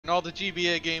all the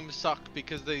GBA games suck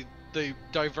because they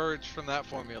diverged from that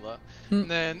formula. And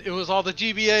then it was all the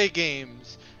GBA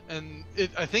games, and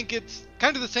I think it's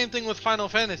kind of the same thing with Final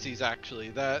Fantasies actually,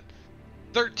 that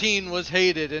 13 was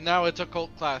hated and now it's a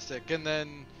cult classic, and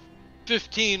then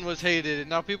 15 was hated and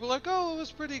now people are like, oh, it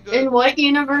was pretty good. In what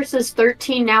universe is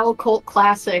 13 now a cult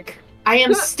classic? I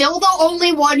am still the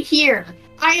only one here.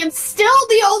 I am still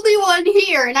the only one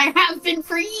here, and I have been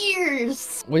for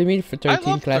years. What do you mean for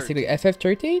 13 classic? Like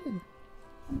FF13?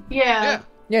 Yeah.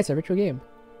 Yeah, it's a retro game.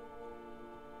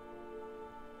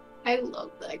 I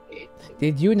love that game.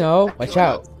 Did you know? Watch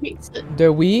out. The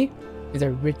Wii is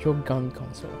a retro gun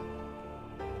console.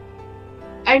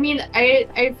 I mean,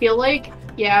 I feel like,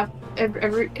 yeah,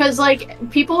 because like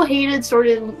people hated Sword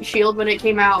and Shield when it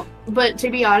came out, but to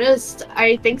be honest,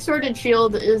 I think Sword and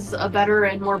Shield is a better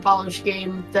and more polished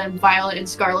game than Violet and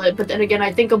Scarlet. But then again,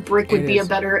 I think a Brick would be a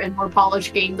better and more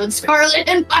polished game than Scarlet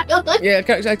and Violet. Yeah,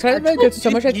 I kind of get so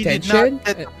much attention. You did not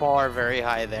set the bar very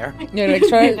high there. Yeah, like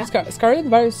Scarlet and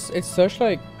Violet, it's such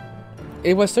like,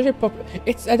 it was such a pop.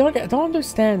 It's I don't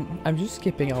understand. I'm just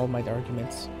skipping all my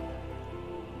arguments.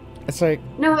 It's like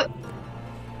no.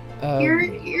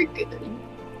 You're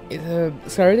good.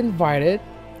 Scarlet and Violet,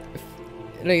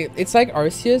 like it's like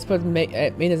Arceus, but made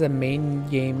as a main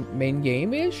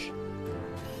game-ish,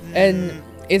 and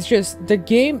it's just the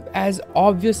game has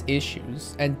obvious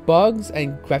issues and bugs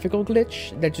and graphical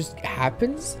glitch that just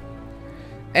happens,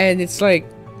 and it's like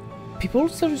people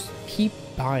still just keep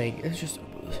buying. It's just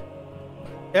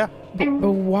yeah, but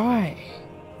why?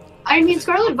 I mean,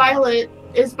 Scarlet Violet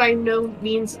is by no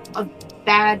means a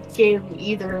bad game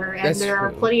either, and there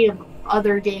are plenty of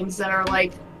other games that are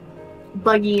like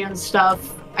buggy and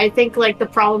stuff. I think like the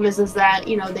problem is that,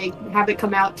 you know, they have it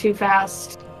come out too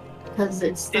fast because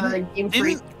it's the Game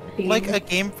Freak theme. Like a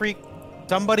Game Freak,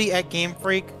 somebody at Game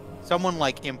Freak, someone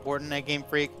like important at Game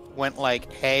Freak went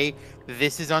like, hey,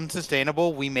 this is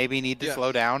unsustainable, we maybe need to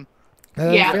slow down.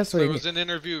 Yeah. There was an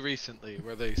interview recently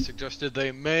where they suggested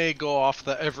they may go off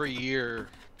the every year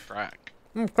track.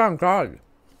 Thank God.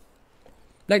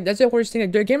 Like, that's the worst thing.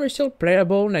 Like, the game is still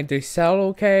playable, like, they sell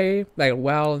okay, like,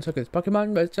 well, and so as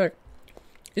Pokemon, but it's like,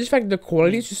 it's just like the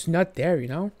quality is just not there, you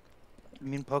know? I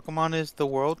mean, Pokemon is the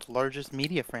world's largest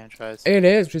media franchise. It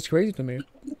is, which is crazy to me.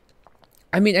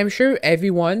 I mean, I'm sure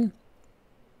everyone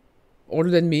older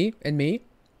than me and me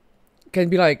can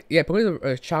be like, yeah, Pokemon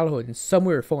is a childhood in some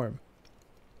weird form.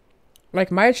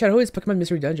 Like, my childhood is Pokemon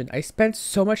Mystery Dungeon. I spent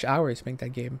so much hours playing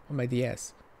that game on my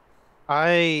DS.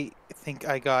 I think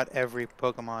I got every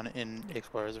Pokemon in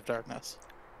Explorers of Darkness.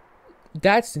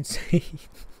 That's insane.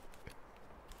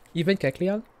 Even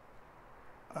Kecleon?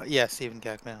 Yes, even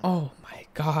Kecleon. Oh my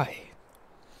god.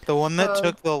 The one that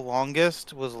took the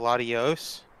longest was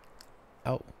Latios.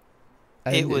 Oh.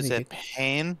 It was a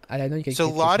pain. I didn't know you could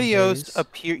so Latios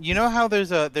appear. You know how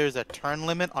there's a turn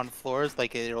limit on floors,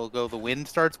 like it'll go the wind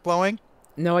starts blowing?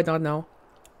 No, I don't know.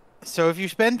 So if you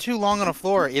spend too long on a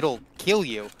floor, it'll kill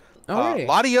you. Right.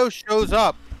 Latios shows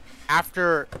up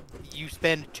after you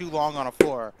spend too long on a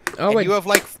floor. And you have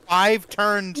like 5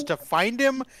 turns to find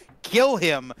him, kill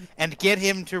him, and get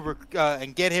him to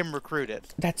recruited.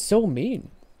 That's so mean.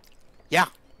 Yeah,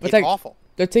 but it's like, awful.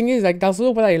 The thing is, like, that's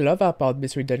what I love about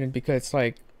Mystery Dungeon, because it's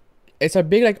like, it's a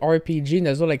big like RPG and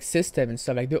there's no like system and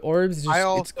stuff. Like the orbs, is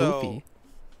just, it's goofy.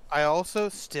 I also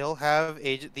still have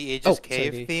the Aegis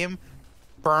Cave theme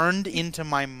burned into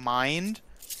my mind,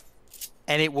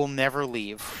 and it will never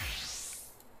leave.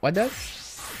 What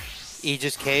does?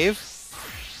 Aegis Cave.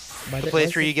 The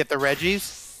place where you get the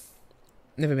Reggies.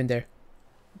 Never been there.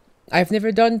 I've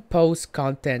never done post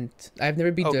content. I've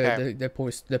never beat the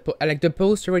post. Like the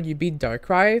post where you beat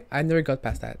Darkrai. I never got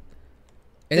past that.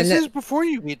 And this is before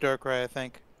you beat Darkrai, I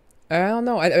think. I don't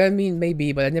know. I mean,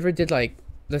 maybe, but I never did like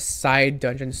the side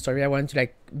dungeon story. I wanted to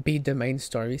like beat the main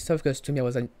story stuff because to me I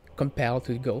wasn't compelled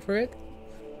to go for it.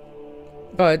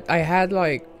 But I had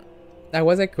like, I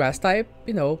was a grass type,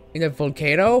 you know, in a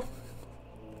volcano.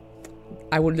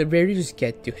 I would rarely just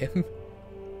get to him.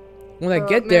 When I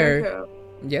get there,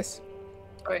 yes.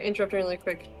 Alright, interrupting really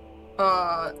quick.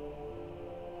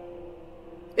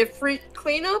 Ifrit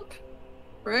cleanup,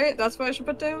 right? That's what I should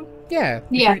put down. Yeah.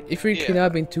 Yeah. If we clean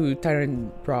up into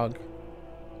Titan Prague.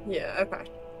 Yeah. Okay.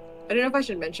 I don't know if I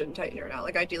should mention Titan or not.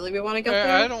 Like, ideally, we want to get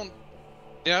there. I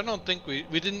don't think we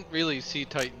didn't really see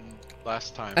Titan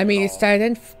last time. I mean, it's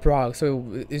Titan Prague, so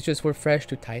it's just we're fresh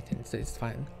to Titan, so it's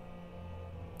fine.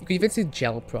 You could even see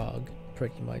Gel Prague,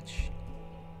 pretty much.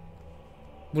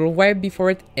 We'll wipe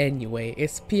before it anyway.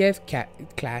 It's PF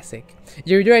Classic.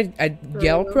 You're either at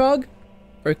Gel Prague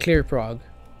or Clear Prague.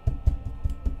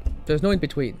 There's no in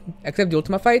between. Except the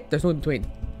Ultima fight, there's no in between.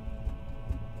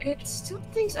 It still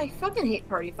thinks I fucking hate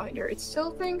Party Finder. It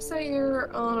still thinks that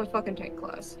you're on a fucking tank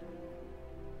class.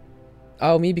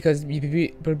 Oh, me because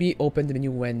will be open the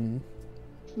menu when.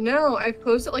 No, I've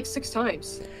closed it like 6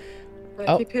 times.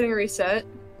 I keep hitting reset.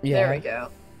 Yeah. There we go.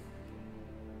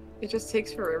 It just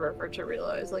takes forever for it to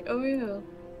realize, like, oh yeah.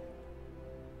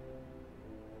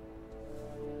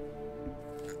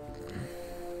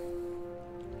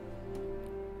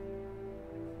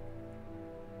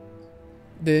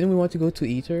 Didn't we want to go to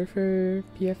Ether for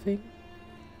PFing?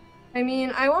 I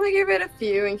mean, I want to give it a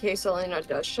few in case Elena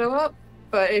does show up,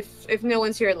 but if no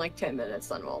one's here in like 10 minutes,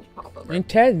 then we'll pop over. In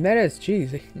 10 minutes,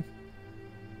 jeez.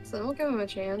 So we'll give him a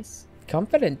chance.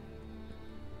 Confident.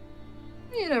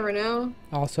 You never know.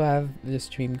 I also have the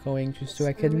stream going just so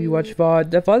I can rewatch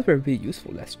VOD. The VOD will be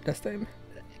useful last time.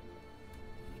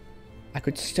 I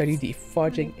could study the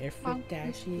fudging Ifrit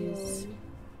dashes.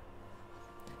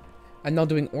 I'm not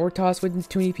doing Ortos with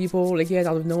too many people again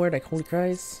out of nowhere, like holy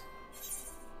Christ.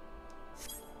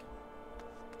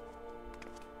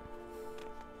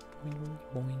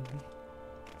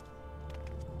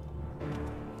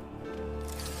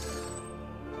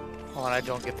 Oh, and I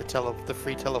don't get the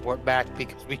free teleport back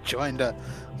because we joined a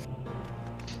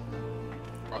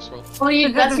Crossroad.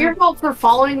 Well, that's your fault for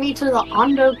following me to the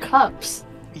Ondo Cups.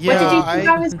 Yeah, What did you think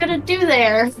I was gonna do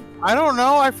there? I don't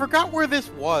know. I forgot where this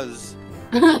was.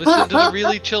 Listen to the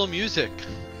really chill music.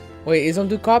 Wait, is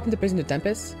Undo Cop in the Prison of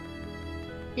Tempest?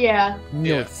 Yeah.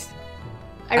 Yeah.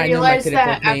 I know my realized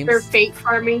that teleport after names. fake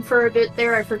farming for a bit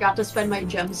there, I forgot to spend my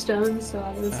gemstones, so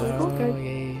I was like, Oh,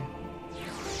 okay. yeah.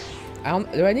 I don't.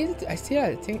 Do I need? I still.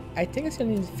 I think I still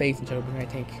need Faith in Shadowbring. I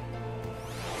think.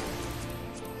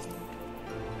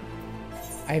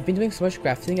 I've been doing so much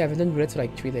crafting. I haven't done roulette for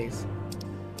like 3 days.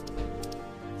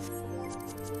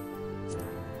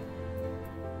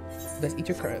 Let's eat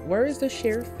your card. Where is the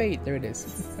share of fate? There it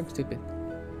is. I'm stupid.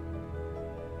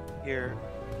 Here,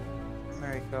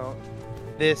 Mariko.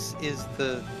 This is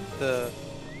the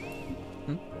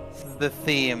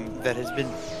theme that has been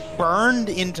burned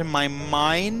into my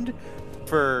mind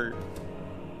for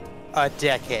a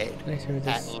decade, Nice hear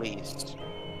this. at least.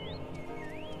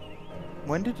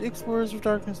 When did Explorers of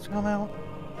Darkness come out?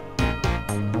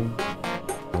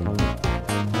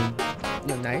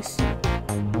 No, nice.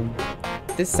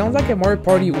 This sounds like a Mario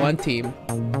Party 1 team.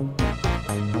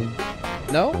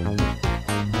 No?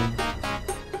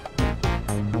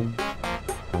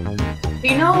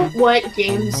 You know what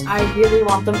games I really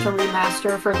want them to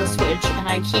remaster for the Switch, and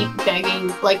I keep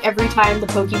begging, like every time the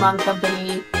Pokemon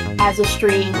Company has a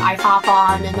stream, I hop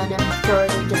on and then I'm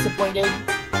thoroughly disappointed.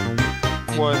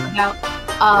 What? About,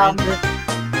 Ranger?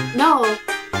 no,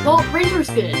 well, Ranger's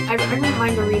good. I wouldn't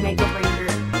mind a remake of Ranger.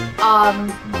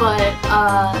 But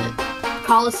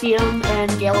Coliseum and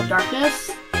Gale of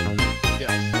Darkness,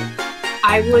 Yes.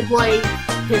 I would like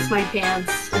piss my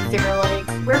pants if they were like,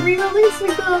 we're re-releasing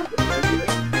them.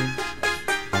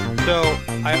 So,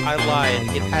 I lied.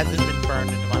 It hasn't been burned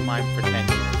into my mind for 10 years.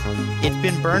 It's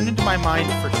been burned into my mind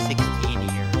for 16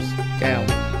 years. Damn.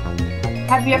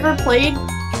 Have you ever played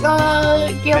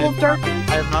Gale of Darkness?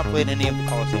 I have not played any of the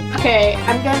Coliseum. Okay,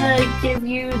 I'm gonna give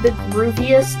you the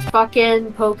grooviest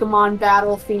fucking Pokemon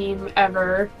battle theme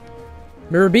ever.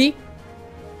 Mirror B?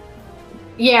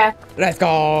 Yeah, Let's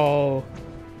go!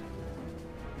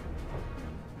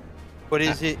 But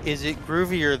is it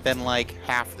groovier than like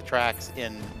half the tracks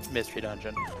in Mystery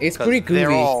Dungeon? It's 'Cause pretty groovy.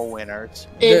 They're all winners.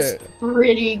 it's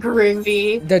pretty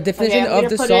groovy. The definition Okay, I'm of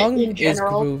the gonna put it song in is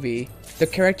general. groovy. The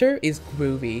character is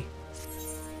groovy.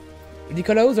 The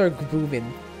callouts are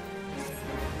grooving.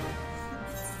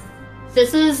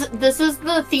 This is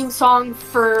the theme song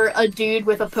for a dude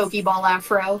with a Pokeball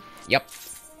afro Yep.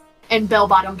 and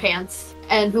bell-bottom pants,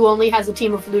 and who only has a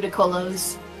team of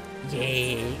Ludicolo.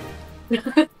 Yay.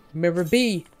 Mirror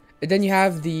B. And then you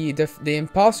have the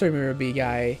imposter Mirror B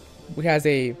guy, who has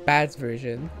a bad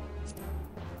version.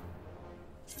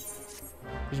 It's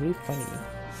really funny.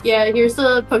 Yeah, here's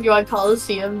the Pokemon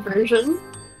Coliseum version.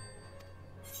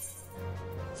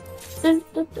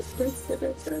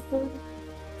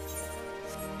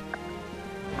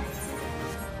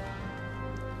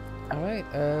 Alright,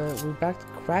 we're back to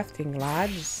crafting,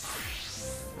 lads.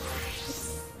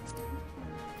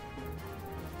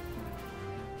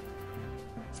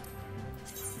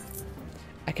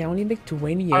 I can only make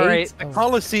 28. Alright, the Oh.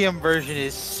 Coliseum version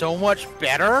is so much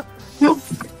better.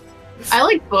 I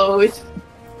like both.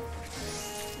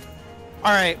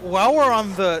 Alright, while we're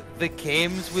on the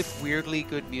games with weirdly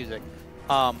good music,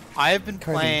 I have been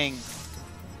Kirby. playing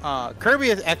Kirby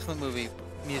has excellent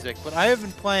music, but I have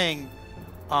been playing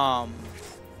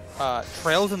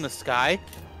Trails in the Sky.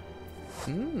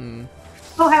 Hmm.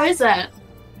 Oh, how is that?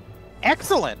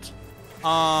 excellent.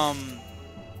 What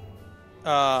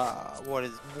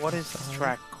is this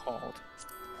track called?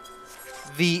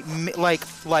 The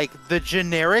the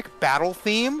generic battle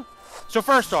theme. So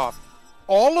first off,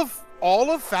 all of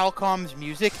Falcom's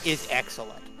music is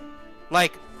excellent.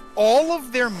 Like all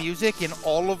of their music in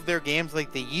all of their games,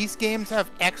 like the Yeast games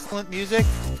have excellent music,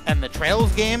 and the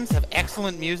Trails games have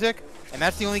excellent music, and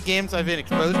that's the only games I've been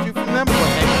exposed to from them, but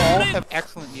they all have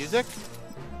excellent music.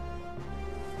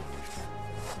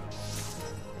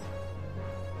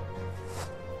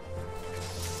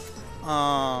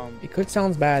 It could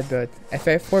sound bad, but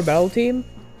FF4 battle team,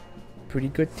 pretty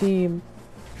good team.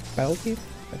 Battle team.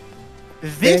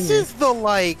 This is the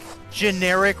like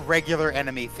generic regular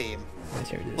enemy theme. Let's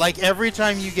hear this. Like every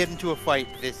time you get into a fight,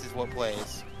 this is what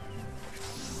plays.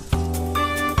 But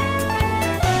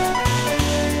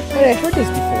I've heard this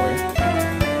before.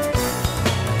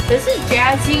 This is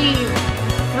jazzy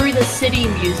through the city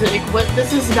music. What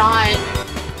this is not.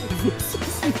 This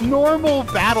is normal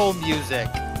battle music.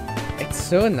 It's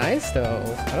so nice though.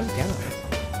 I was down.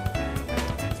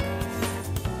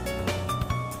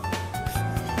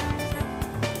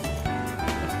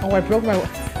 Oh, I broke my.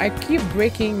 I keep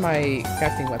breaking my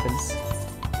crafting weapons.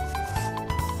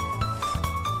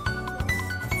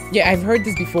 Yeah, I've heard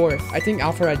this before. I think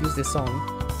Alpharad used this song.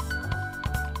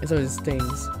 And some of his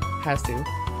things. Has to.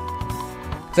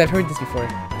 Because I've heard this before.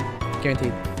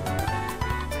 Guaranteed.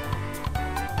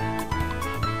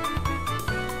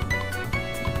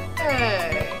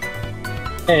 Hey.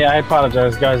 Hey, I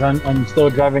apologize, guys. I'm still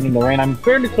driving in the rain. I'm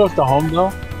fairly close to home,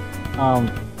 though.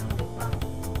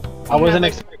 I wasn't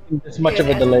expecting this much of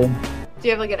a delay. Do you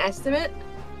have like an estimate?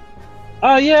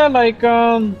 Yeah, like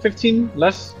 15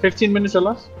 minutes or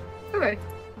less. Okay.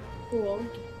 Cool.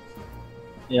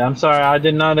 Yeah, I'm sorry. I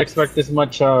did not expect this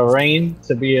much rain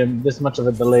to be this much of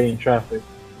a delay in traffic.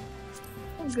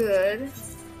 Good.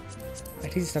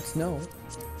 At least it's not snow.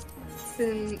 It's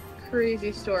been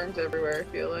crazy storms everywhere,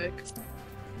 I feel like.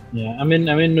 Yeah, I'm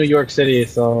in New York City,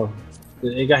 so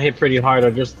it got hit pretty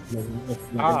hard. Just like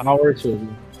an hour or two.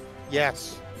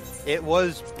 Yes, it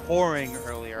was pouring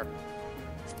earlier.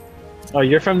 Oh,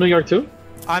 you're from New York too?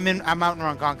 I'm out in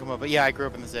Ronkonkoma, but yeah, I grew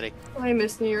up in the city. I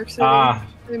miss New York City. Ah.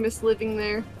 I miss living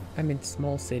there. I'm in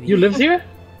small city. You lived here?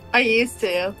 I used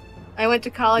to. I went to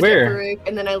college Where? at Baruch,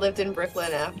 and then I lived in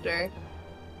Brooklyn after.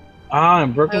 Ah,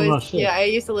 in Brooklyn. Oh, shit. Yeah, I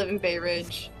used to live in Bay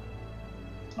Ridge.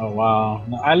 Oh wow!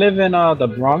 I live in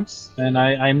the Bronx, and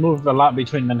I move a lot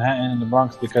between Manhattan and the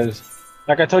Bronx because,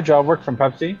 like I told you, I work from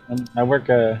Pepsi, and I work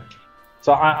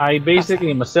so I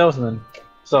basically am a salesman.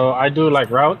 So I do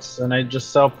like routes, and I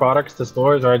just sell products to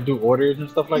stores, or I do orders and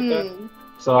stuff like that.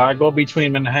 So I go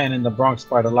between Manhattan and the Bronx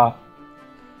quite a lot.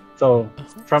 So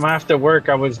from after work,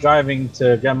 I was driving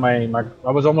to get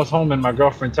I was almost home, and my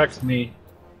girlfriend texted me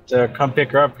to come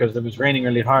pick her up because it was raining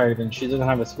really hard, and she doesn't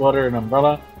have a sweater and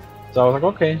umbrella. So I was like,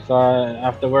 okay. So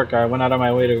after work, I went out of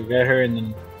my way to get her, and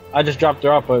then I just dropped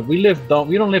her off. But we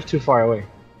don't live too far away.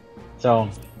 So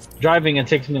driving, it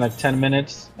takes me like 10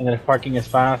 minutes, and then if parking is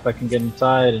fast, I can get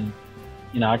inside, and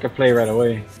I could play right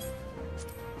away.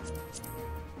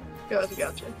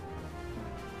 Gotcha.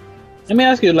 Let me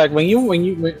ask you, like, when you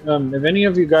if any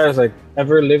of you guys like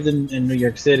ever lived in New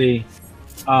York City,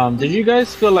 did you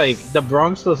guys feel like the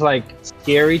Bronx was like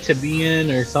scary to be in,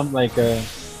 or something like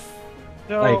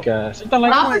something like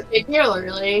Not that?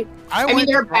 particularly. I mean,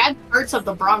 there are bad parts of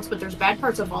the Bronx, but there's bad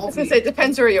parts of all I was of gonna it. say, it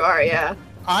depends where you are, yeah.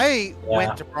 I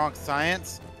went to Bronx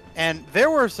Science, and there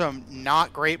were some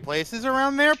not great places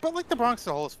around there, but like the Bronx as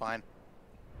a whole is fine.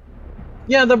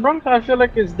 Yeah, the Bronx, I feel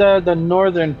like is the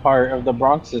northern part of the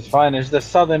Bronx is fine. It's the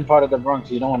southern part of the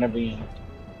Bronx you don't want to be in.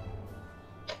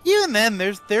 Even then,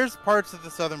 there's parts of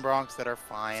the southern Bronx that are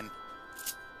fine.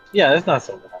 Yeah, it's not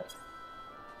so bad.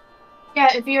 Yeah,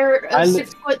 if you're a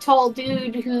 6 foot tall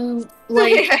dude who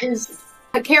like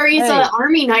carries an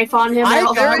army knife on him, I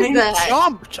that.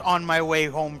 jumped on my way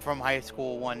home from high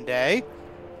school one day.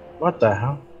 What the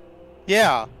hell?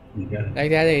 Yeah.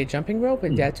 Like that, a jumping rope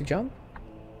and that to jump?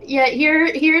 Yeah,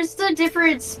 here's the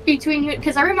difference between you,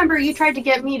 because I remember you tried to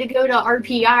get me to go to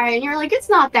RPI, and you're like, it's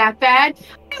not that bad.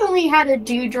 I only had a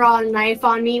dude draw a knife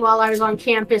on me while I was on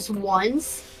campus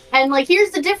once. And, like, here's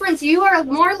the difference. You are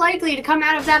more likely to come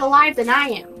out of that alive than I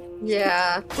am.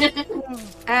 Yeah.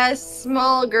 As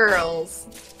small girls.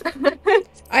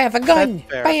 I have a gun!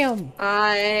 Bam!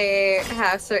 I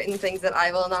have certain things that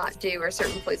I will not do, or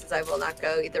certain places I will not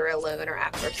go, either alone or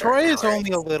after certain Troy is hours. only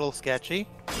a little sketchy.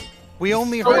 We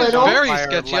only Troy heard is very fire,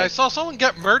 sketchy. like- I saw someone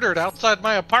get murdered outside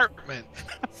my apartment.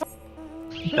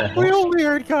 We only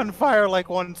heard gunfire like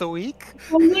once a week.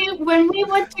 When we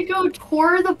went to go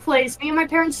tour the place, me and my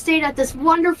parents stayed at this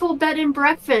wonderful bed and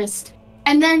breakfast.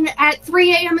 And then at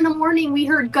 3 a.m. in the morning, we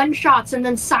heard gunshots and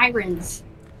then sirens.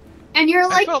 And you're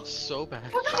like, I felt so bad.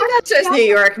 That's just New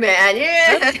York, man.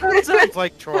 Yeah. That sounds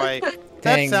like Troy.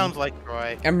 That Dang. sounds like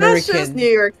Troy. That's just New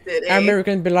York City.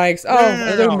 American be like, oh, No.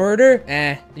 another murder?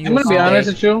 I'm I'm gonna be honest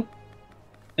with you.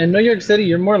 In New York City,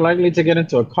 you're more likely to get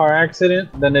into a car accident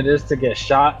than it is to get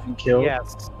shot and killed.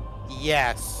 Yes.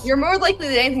 Yes. You're more likely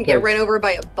than anything to get ran over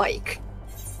by a bike.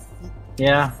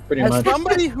 Yeah, pretty As much.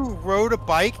 somebody who rode a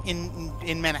bike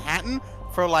in Manhattan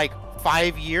for like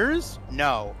 5 years,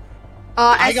 no.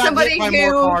 I As got somebody hit by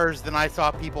more who, cars than I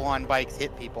saw people on bikes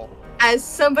hit people. as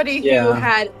somebody who Yeah.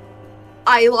 had,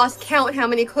 I lost count how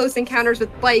many close encounters with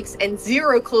bikes and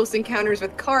 0 close encounters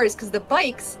with cars because the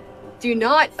bikes do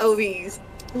not always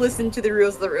listen to the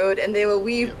rules of the road and they will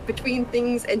weave between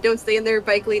things and don't stay in their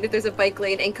bike lane if there's a bike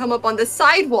lane and come up on the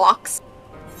sidewalks.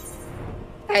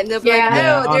 And they'll be like,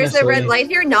 Yeah, no, there's a red honestly. light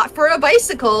here, not for a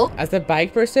bicycle. As a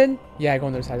bike person, yeah, I go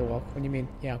on the sidewalk. What do you mean?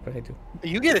 Yeah, of course I do.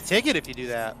 You get a ticket if you do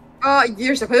that.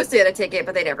 You're supposed to get a ticket,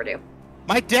 but they never do.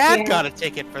 My dad Yeah. got a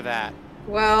ticket for that.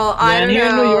 Well, I And don't here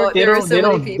in know. New York, There are so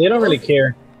many they people. don't really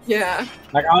care. Yeah.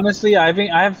 Like honestly, I've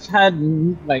had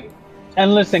like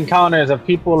endless encounters of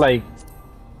people like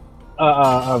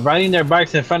riding their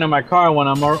bikes in front of my car when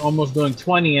I'm almost doing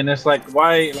 20, and it's like,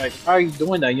 why are you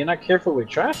doing that? You're not careful with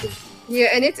traffic. Yeah,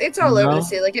 and it's all over No. the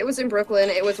city. Like, it was in Brooklyn.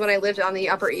 It was when I lived on the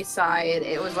Upper East Side.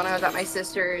 It was when I was at my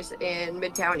sister's in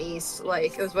Midtown East.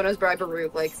 Like, it was when I was by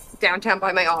Baruch. Like, downtown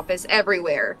by my office.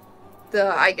 Everywhere.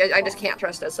 I just can't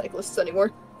trust us cyclists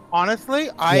anymore. Honestly,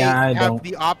 I I have don't.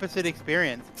 the opposite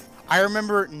experience. I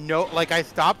remember I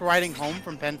stopped riding home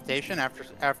from Penn Station after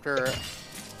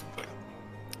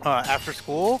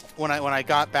school when I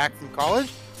got back from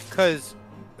college, because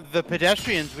the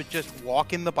pedestrians would just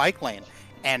walk in the bike lane,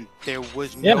 and there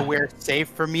was Yeah. nowhere safe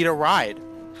for me to ride.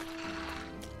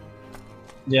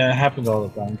 Yeah, it happens all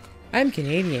the time. I'm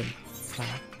Canadian.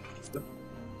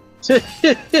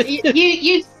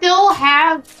 you still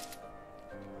have.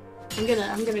 I'm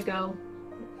gonna go.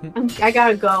 I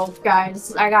gotta go,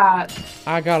 guys. I gotta go.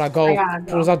 I gotta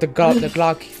go. Pulls out the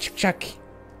Glock. Check.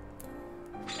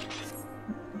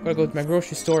 Gotta go to my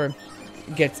grocery store.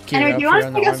 Get geared Anyway, up do you for want to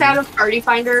an take us army. out of Party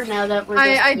Finder now that we're?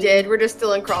 I did. We're just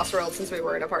still in Crossroads since we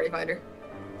were in a Party Finder.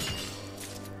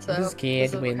 So, This kid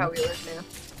this is win. how we live now.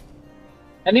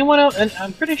 Anyone else? And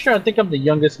I'm pretty sure I think I'm the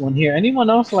youngest one here. Anyone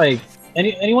else like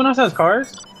anyone else has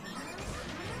cars?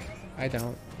 I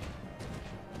don't.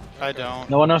 I don't.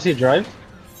 No one else here drives?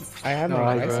 I have No,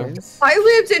 my I drive. license. I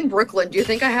lived in Brooklyn. Do you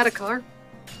think I had a car?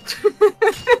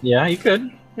 Yeah, you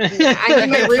could. I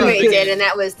think my roommate did, and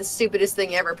that was the stupidest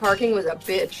thing ever. Parking was a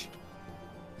bitch.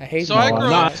 I hate So my I No, grew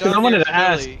no, up 'cause down I wanted near to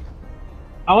ask. Philly.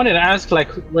 I wanted to ask, like,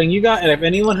 when you got, if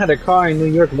anyone had a car in New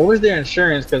York, what was their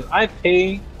insurance? Because I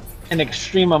pay an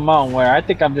extreme amount where I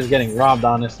think I'm just getting robbed,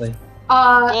 honestly.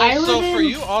 I Well, live so for in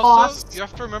you also, Boston. you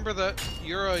have to remember that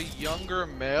you're a younger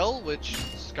male, which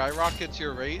skyrockets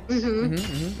your rates.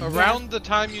 Mm-hmm. Around the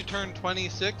time you turn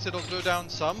 26, it'll go down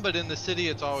some, but in the city,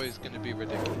 it's always going to be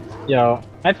ridiculous. Yo,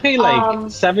 I pay like Um,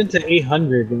 700 to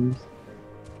 800. Dude.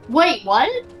 Wait, what?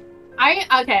 I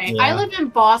Yeah. live in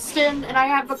Boston and I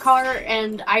have a car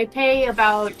and I pay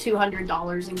about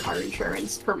 $200 in car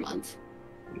insurance per month.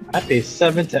 I pay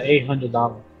 $700 to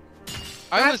 $800.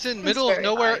 I was in That's middle of very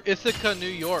nowhere, high. Ithaca, New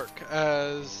York,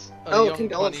 as a Oh, young 20s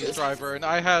condolences. driver, and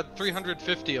I had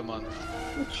 $350 a month.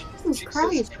 Jesus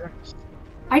Christ.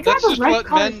 I drive That's a just red what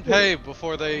car. men too. pay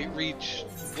before they reach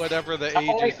whatever the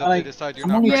age is that like, they decide you're I'm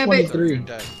not only Yeah, but- working for 23. your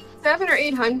day. 700 or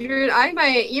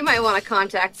 800. You might want to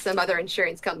contact some other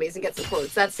insurance companies and get some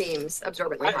quotes. That seems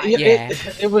absorbently high. Yeah.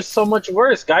 It was so much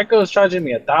worse. Geico's charging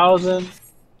me $1,000.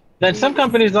 Then some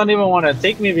companies don't even want to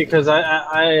take me because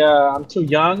I'm too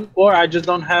young, or I just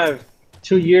don't have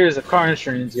 2 years of car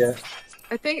insurance yet.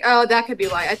 I think that could be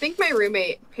why. I think my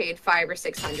roommate paid 500 or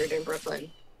 600 in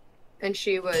Brooklyn, and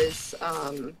she was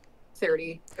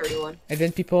 31. And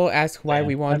then people ask why Yeah.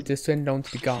 we want the student loan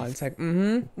to be gone. It's like,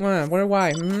 wonder why?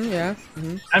 Yeah.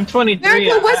 I'm 23.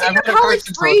 America, wasn't I've your had a car college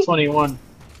since I free? was 21.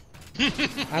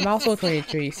 I'm also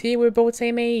 23. See, we're both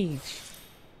same age.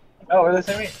 Oh, we're the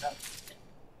same age.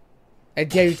 I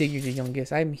dare you think you're the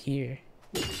youngest. I'm here.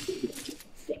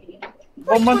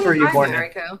 What month were you 25, born in?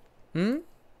 Mariko. Hmm?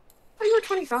 Oh, you were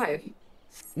 25.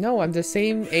 No, I'm the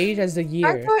same age as the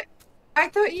year. I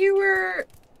thought you were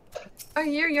a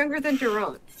year younger than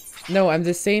Durant. No, I'm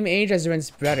the same age as Ren's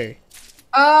brother,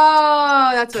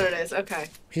 Oh, that's what it is. Okay.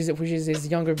 which is his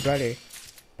younger brother.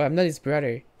 But I'm not his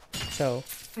brother. So,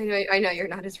 I know you're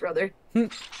not his brother.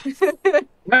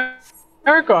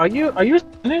 Erica, are you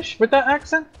Spanish with that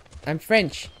accent? I'm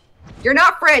French. You're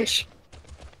not French.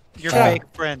 You're fake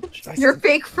French. You're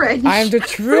fake French. I am the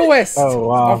truest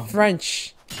wow. of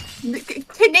French.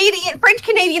 French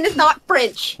Canadian is not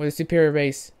French. We're the superior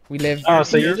race. We live. Oh,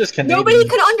 so you're just Canadian. Nobody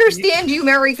can understand you,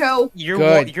 Mariko. You're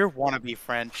Good. you're wannabe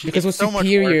French. Because we're It's so much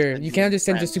worse superior. than You can't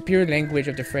understand the French. superior language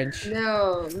of the French.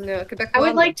 No, Quebec. I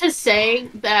would like to say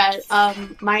that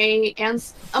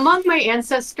among my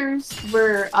ancestors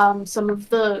were some of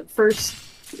the first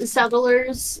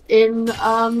settlers in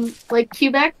like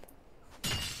Quebec,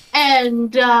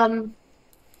 and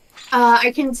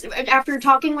I can, after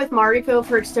talking with Mariko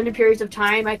for extended periods of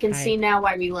time, I can see now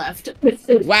why we left.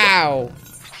 Wow.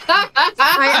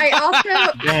 I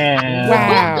also. Damn.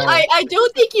 Wow. I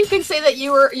don't think you can say that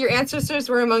your ancestors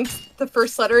were amongst the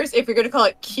first settlers if you're going to call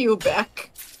it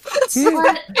Quebec.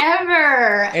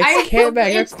 Whatever. It's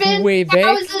Quebec. It's been Quebec.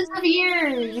 thousands of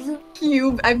years.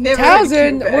 I've never heard of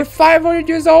 1,000. Quebec. We're 500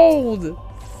 years old.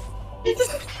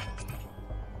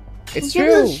 It's Give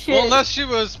true. a shit. Well, unless she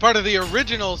was part of the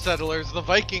original settlers, the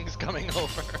Vikings coming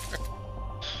over.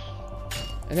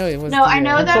 I know it was. No, I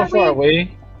know I'm that so far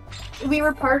away. we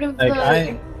were part of Like,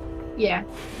 the. Yeah.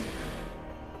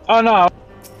 Oh no,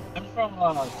 I'm from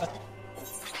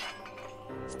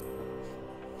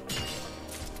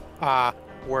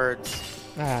Words.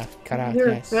 Cut You're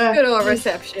yes. Good old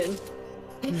reception.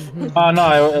 Oh no,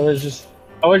 I was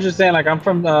just saying like I'm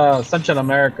from Central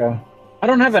America. I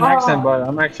don't have an accent, but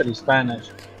I'm actually Spanish.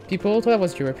 People thought I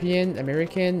was European,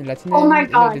 American, Latin. Oh my You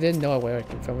know, God. they didn't know where I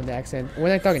came from with the accent.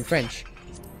 When I talk in French.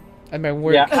 At my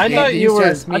work. Yeah, I they thought used you to were.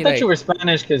 ask me, I thought like, you were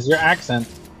Spanish because your accent.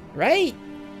 Right.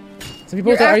 Some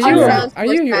people Your thought, accent sounds are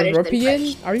more you Spanish than European?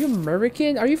 French. Are you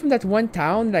American? Are you from that one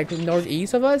town like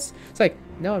northeast of us? It's like,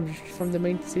 no, I'm just from the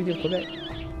main city of Quebec.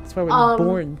 That's where I was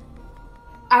born.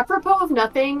 Apropos of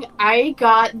nothing, I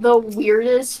got the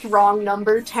weirdest wrong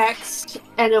number text,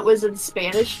 and it was in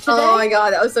Spanish today. Oh my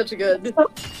god, that was such a good.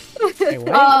 Hey,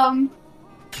 what?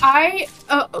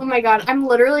 oh my god, I'm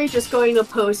literally just going to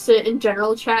post it in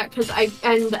general chat because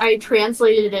I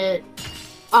translated it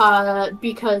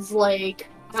because like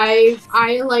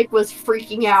I like was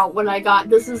freaking out when I got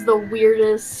this is the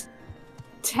weirdest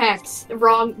text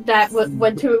wrong that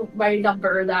went to my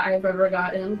number that I've ever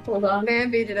gotten. Hold on.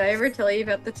 Bambi, did I ever tell you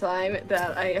about the time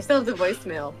that I still have the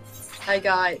voicemail? I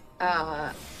got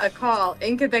a call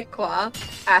in Quebecois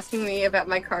asking me about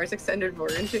my car's extended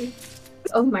warranty.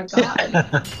 Oh my god.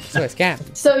 So a scam.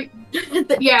 So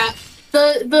yeah.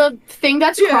 The thing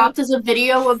that's cropped is a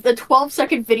video of the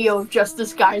 12-second video of just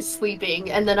this guy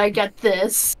sleeping, and then I get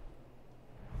this.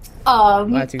 I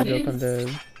had to look on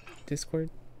the Discord.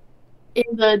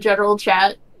 In the general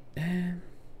chat. That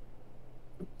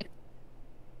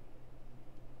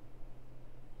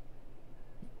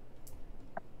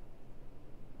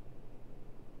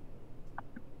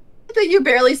you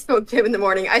barely spoke to him in the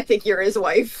morning. I think you're his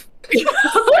wife.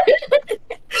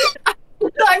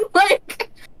 I'm like,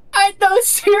 I know,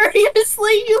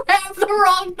 seriously, you have the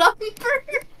wrong number.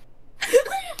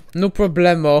 No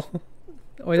problemo.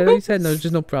 Oh, that what you said? No,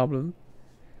 just no problem.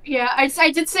 Yeah,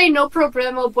 I did say no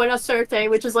problema, buena suerte,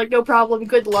 which is like no problem,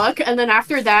 good luck. And then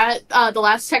after that, the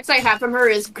last text I have from her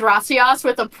is gracias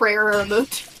with a prayer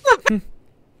emoji.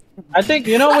 I think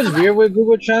you know what's weird with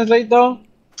Google Translate though,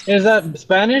 is that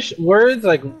Spanish words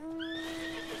like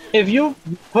if you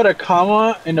put a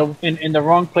comma in the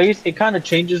wrong place, it kind of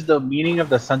changes the meaning of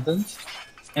the sentence,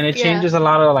 and it changes a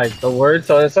lot of like the words.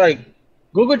 So it's like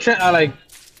Google like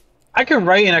I can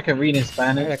write and I can read in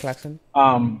Spanish. I heard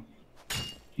that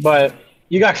But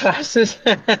you got classes?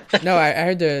 No, I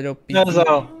heard the No,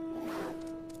 so.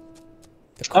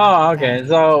 Oh, okay.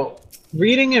 So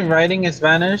reading and writing in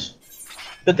Spanish.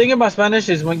 The thing about Spanish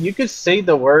is when you could say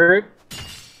the word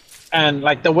and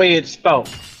like the way it's spelled,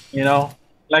 you know,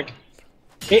 like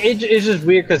it's just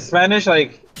weird because Spanish,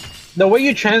 like the way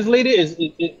you translate it is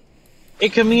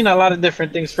it can mean a lot of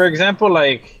different things. For example,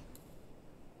 like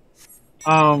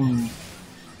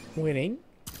winning.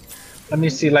 Let me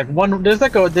see. Like one, there's a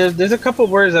couple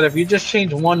words that if you just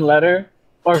change one letter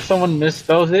or if someone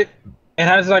misspells it, it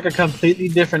has like a completely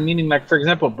different meaning. Like for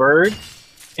example, bird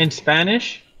in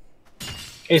Spanish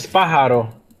is pájaro,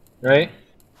 right?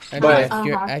 But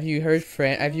have you heard of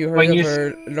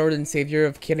our Lord and Savior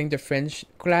of killing the French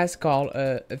class called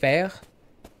ver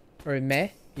or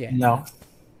mais? Yeah. No.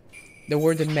 The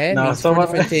word mais means 4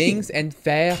 different things, and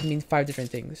ver means 5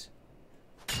 different things.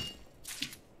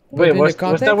 Wait, what's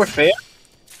that word fair?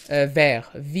 Vert.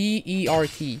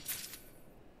 V-E-R-T.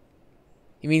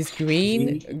 It means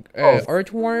green,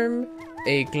 earthworm,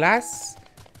 a glass,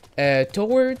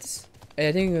 Towards.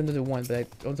 I think another one, but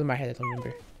off my head I don't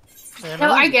remember.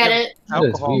 No, I get it.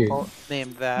 Alcohol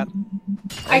named that.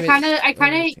 I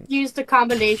kind of used a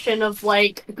combination of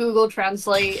like Google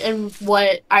Translate and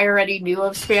what I already knew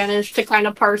of Spanish to kind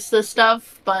of parse this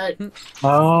stuff, but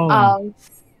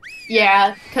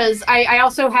yeah, because I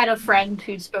also had a friend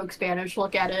who spoke Spanish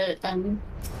look at it,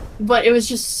 but it was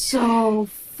just so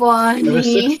funny. It was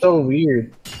just so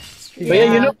weird. Yeah. But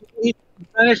yeah, you know, in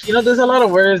Spanish, you know, there's a lot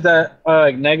of words that are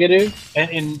like negative,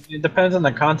 and it depends on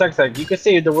the context. Like you could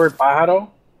say the word pájaro,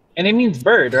 and it means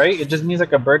bird, right? It just means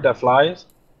like a bird that flies.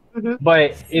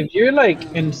 But if you're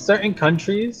like in certain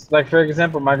countries, like for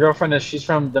example, my girlfriend she's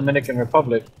from Dominican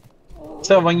Republic.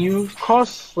 So when you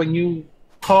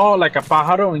call like a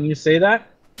pájaro, when you say that,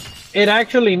 it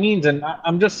actually means, and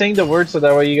I'm just saying the word so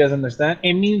that way you guys understand.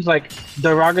 It means like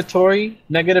derogatory,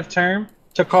 negative term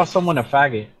to call someone a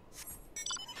faggot.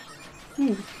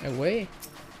 Away.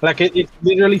 Like it's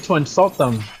literally to insult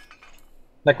them.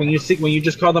 Like when you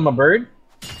just call them a bird,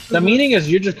 the meaning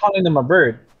is you're just calling them a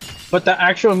bird, but the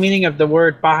actual meaning of the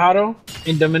word pájaro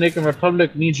in Dominican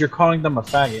Republic means you're calling them a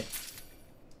faggot.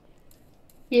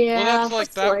 Yeah. Well, that's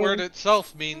like that word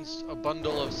itself means a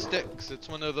bundle of sticks. It's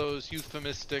one of those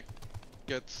euphemistic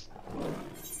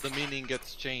the meaning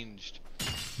gets changed.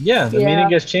 Yeah, the meaning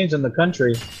gets changed in the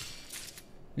country.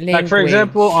 Language. Like for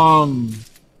example,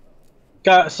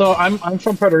 so I'm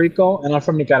from Puerto Rico and I'm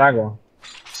from Nicaragua.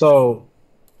 So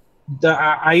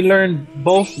I learned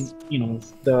both, you know,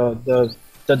 the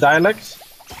dialects.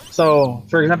 So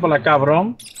for example, like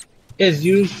cabrón is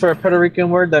used for a Puerto Rican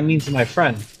word that means my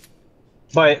friend.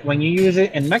 But when you use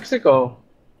it in Mexico,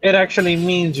 it actually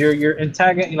means you're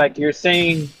antagonizing, like you're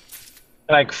saying,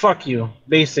 like fuck you,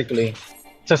 basically,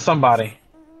 to somebody.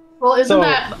 Well,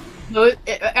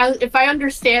 if I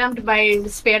understand my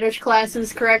Spanish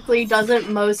classes correctly, doesn't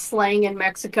most slang in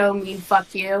Mexico mean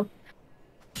fuck you?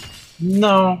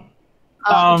 No.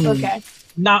 Okay.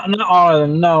 Not all of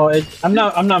them. No, I'm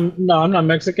not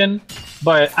Mexican,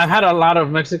 but I've had a lot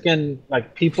of Mexican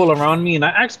like people around me, and I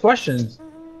ask questions,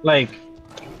 like.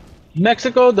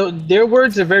 Mexico, their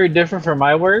words are very different from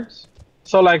my words.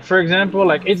 So, like for example,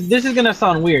 like this is gonna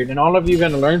sound weird, and all of you are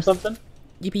gonna learn something.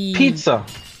 Yippee. Pizza.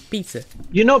 Pizza.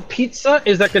 You know, pizza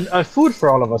is like a food for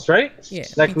all of us, right? Yeah.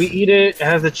 Like we eat it. It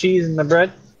has the cheese and the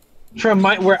bread. From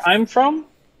where I'm from,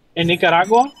 in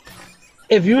Nicaragua,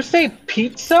 if you say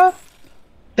pizza,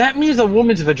 that means a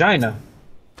woman's vagina.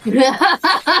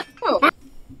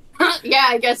 Yeah,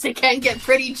 I guess it can get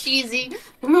pretty cheesy.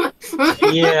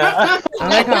 Yeah.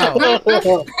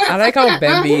 I like how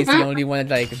Bambi is the only one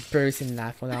that like bursts and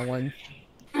laugh on that one.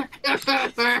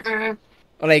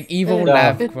 Or like evil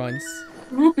laugh grunts.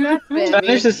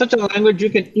 Spanish is such a language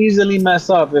you can easily mess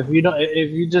up if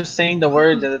you're just saying the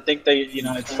words and think that you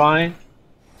know it's fine.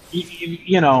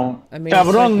 You know, I mean,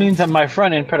 cabrón like, means my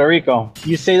friend in Puerto Rico.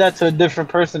 You say that to a different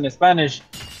person in Spanish,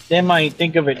 they might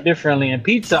think of it differently. And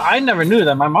pizza, I never knew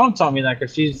that. My mom told me that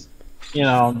because she's, you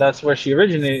know, that's where she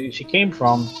originated. She came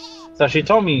from, so she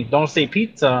told me don't say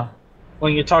pizza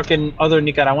when you're talking other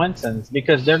Nicaraguans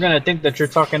because they're gonna think that you're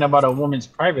talking about a woman's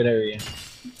private area.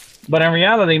 But in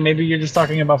reality, maybe you're just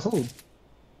talking about food.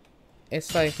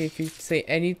 It's like if you say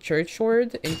any church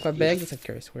word in Quebec, it's a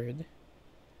curse word.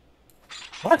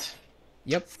 What?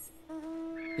 Yep.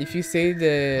 If you say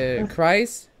the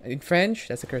Christ in French,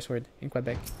 that's a curse word in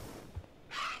Quebec.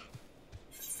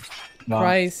 Wow.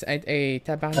 Christ and a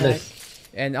tabernacle,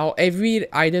 and every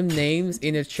item names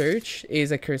in a church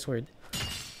is a curse word.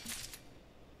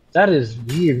 That is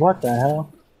weird. What the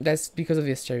hell? That's because of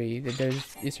history.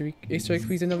 There's historic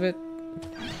reason of it.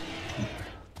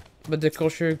 But the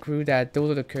culture grew that those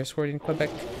are the curse word in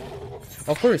Quebec.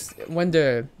 Of course, when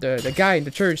the guy in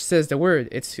the church says the word,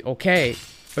 it's okay.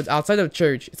 But outside of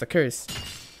church, it's a curse.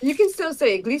 You can still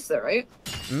say église though, right?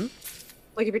 Hmm?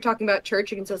 Like if you're talking about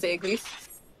church, you can still say église.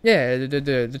 Yeah,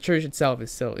 the church itself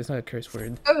is still, it's not a curse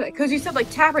word. Okay, because you said like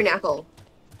tabernacle.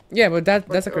 Yeah, but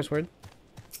that's a curse word.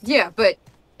 Yeah, but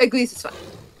église is fine.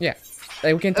 Yeah,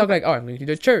 like we can talk like, oh, I'm going to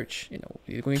the church. You know,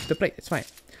 you're going to the place. It's fine.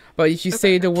 But if you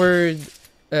say the word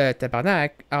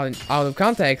tabernacle out of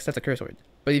context, that's a curse word.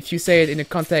 But if you say it in the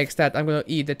context that I'm gonna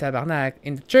eat the tabernacle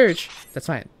in the church, that's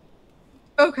fine.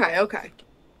 Okay, okay.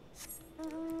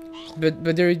 But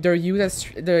they're used as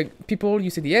the people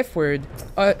used the F word.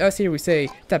 Us here we say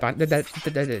the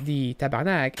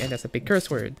tabernacle, and that's a big curse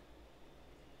word.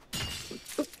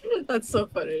 That's so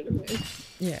funny to me.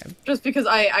 Yeah. Just because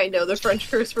I know the French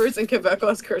curse words and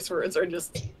Quebecois curse words are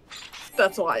just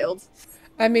that's wild.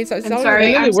 I mean, so I'm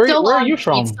sorry. I'm where still are on you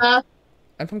from? pizza.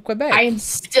 I'm from Quebec. I am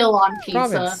still on pizza.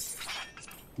 Province.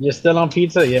 You're still on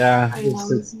pizza? Yeah, I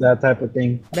it's that type of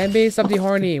thing. Bambi, stop the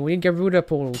horny. We need Garuda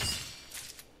pools.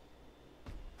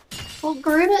 Well,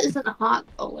 Garuda isn't hot,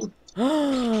 Owen.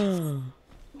 Oh,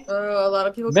 a lot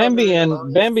of people. Bambi and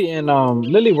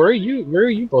Lily, where are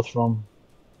you both from?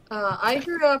 I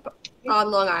grew up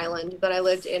on Long Island, but I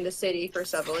lived in the city for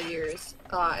several years,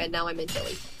 and now I'm in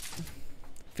Philly.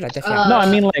 No, I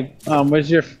mean like, where's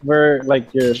your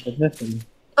ethnicity?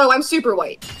 Oh, I'm super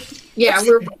white. Yeah,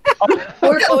 we're both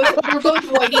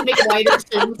whitey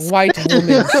McWhitersons. White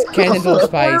woman, candle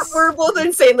spice. We're both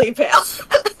insanely pale.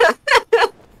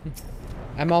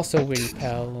 I'm also really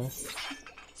pale.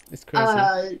 It's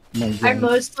crazy. I'm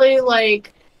mostly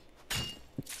like,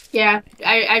 yeah,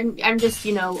 I'm just,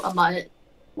 you know, a mutt.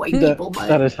 White people mutt.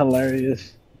 That is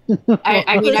hilarious.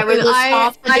 I mean, I would list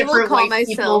off the I will different call white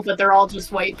people, myself- but they're all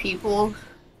just white people.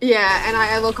 Yeah, and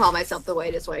I will call myself the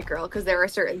whitest white girl because there are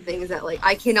certain things that like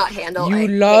I cannot handle. You I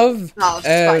love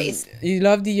spice. you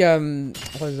love the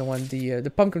what is the one,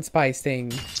 the pumpkin spice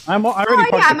thing. I'm a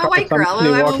white girl.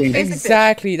 I'm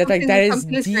Exactly. That Pumpkin is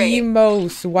is the great.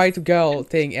 most white girl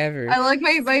thing ever. I like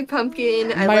my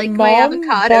pumpkin. I My like my mom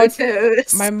avocado bought-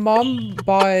 toast. My mom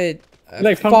bought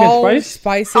Like pumpkin fall spice?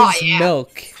 spices Oh, yeah.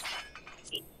 milk,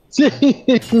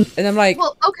 and I'm like,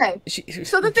 Well, okay.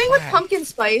 So the thing with pumpkin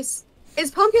spice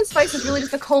is really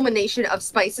just a culmination of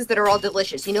spices that are all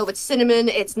delicious. You know, it's cinnamon,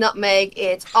 it's nutmeg,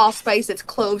 it's allspice, it's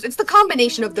cloves. It's the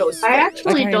combination of those. I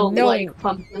actually I don't know. like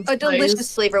pumpkin spice. A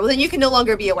delicious flavor. Well, then you can no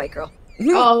longer be a white girl.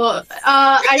 Oh,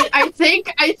 I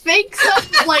think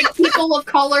some like people of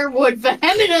color would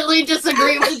vehemently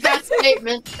disagree with that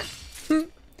statement.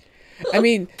 I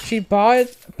mean, she bought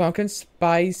pumpkin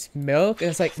spice milk, and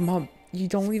it's like, Mom, you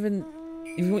won't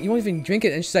even drink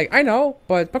it, and she's like, I know,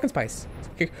 but pumpkin spice.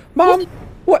 Like, Mom,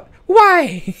 what?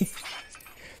 Why?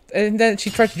 And then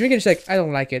she tries to drink it, and she's like, I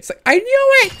don't like it. It's like, I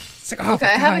knew it. It's like, oh, Okay,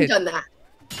 I haven't done that.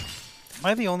 Am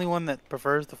I the only one that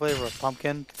prefers the flavor of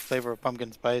pumpkin to the flavor of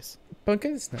pumpkin spice?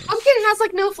 Pumpkin is nice, Pumpkin has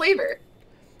like no flavor.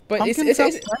 but Pumpkin it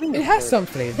has has some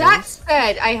flavor. That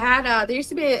said, I had there used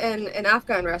to be an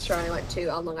Afghan restaurant I went to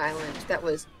on Long Island that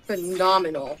was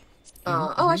phenomenal.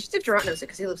 Oh, I should say Durant knows it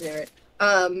because he lives near it.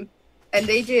 And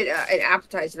they did an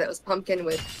appetizer that was pumpkin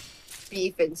with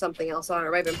beef and something else on it,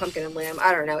 right? And pumpkin and lamb.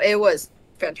 I don't know. It was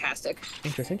fantastic.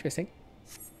 Interesting.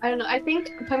 I don't know. I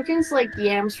think pumpkins like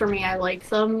yams for me. I like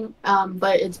them,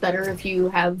 but it's better if you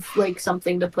have like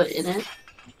something to put in it.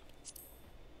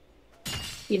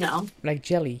 You know, Like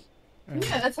jelly.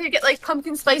 Yeah, that's how you get like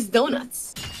pumpkin spice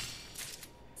donuts.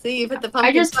 So you put the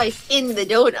pumpkin spice in the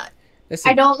donut.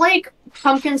 Listen, I don't like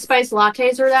pumpkin spice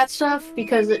lattes or that stuff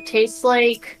because it tastes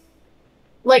like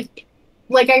I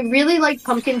really like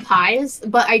pumpkin pies,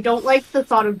 but I don't like the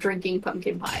thought of drinking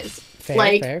pumpkin pies.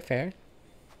 fair.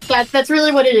 That's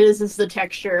really what it is the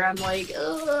texture. I'm like,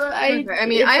 I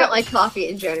don't like coffee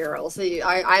in general, so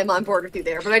I'm on board with you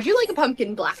there. But I do like a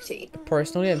pumpkin black tea.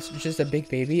 Personally, I'm just a big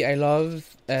baby. I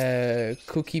love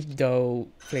cookie dough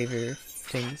flavor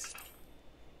things.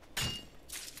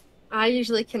 I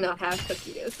usually cannot have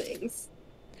cookie dough things.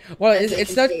 Well, As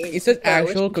it's it not contains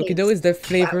actual which cookie dough. contains It's the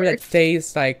flavor flour. that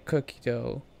tastes like cookie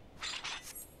dough.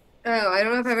 Oh, I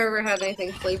don't know if I've ever had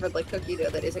anything flavored like cookie dough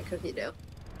that isn't cookie dough.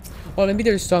 Well, maybe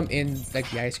there's some in like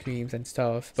the ice creams and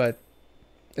stuff, but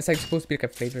it's like supposed to be like a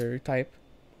flavor type.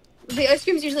 The ice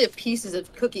creams usually have pieces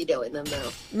of cookie dough in them,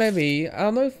 though. Maybe, I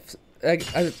don't know if like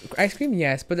ice cream,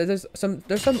 yes, but there's some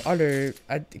other,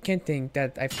 I can't think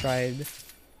that I've tried.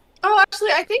 Oh, actually,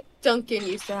 I think Dunkin'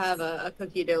 used to have a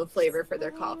cookie dough flavor for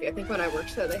their coffee. I think when I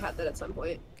worked there, they had that at some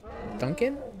point.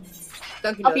 Dunkin'?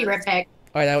 Dunkin' I'll be Donuts. right back.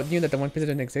 Alright, I knew that the one place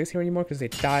doesn't exist here anymore because they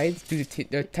died due to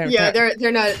Yeah,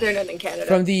 they're not in Canada.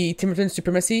 from the Tim Hortons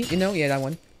supremacy. You know, yeah, that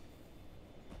one.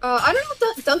 I don't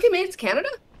know if Dunkin' made it to Canada.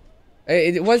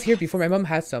 It was here before. My mom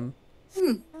had some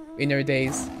in her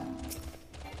days,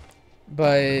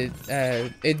 but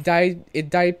it died. It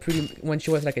died pretty when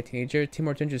she was like a teenager. Tim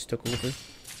Hortons just took over.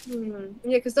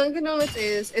 Yeah, because Dunkin' Donuts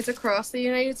it's across the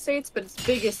United States, but it's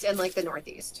biggest in like the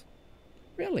Northeast.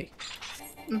 Really?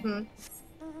 Mm-hmm.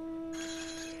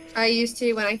 I used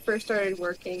to, when I first started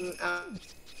working,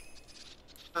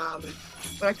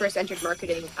 when I first entered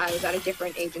marketing, I was at a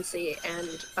different agency, and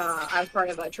I was part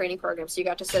of a training program, so you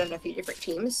got to sit on a few different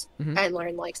teams and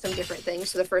learn like some different things.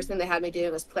 So the first thing they had me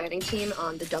do was planning team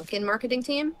on the Dunkin' marketing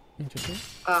team. Interesting.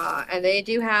 And they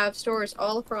do have stores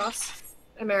all across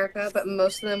America, but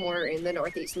most of them were in the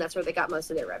Northeast, and that's where they got most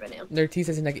of their revenue. Northeast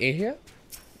is in like Asia?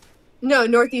 No,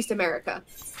 Northeast America.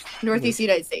 Northeast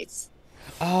United States.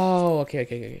 Oh,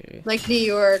 okay. Like New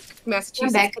York,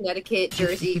 Massachusetts, Connecticut,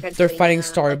 Jersey, They're Pennsylvania. fighting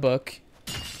Starbuck.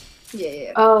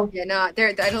 Yeah. Oh, Yeah, no,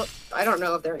 they're. I don't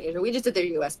know if they're in Asia. We just did their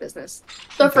U.S. business.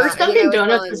 the first And then I Dunkin' was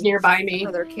Donuts on is nearby me.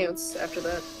 Other accounts after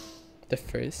that. The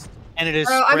first. And it is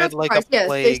I'm not spread like a surprised. Yes,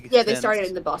 plague. they started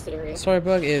in the Boston area.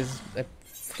 Storybook is a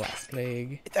flat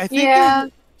plague. I think Yeah.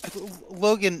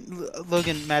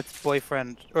 Logan, Matt's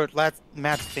boyfriend, or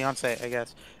Matt's fiance, I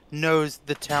guess, knows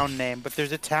the town name, but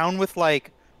there's a town with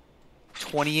like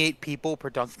 28 people per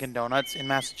Dunkin' Donuts in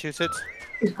Massachusetts.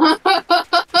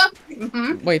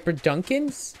 Mhm. Wait, for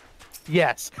Dunkin's?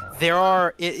 Yes, there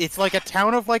are. It's like a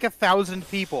town of like 1,000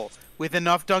 people with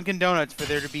enough Dunkin' Donuts for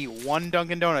there to be one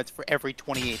Dunkin' Donuts for every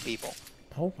 28 people.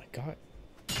 Oh my god.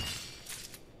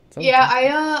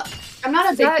 Yeah, I'm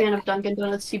not a big that- fan of Dunkin'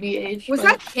 Donuts, TBH. Was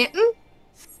but- that Canton?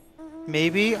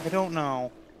 Maybe, I don't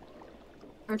know.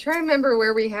 I'm trying to remember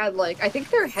where we had like. I think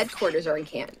their headquarters are in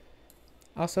Canton.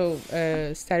 Also,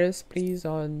 status please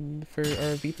on for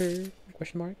our beeper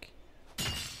question mark.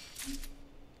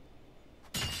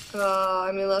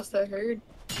 I mean, last I heard,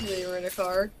 they were in a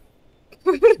car.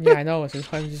 Yeah, I know. So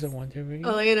I'm just wondering.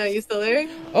 Elena, you still there?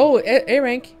 Oh, A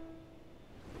rank.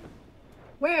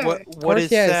 Where? What is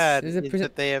yes, sad is is it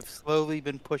that they have slowly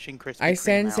been pushing Krispy Kreme I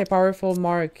sense a out. powerful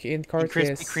mark in And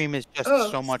Cortez. Krispy Kreme is just Oh,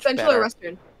 so much Central better. or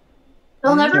Western?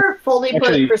 They'll never fully put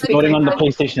Actually, Krispy loading on Kreme the out.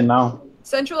 PlayStation now.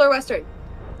 Central or Western?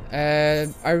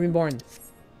 I reborn.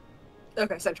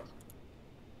 Okay, Central.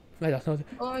 I don't know.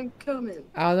 I'm coming.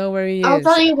 I don't know where he I'll is.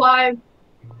 tell you why.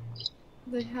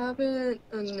 They haven't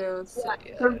announced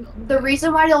it yet. The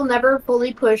reason why they'll never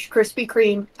fully push Krispy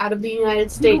Kreme out of the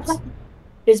United States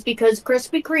is because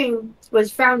Krispy Kreme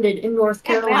was founded in North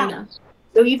Carolina.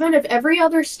 So even if every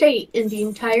other state in the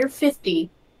entire 50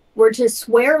 were to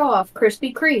swear off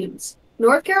Krispy Kremes,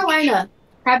 North Carolina,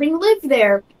 having lived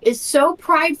there, is so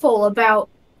prideful about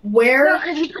where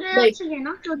like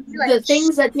the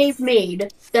things that they've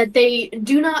made that they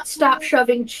do not stop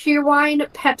shoving Cheerwine,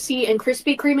 Pepsi, and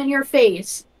Krispy Kreme in your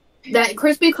face. That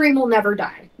Krispy Kreme will never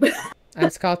die. I'm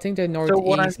scouting the northeast.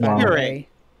 what I'm by the hearing- way.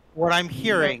 What I'm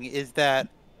hearing is that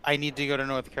I need to go to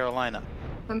North Carolina.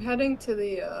 I'm heading to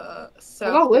the I'll go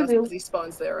southwest with you. because he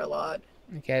spawns there a lot.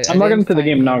 Okay, I'm logging didn't into the find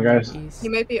game him now, guys. northeast. He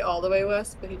might be all the way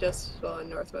west, but he does spawn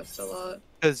northwest a lot.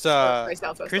 Because Sorry,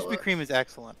 southwest a Krispy lot. Kreme is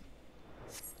excellent.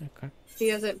 Okay. He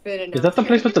hasn't been in. Is that the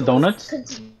place with the donuts?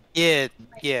 Yeah.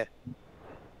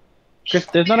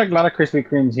 There's not a lot of Krispy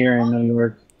Kremes here in New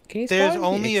York. Can you There's spawn the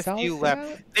only a Excel few for left.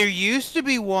 that? There used to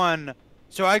be one.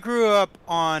 So I grew up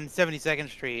on 72nd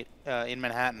Street in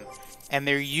Manhattan, and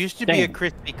there used to be a Dang.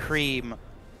 Krispy Kreme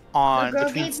on girl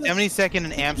between gave us- 72nd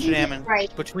and Amsterdam, and Right.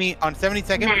 on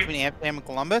 72nd Nah. between Amsterdam and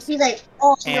Columbus. He's like,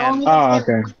 oh, so And- only Oh,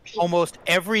 okay. Almost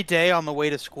every day on the way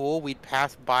to school, we'd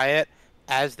pass by it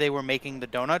as they were making the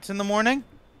donuts in the morning.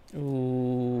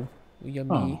 Ooh, yummy.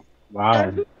 Oh,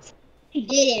 wow. He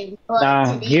didn't.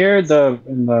 But today- Here, in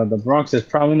the Bronx is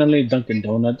prominently Dunkin'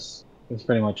 Donuts. That's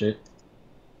pretty much it.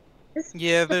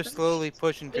 Yeah, they're slowly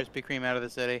pushing Krispy Kreme out of the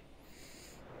city.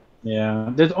 Yeah,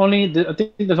 I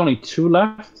think there's only two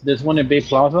left. There's one in Bay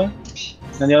Plaza,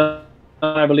 and the other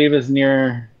I believe is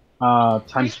near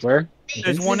Times Square.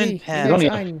 There's one in City, Penn. There's only,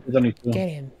 Fine. there's only two. Get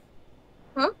him.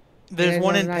 There's There's one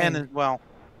one in Penn line. as well.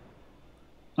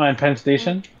 Oh, in Penn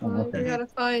Station. Oh, We okay. gotta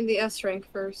find the S rank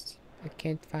first. I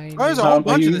can't find. There's it. a whole Are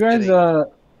bunch you of the guys city.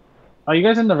 are you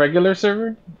guys in the regular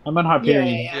server? I'm on Hyperion.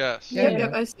 Yeah. Yes. Yeah, Yep, yeah.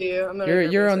 yep, I see you. I'm gonna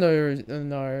You're on reverse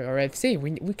our FC.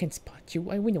 We can spot you.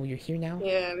 We know you're here now. it.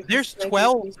 Yeah. because There's I think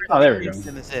 12 he's- Oh, there we go.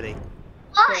 in the city.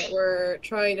 Yeah, we're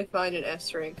trying to find an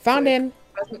S rank. Found him.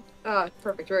 Ah,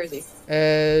 perfect. Where is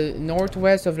he?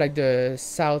 Northwest of like the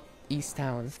southeast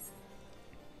town.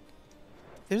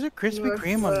 There's a Krispy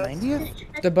Kreme on Northwest.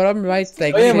 90th? The bottom right,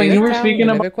 like. Oh yeah, when city you were town, speaking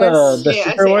Leviquest. about the Yeah,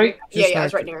 I super see white, him. Just Yeah, north-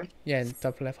 it's right near. Yeah,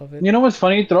 top left of it. you know what's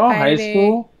funny? Throughout high Hiding.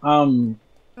 school,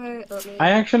 Alright, let me... I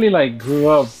actually like grew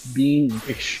up being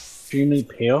extremely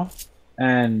pale,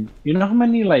 and you know how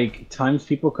many like times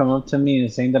people come up to me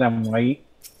and saying that I'm white,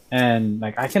 and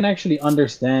like I can actually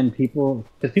understand people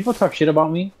because people talk shit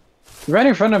about me right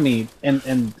in front of me, and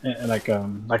in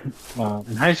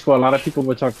high school a lot of people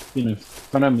would talk in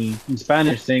front of me in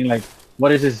Spanish saying like,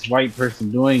 what is this white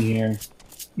person doing here,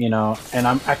 and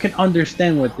I can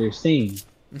understand what they're saying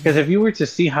because if you were to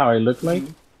see how I look like.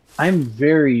 I'm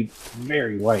very,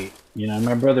 very white.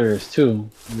 My brother is too.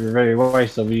 We're very white,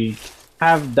 so we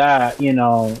have that,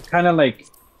 kind of like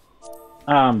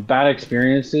bad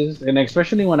experiences. And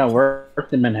especially when I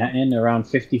worked in Manhattan around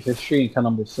 55th Street and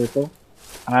Columbus Circle,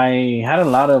 I had a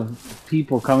lot of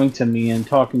people coming to me and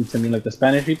talking to me, like the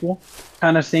Spanish people,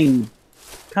 kind of saying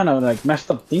kind of like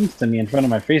messed up things to me in front of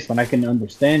my face when I can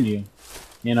understand you,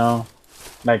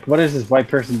 like, what is this white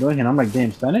person doing? And I'm like,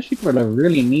 damn, Spanish people are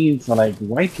really mean to like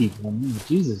white people. I mean,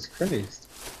 Jesus Christ.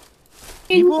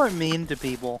 People are mean to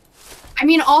people. I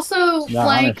mean, also, Yeah,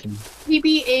 like, honestly.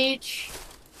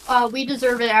 PBH, we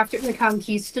deserve it after the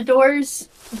conquistadors,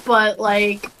 but,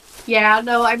 like, yeah,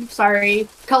 no, I'm sorry.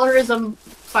 Colorism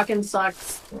fucking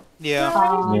sucks.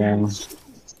 Yeah. Yeah.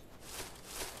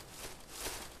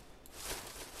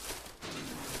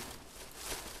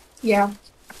 Yeah.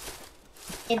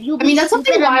 If you I mean, that's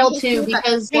something stupid, wild, I'm too, stupid.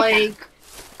 because, like,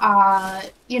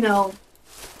 you know,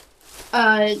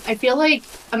 I feel like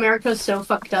America's so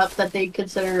fucked up that they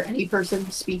consider any person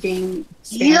speaking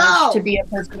Spanish Yo! to be a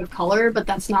person of color, but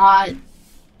that's not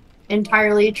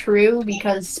entirely true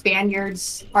because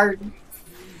Spaniards are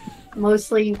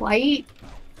mostly white.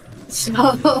 So,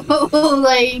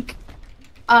 like,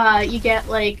 you get,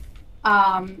 like,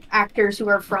 actors who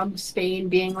are from Spain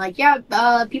being like, yeah,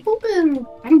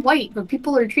 I'm white, but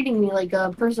people are treating me like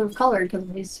a person of color because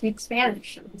I speak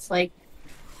Spanish. And it's like,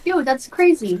 yo, that's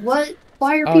crazy. Why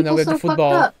are Oh, people no, so the fucked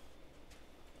football. up?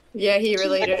 Yeah, he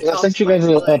related. I sent you guys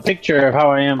a picture of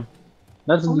how I am.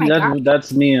 That's Oh my God.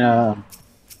 that's me.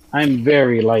 I'm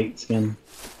very light skinned.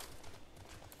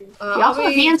 You're also I'll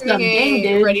be handsome, doing dang, a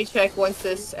dude. ready check once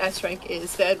this S rank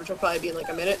is dead, which will probably be in like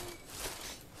a minute.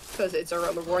 Because it's a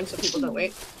realm reborn, so people don't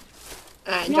wait.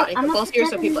 And No, Johnny I'm Football's not here,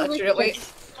 so having people really extra don't good-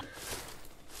 wait.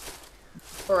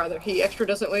 Or rather, he extra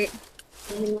doesn't wait.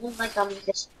 You look like I'm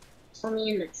just only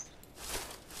in the.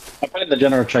 I put it in the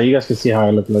general chat. You guys can see how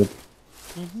I look like.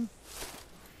 Now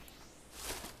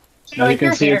you Like can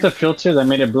your see hair. it's a filter that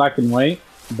made it black and white,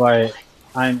 but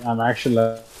I'm actually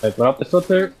like without the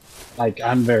filter, like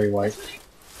I'm very white.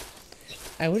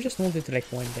 I would just moved it to like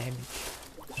 1 damage.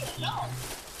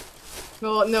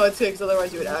 Well, no, it's good, because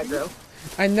otherwise you would aggro.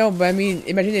 I know, but I mean,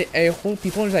 imagine a whole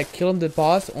people just like killing the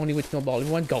boss only with no ball. In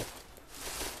one go.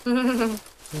 It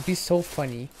would be so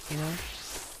funny, you know?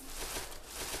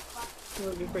 It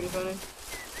would be pretty funny.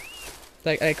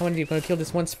 Like, come on, you're gonna kill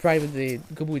this one sprite with the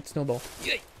Gubu with snowball.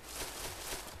 Yay!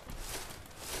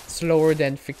 Slower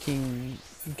than freaking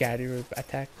gather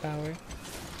attack power.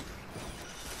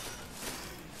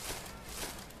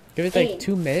 Give it like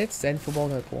 2 minutes and football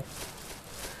notable.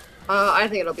 I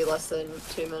think it'll be less than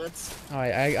 2 minutes.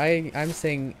 Alright, I'm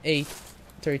saying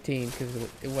 8:13 because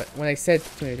when I said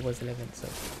 2 minutes it was 11, so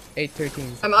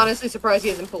 8:13. I'm honestly surprised he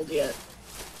hasn't pulled yet.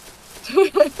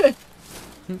 I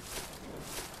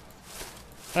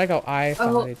like how I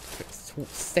found it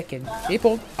second. He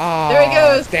pulled. Ah, There he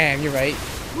goes. Damn, you're right.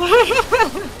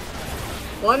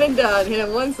 One and done. Hit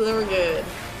him once and then we're good.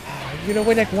 You know,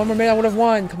 wait like 1 more minute, I would have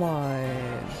won. Come on.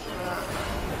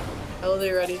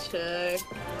 LD ready check.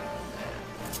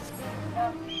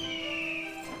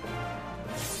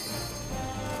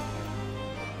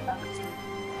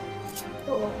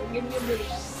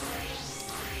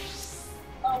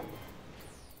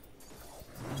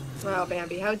 Wow,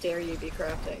 Bambi, how dare you be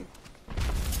crafting?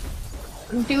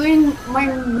 I'm doing my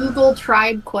Moogle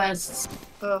tribe quests.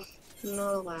 Ugh,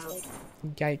 not allowed.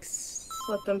 Yikes.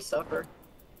 Let them suffer.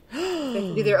 They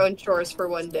can do their own chores for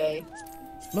one day.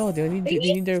 No, they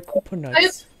need their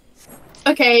coconuts.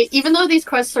 Okay, even though these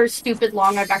quests are stupid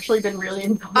long, I've actually been really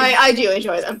enjoying. I do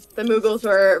enjoy them. The Moogles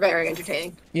were very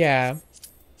entertaining. Yeah.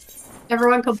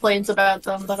 Everyone complains about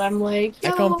them, but I'm like, I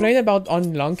yo. complain about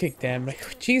unlocking them.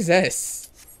 Like, Jesus.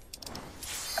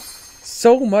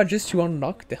 So much just to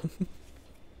unlock them.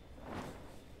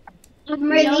 Have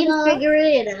Marlene figure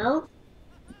it out?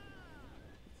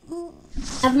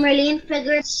 Have Marlene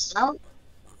figure it out?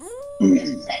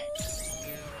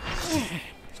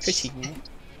 Fishy.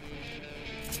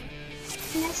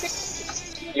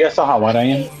 You guys saw how white I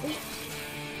am?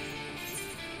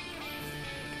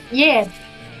 Yeah.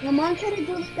 My mom tried to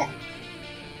do that.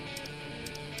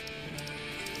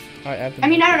 I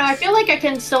mean, I don't know. I feel like I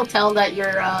can still tell that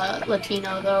you're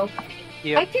Latino, though.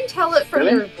 I can tell it from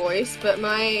Really? your voice, but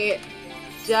my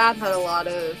dad had a lot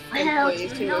of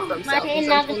employees who were from South and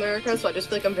Central America, so I just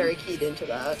feel like I'm very keyed into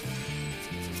that.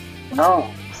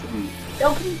 No.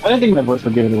 I didn't think my voice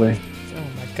would give it away. Oh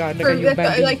my god, look For, at you,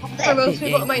 Bambi. like, for most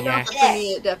people it might not, but for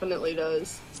me it definitely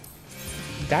does.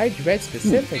 Dyed red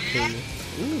specifically.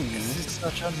 Ooh. This is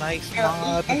such a nice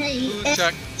mod. Food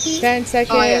check. 10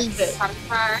 seconds. Oh, yeah, shit.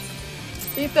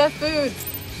 Eat that food!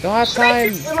 Don't have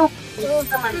time. Oh,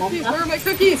 cookies, where are my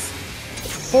cookies?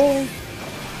 Pull.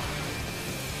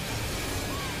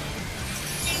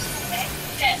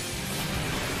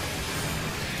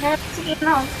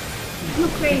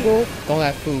 People don't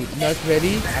have food. Not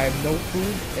ready. I have no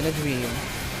food and a dream.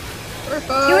 We're You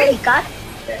fine. already got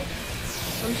it.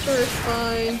 I'm sure it's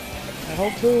fine. I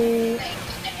hope so.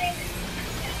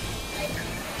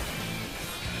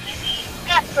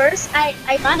 at first I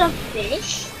got a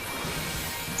fish.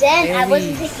 Then I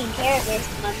wasn't Aries. taking care of it.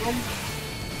 My mom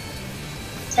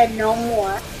said no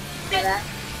more. For that.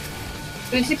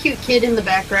 There's a cute kid in the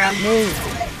background. No.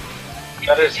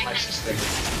 That is my sister.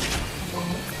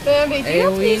 Bambi, do you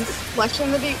have AoE. any flesh in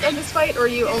this fight, or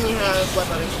you only have blood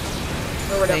money?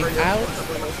 Or whatever. Take your- out.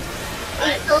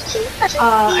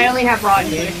 I only have raw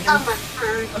ammunition.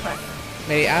 Okay.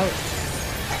 May out.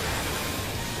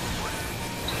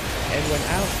 Everyone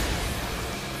out.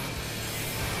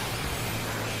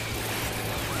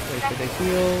 Wait for the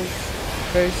heals.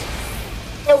 First.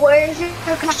 The where's your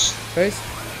cash? First.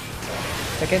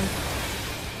 Second.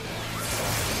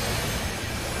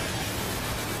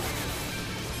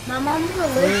 My mom will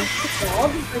live with the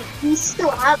dog, but we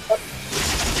still have a...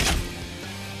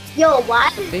 Yo, why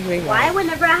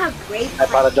whenever I have grape I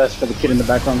apologize for the kid in the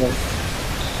background though.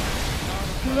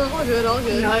 No, all good, all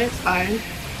good. No, it's fine.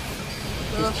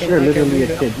 You're literally a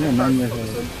kid. You're 9 years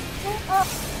old.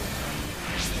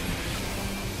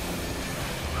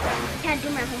 Can't do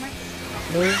my homework.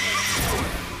 No.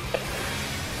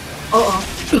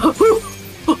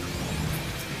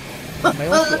 I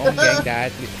also own gang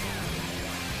that.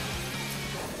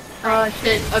 Oh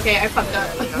shit. Okay, I fucked up.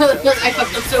 I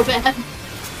fucked up so bad.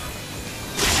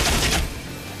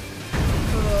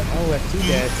 Oh, we have 2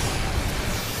 deads.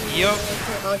 Yup.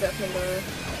 I'll get him there.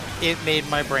 It made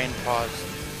my brain pause.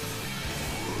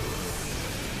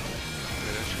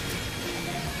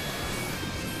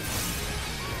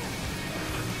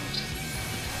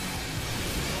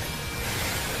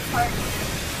 I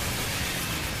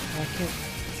can't.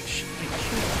 Shoot.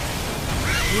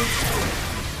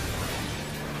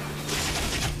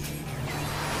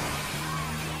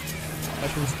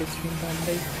 Mushroom split screen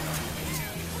Bombay.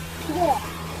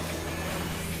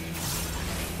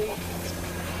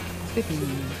 Spiffy.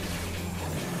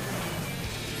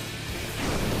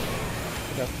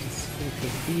 Put up this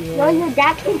stupid Yo, zero. your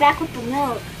dad came back with the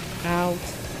milk. Out.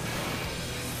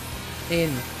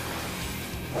 In.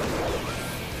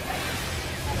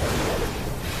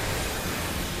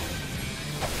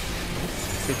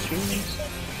 Citrus.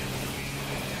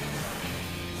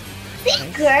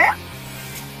 Bigger?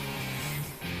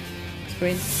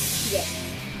 Sprint. Yes.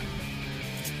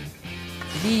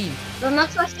 D. But not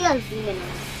supposed to be a minute.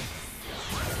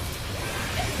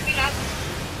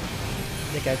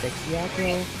 They got Dexiaco.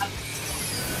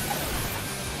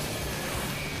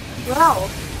 Bro,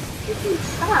 this is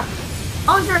stop.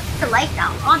 Oh, there's the light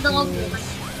down. Oh, the light.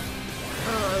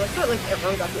 Oh, I like that, like,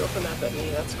 everyone got the open map at me.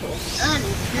 That's cool.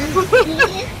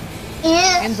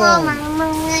 And bone.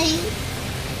 my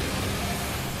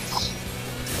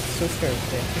So scared of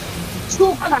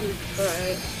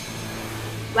Alright.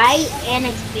 Write and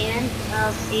expand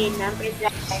of a number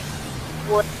that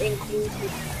would include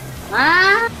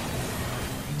what?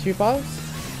 2 balls?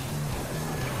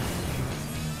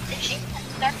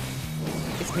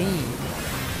 It's me.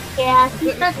 Yeah,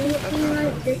 he's not thinking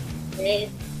like this.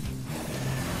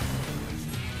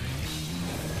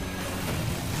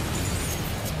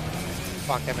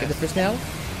 Fuck, I Get the missed. first nail.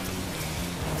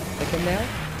 Second nail.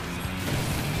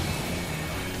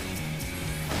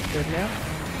 Third nail.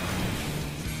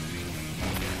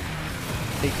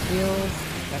 Big heals.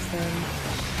 Last time.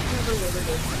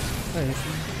 Oh, this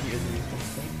is weird.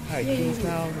 Alright, heals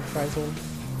now. Reprisal.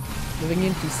 Moving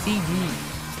into CD.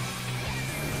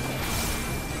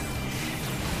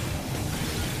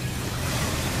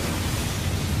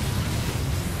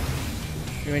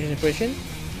 Range and impression.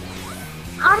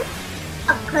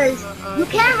 Because you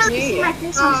can't really see my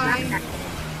face on Snapchat.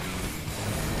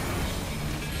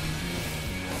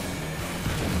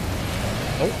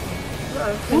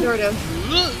 Jordan.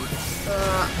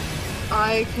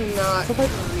 I cannot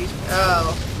reach.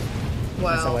 Oh.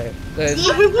 That's how Well.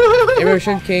 the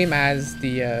erosion came as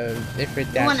the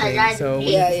Ifrit dashing, so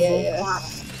Yeah.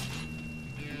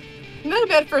 Not a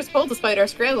bad first pull despite our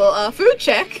scramble. Food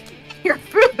check. Your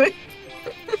food.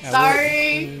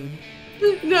 Sorry.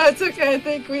 No, it's okay. I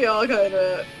think we all kind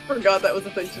of forgot that was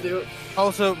a thing to do.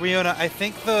 Also, Riona, I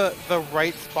think the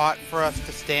right spot for us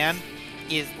to stand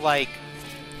is like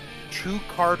 2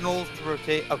 cardinals to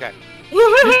rotate. Okay.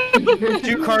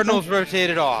 2 cardinals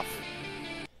rotated off.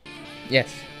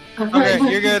 Yes. Okay,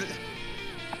 you're good.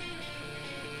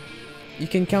 You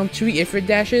can count 3 Ifrit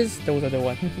dashes. Those are the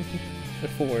 1. The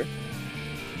 4.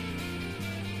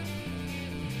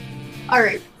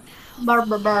 Alright.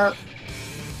 Bar.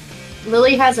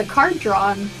 Lily has a card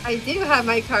drawn. I do have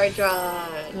my card drawn.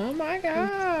 Oh my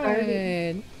god.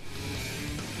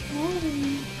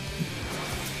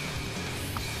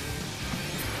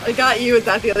 I got you with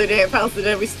that the other day at Palace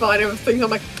and we spotted with things. I'm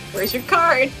like, where's your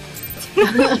card?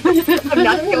 I'm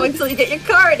not going until you get your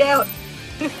card out.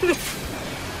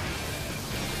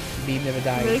 Beam never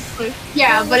dies.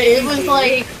 Yeah, but it was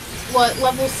like, what,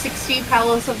 level 60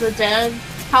 Palace of the Dead?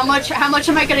 How much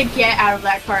am I gonna get out of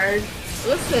that card?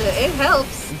 Listen, it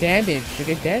helps. Damage, you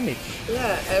get damage.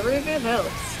 Yeah, every bit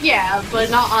helps. Yeah, but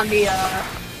not on the, I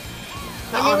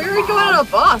mean, we were going on a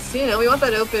boss, you know, we want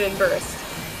that open and burst.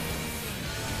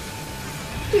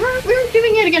 We were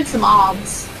doing it against the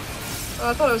mobs. Oh,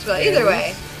 I thought it was good. Either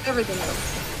way, everything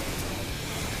helps.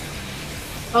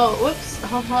 Oh, whoops.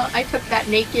 I took that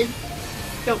naked.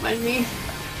 Don't mind me.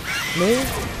 Move.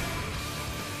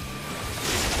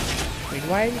 Wait,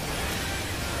 wide.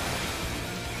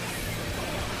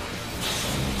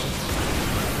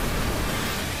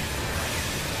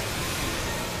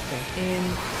 Back in.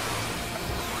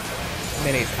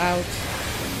 Melee's out.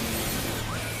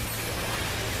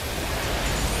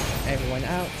 Everyone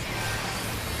out.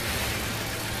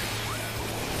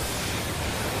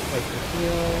 Wait for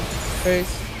heal.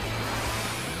 First.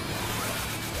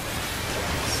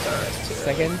 Stars too.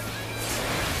 Second.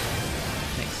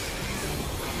 Nice.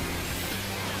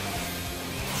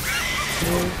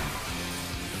 Move.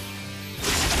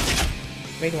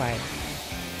 Wait wide.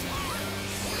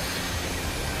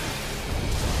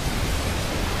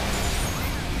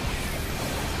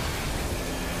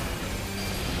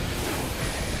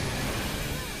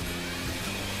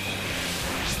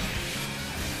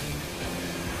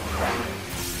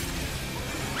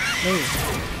 Move.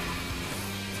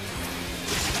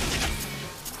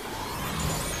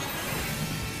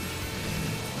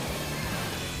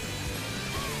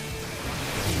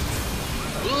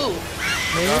 Ooh!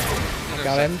 Move.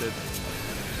 Got him.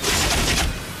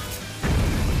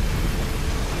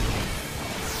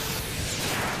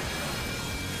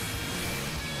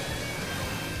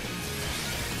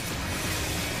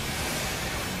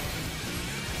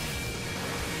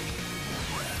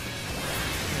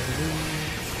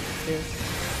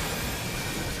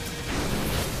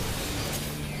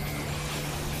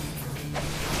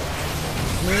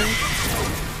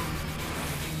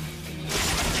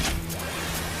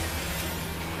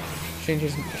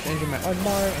 Intercepted. Changing my odd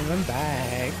bar and run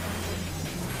back.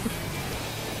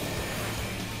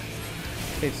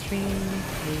 Straight stream.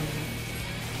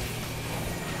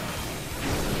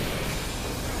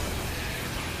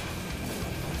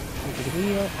 Into the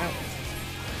wheel, out.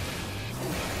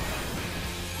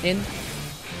 In.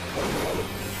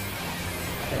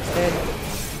 That's dead.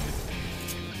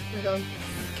 We're going.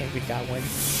 Can't read that one.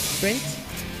 Sprint.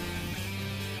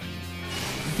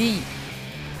 D.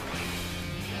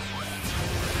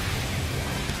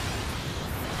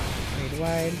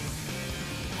 Wide.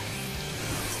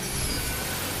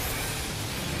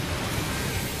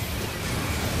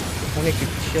 Only if you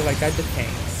chill like that, the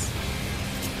tanks.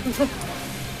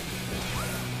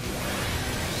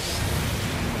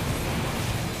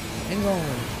 And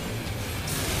going.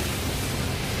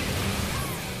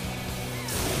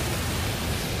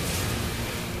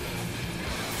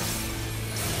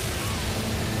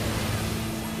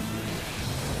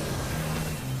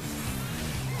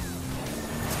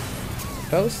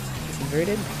 Post, it's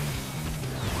inverted.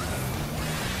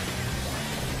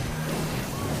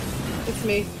 It's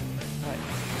me. Alright,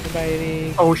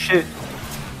 everybody. Oh shit.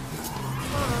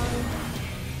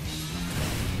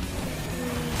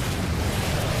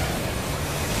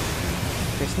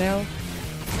 First now.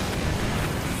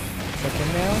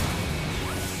 Second now.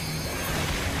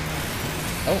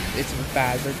 Oh, it's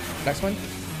bad. Next one.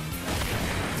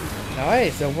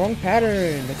 Nice, the wrong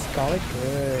pattern. Let's call it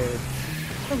good.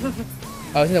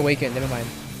 Oh, it's an awaken, never mind.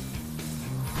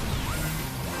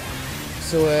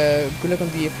 So, good luck on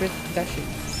the Ifrit dashes.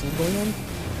 So, going on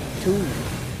 2.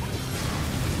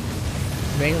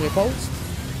 Main on the post.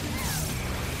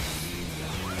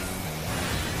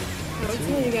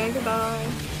 Okay, again, goodbye.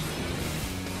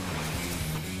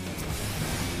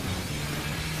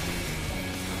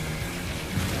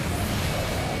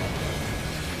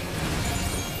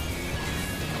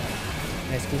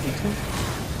 Nice goofy 2.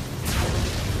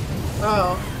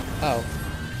 Oh. Oh.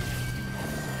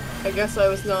 I guess I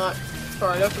was not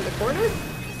far enough in the corner?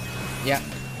 Yeah.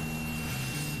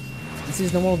 This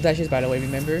is normal dashes, by the way,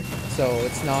 remember? So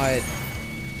it's not...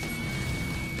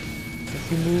 So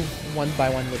if you move one by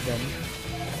one with them.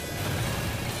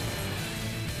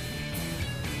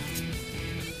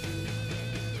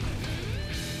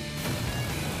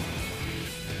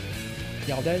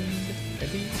 Y'all dead?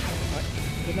 Ready? Alright.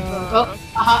 Good night. Oh,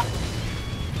 aha.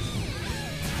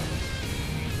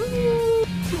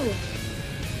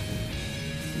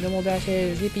 No more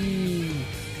dashes, yippee!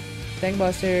 Tank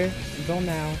Buster, go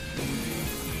now.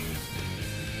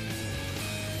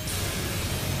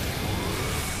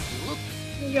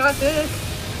 You got this.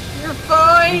 You're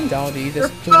fine. Dowdy, You're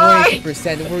this fine.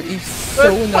 20%. We're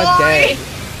so We're not dead.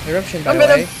 fine. Eruption, by I'm the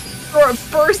gonna way. throw a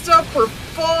burst up. We're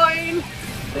fine.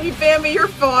 Hey, Bambi, you're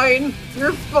fine.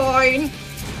 You're fine.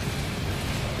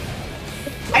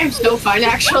 I'm so fine,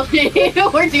 actually.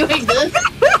 We're doing this.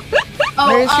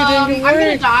 Oh, I'm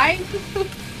gonna die.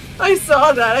 I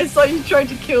saw that. I saw you tried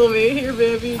to kill me. Here,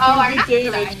 Bambi. Oh, I Do have the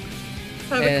to damage. die.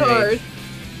 Have a card.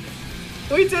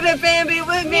 We did it, Bambi.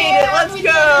 We made it. Let's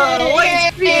go.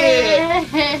 Let's beat it.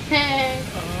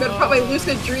 Gonna probably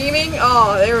lucid dreaming.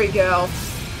 Oh, there we go.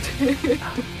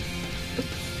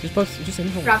 Just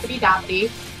invuln. Droppity doppity.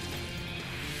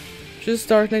 Just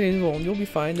Dark Knight invuln. You'll be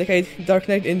fine. Like I Dark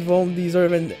Knight invuln these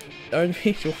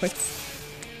Armage joints.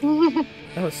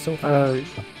 That was so fun.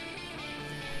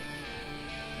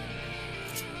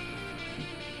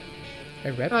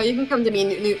 A rep? Oh, you can come to me,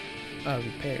 Newt. Oh,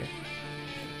 repair.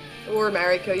 Or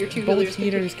Mariko. Your two Both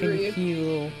healers can you.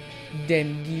 heal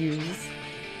them gears.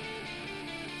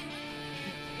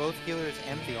 Both healers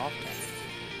and the offense.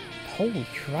 Holy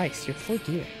Christ, your poor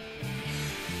gear.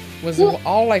 Was it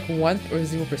all like 1 or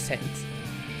 0%?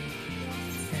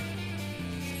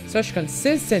 Such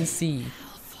consistency.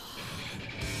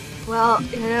 Well,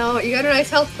 you know, you got a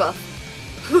nice health buff.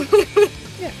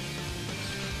 Yeah.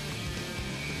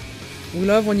 We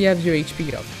love when you have your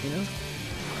HP up, you know?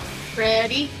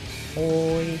 Ready?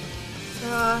 Oi.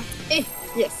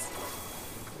 Yes.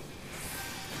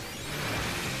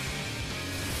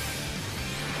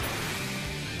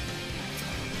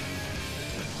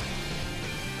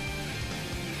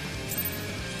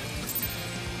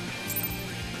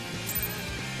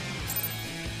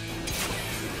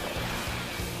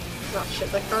 Oh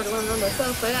shit, that card went on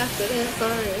myself by accident.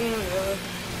 Sorry.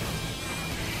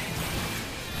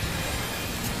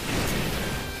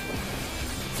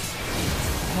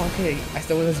 Okay, I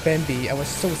thought it was Bambi. I was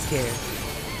so scared.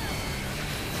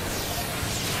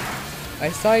 I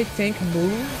saw a tank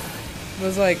move. It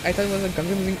was like, I thought it was a gun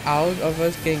moving out of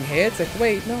us getting hit. It's like,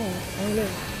 wait, no, I don't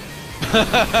live.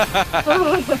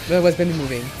 But it was Bambi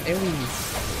moving.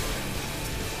 Anyways.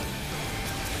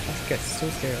 I get so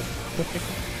scared.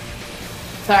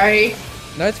 Sorry.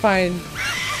 No, it's fine.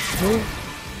 Move.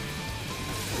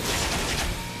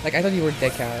 Like, I thought you were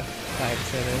Deca. Like,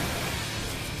 7.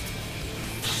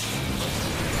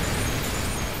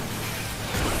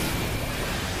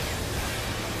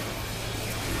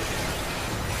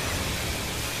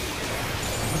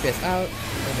 This out.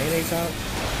 The melee's out.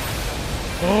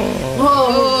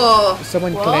 Whoa!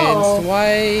 Someone Whoa. cleansed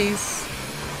twice.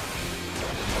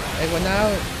 Everyone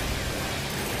out.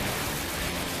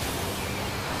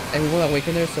 And we will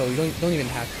awaken her, so you don't even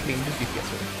have to clean the DPS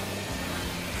her.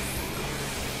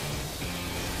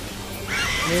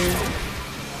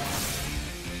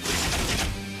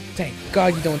 Thank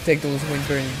God you don't take those wind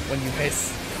burn when you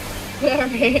miss.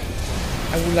 Alright.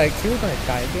 I would like, you were gonna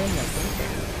die again? Like, okay.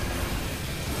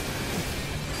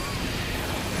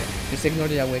 Just ignore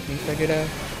the awakening, figure it out.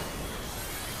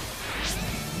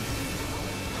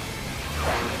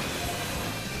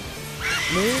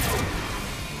 Move.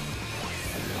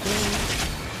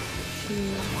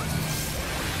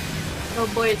 Oh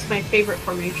boy, it's my favorite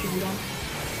formation again.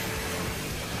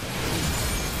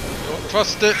 Don't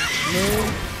trust it. Move.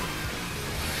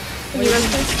 Can you run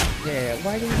this? Yeah,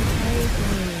 why didn't you fight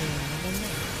me?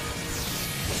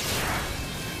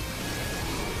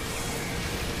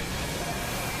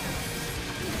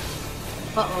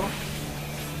 Uh-oh.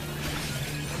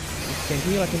 You can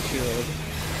heal, I can shield.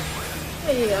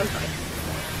 Yeah, I'm fine.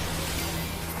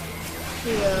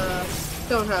 We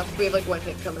don't have. We have like 1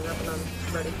 hit coming up, and I'm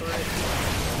ready for it.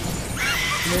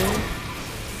 Move.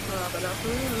 But not for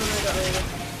me. I got ready.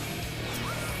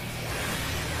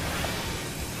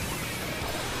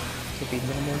 Should be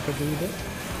normal to do that.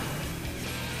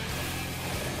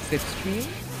 Slipstream.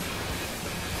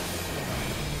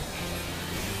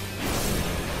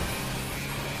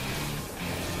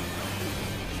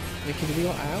 We can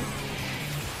wheel out.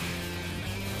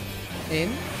 In.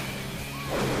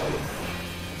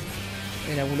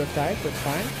 And I would have died, but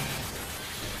fine.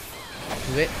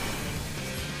 Do it.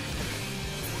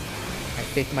 I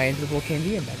take my invisible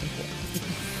candy and back and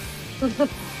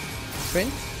forth.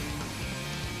 Sprint.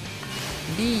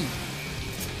 B.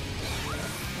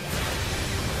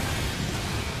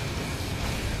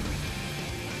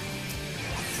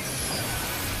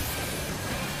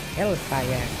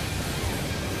 Hellfire.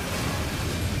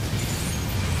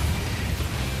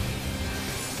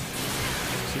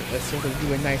 So let's sort of do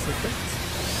a nice effect.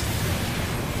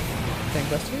 Tank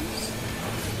busters.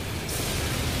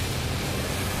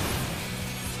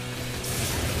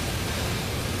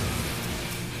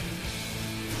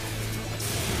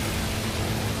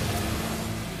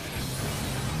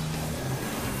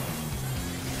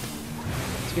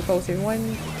 Keep pulse,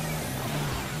 everyone.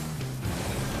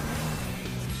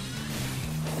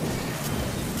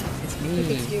 It's me.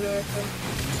 It's you, Erica.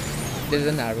 There's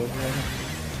an arrow here.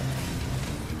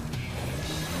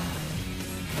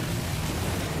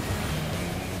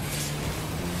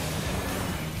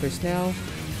 First now.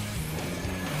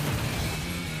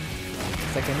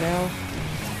 Second now.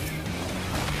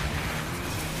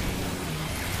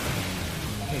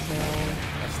 Right now.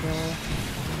 Last now.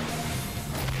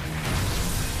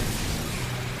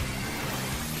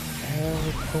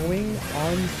 We're going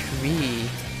on 3.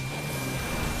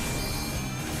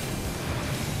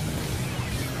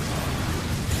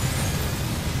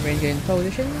 Ranger in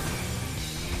position.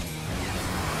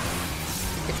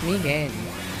 It's me again.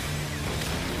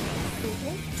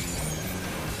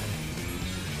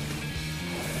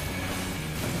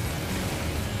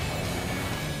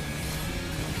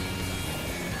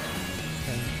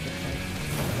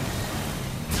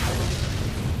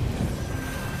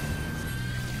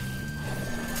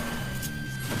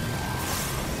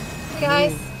 Hey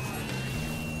guys.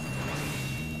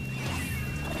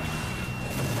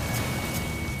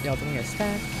 Y'all doing a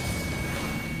stack.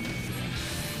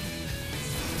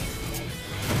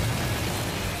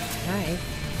 Hi.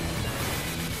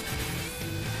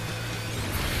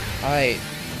 Alright.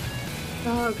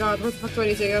 Oh god, where the fuck do I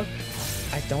need to go?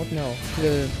 I don't know.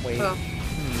 Wait. Oh.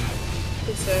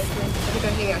 It's I think I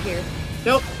hang out here.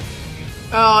 Nope.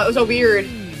 Oh, it was a weird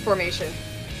formation.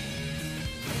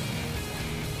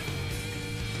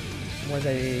 Was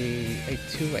a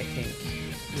 2, I think.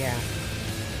 Yeah.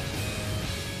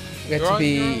 We had You're to on be.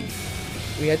 your own.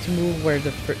 We had to move where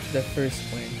the first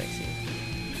went. I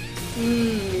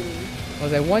see.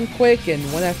 Was it one quick and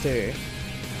one after?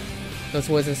 This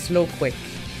was a slow quick.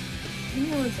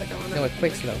 No, a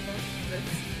quick slow.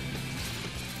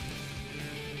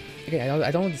 Okay,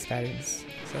 I don't know these patterns.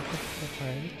 So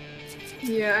hard.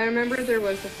 Yeah, I remember there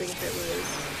was, I think it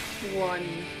was one.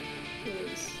 It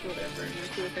was whatever. I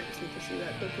feel like I just need to see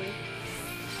that quickly.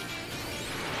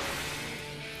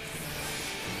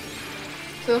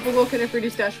 So if a Woken if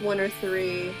reduced dash 1 or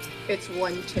 3, it's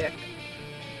 1 tick.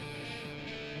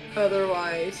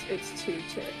 Otherwise, it's 2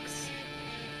 ticks.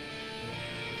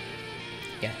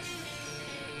 Yes.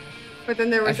 But then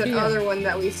there was Actually, another one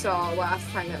that we saw last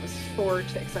time that was 4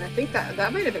 ticks, and I think that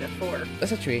might have been a 4.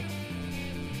 That's a 3.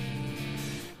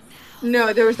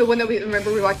 No, there was the one that we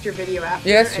remember we watched your video after.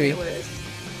 Yeah, that's 3. And it was...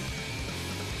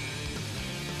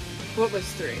 What was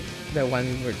 3? The one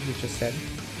you just said.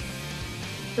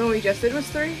 The one we just did was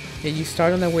 3? Yeah, you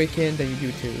start on Awaken, then you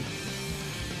do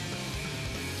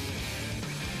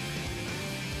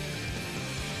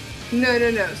 2.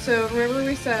 No. So remember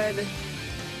we said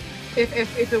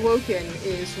if Awoken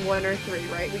is 1 or 3,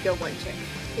 right? We go 1 tick.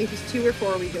 If it's 2 or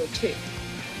 4, we go 2.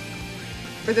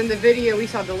 But then the video we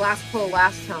saw the last pull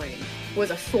last time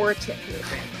was a 4 tick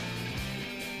movement.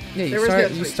 Yeah, There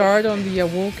you start on the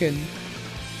Awoken,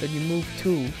 then you move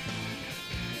 2.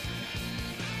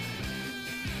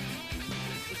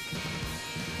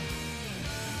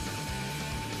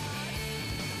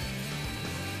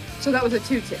 So that was a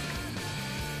 2 tick.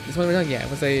 This one we're not. Yeah, it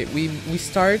was a we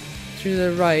start to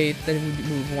the right, then we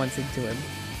move once into him.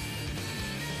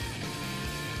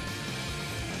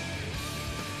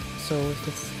 So if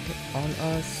it's on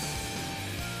us,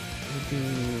 we do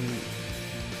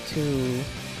 2.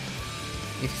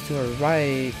 If it's to our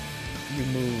right, you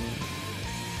move.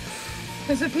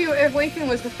 Because if Awaken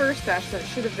was the first dash, then it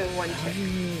should have been 1 tick.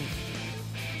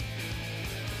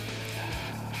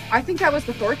 I think that was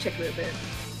the 4 tick movement.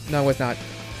 No, it was not.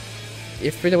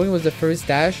 If Ifrit was the first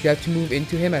dash, you have to move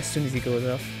into him as soon as he goes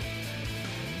off.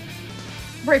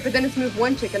 Right, but then it's moved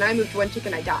 1 tick, and I moved 1 tick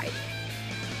and I died.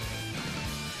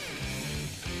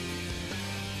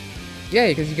 Yeah,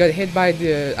 because you got hit by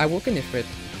the Awoken Ifrit.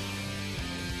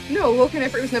 No, Awoken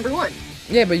Ifrit was number 1.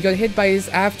 Yeah, but you got hit by his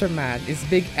aftermath, his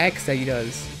big X that he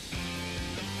does.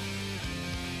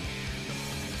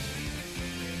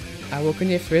 Awoken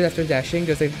Ifrit after dashing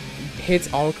does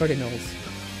hits all cardinals.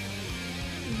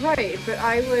 Right, but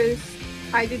I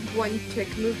did 1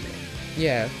 tick movement.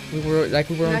 Yeah, we were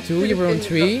on 2, you were on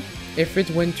 3.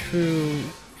 Ifrit went through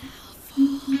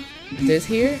this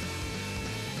here.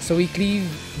 So we cleave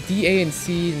D, A, and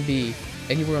C, and B.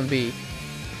 And you were on B.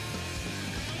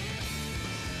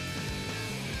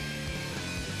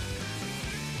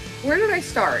 Where did I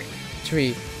start?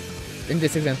 3. In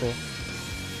this example.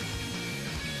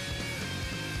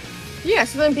 Yeah,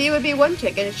 so then B would be 1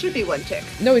 tick, and it should be 1 tick.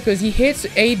 No, because he hits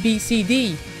A, B, C,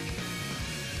 D.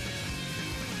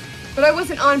 But I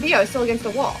wasn't on B, I was still against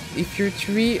the wall. If you're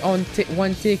 3 on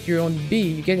 1 tick, you're on B,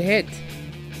 you get hit.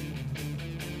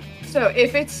 So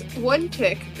if it's 1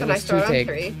 tick, then I was start 2 on tick.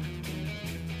 3.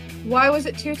 Why was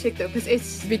it 2 tick though? Because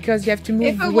it's Because you have to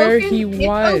move if where awoken, he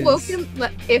was.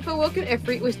 if awoken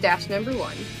Ifrit was dash number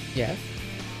 1 Yeah.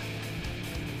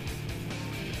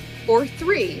 or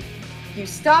 3, you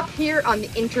stop here on the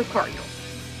intercardinal.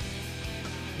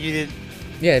 You didn't.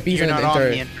 Yeah, B's You're on not the on inter.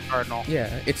 the intercardinal.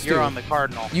 Yeah, it's You're 2. on the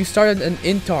cardinal. You started an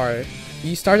inter.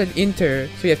 You started inter,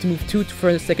 so you have to move 2 for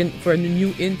a second for a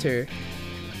new inter.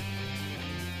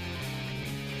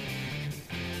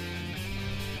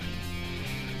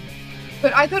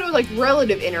 But I thought it was like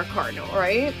relative intercardinal,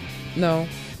 right? No.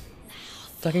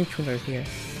 Talking tuner here.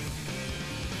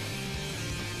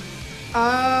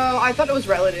 Oh, I thought it was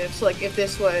relative. So like if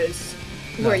this was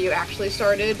No. where you actually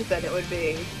started, then it would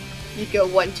be, you'd go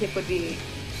 1 tick would be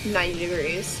 90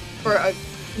 degrees, or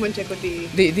 1 tick would be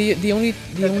The only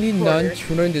Like a quarter.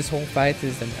 non-tuner in this whole fight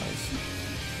is the mouse.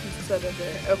 instead of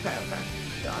the. Okay,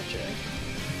 gotcha.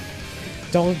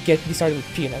 Don't get me started with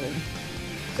P11.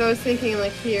 So I was thinking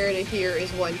like here to here is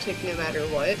 1 tick no matter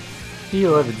what.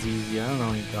 P11's easy. I don't know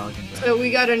what you're talking about. So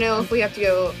we gotta know if we have to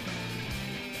go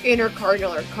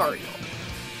intercardinal or cardinal.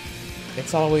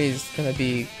 It's always gonna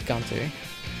be counter.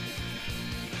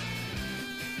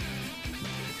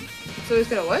 So it's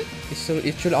gonna what? So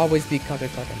it should always be counter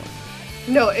cardinal.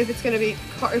 No, if it's gonna be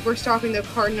if we're stopping the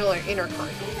cardinal or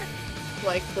intercardinal.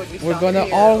 Like would we? We're stop gonna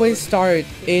here, or always would- start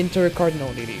inter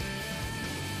cardinal, Lily.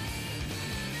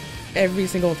 Every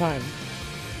single time.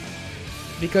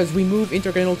 Because we move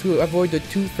intercardinal to avoid the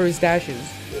 2 first dashes.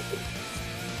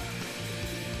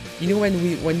 You know when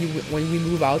we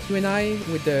move out, you and I,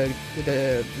 with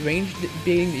the range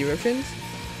being the eruptions,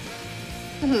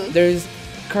 Mhm. there's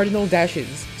cardinal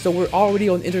dashes. So we're already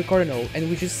on intercardinal and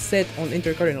we just sit on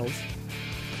intercardinals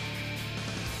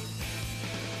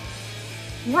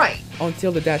Right.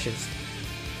 until the dashes.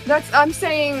 I'm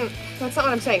saying that's not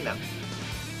what I'm saying though.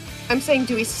 I'm saying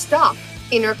do we stop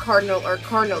intercardinal or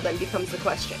cardinal then becomes the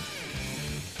question.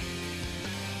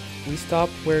 We stop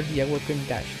where the awoken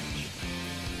dash.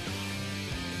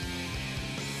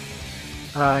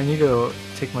 I need to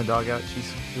take my dog out.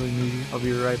 She's really needy. I'll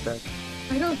be right back.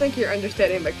 I don't think you're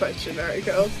understanding my question, Alright,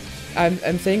 go.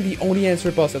 I'm saying the only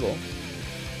answer possible.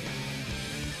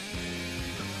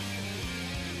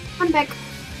 I'm back.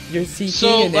 You're seeking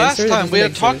So an last answer that time we had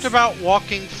doesn't talked exist. about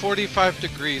walking 45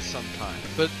 degrees sometime,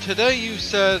 but today you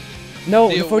said No,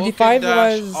 the the awoken 45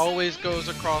 dash was always goes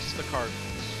across the cardinals.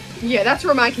 Yeah, that's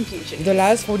where my confusion. the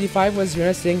last 45 was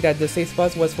Jonas saying that the safe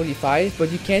spot was 45,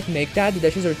 but you can't make that. The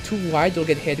dashes are too wide. You'll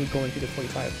get hit with going to the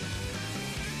 45.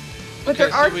 But Okay,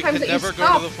 there are so we times could that you never go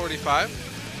stop. to the 45.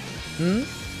 Hmm.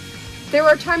 There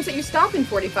are times that you stop in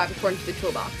 45 according to the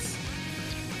toolbox.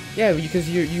 Yeah, because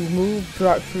you move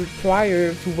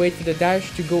prior to wait for the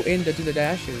dash to go in to do the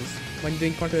dashes when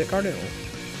doing counter the cardinal.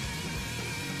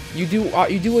 You do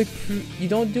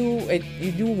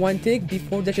one tick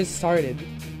before dashes started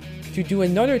to do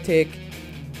another tick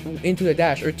into the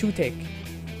dash or 2 tick.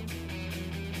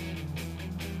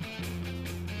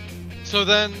 So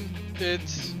then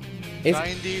it's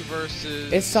 90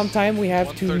 versus. It's sometime we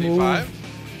have to move.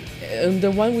 135?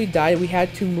 The one we died, we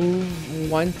had to move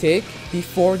 1 tick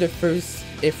before the first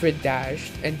Ifrit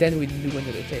dashed, and then we do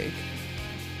another tick.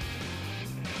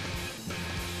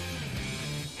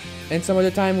 And some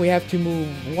other time we have to move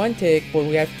 1 tick, but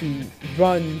we have to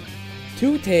run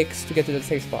 2 ticks to get to the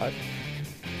safe spot.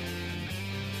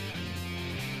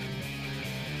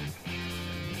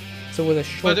 So with a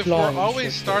short, But if long, we're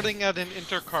always short starting at an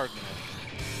intercardinal,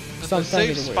 then the Sometimes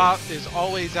safe it spot works. is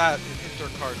always at an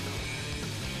intercardinal.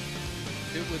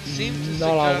 It would seem to Not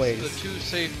suggest always. the 2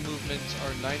 safe movements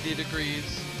are 90 degrees.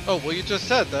 Oh, well you just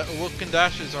said that awoken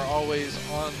dashes are always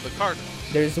on the cardinals.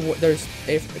 There's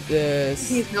if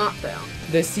He's not though.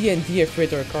 the C and D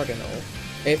Ifrit are cardinal.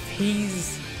 If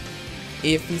he's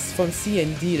from C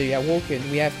and D, the awoken,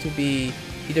 we have to be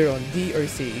either on D or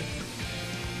C.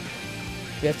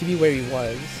 We have to be where he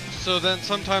was. So then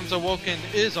sometimes awoken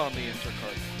is on the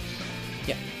intercardinals.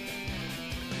 Yeah.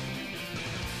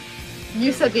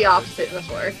 You said the opposite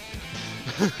before.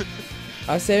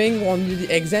 I was saying on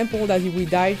the example that we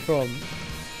died from,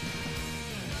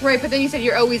 Right, but then you said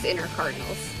you're always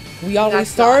intercardinals. we always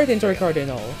That's start not true.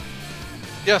 intercardinal.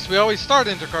 Yes, we always start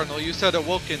intercardinal. You said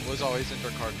awoken was always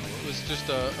intercardinal. It was just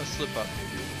a slip up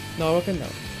maybe. No, awoken no.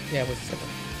 Yeah, it was a second.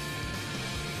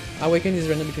 Awaken is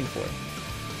random between 4.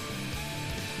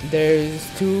 There's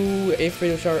 2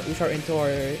 Ifrit which are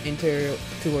into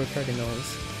 2 or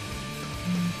cardinals.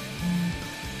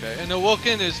 Okay, and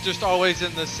awoken is just always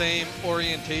in the same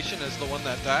orientation as the one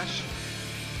that dash.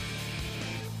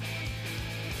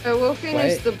 Awoken What?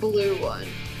 is the blue one.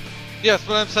 Yes,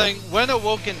 but I'm saying when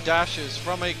Awoken dashes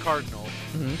from a cardinal,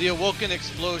 Mhm. the Awoken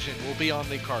explosion will be on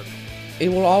the cardinal. It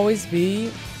will always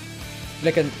be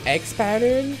like an X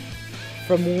pattern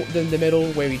from the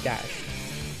middle where he dashed.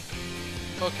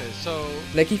 Okay, so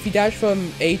Like if he dash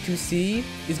from A to C,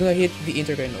 he's gonna hit the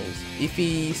intercardinals. If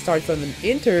he starts from an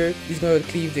inter, he's gonna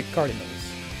cleave the cardinals.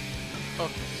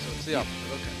 okay, so it's the opposite.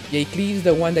 Okay. Yeah, he cleaves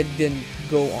the one that didn't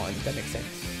go on. If that makes sense.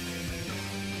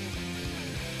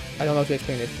 I don't know how to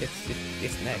explain it.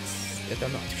 It's next. I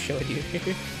don't know how to show it here.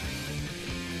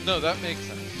 No, that makes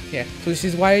sense. Yeah, so this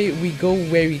is why we go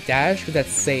where we dash, because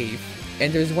that's safe.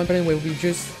 And there's one pattern where we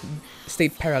just stay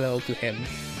parallel to him,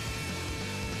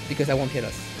 because that won't hit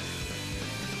us.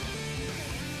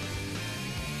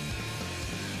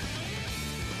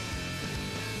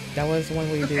 That was one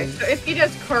where you Okay, did. so if he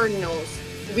does cardinals,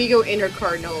 we go inner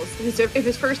cardinals. If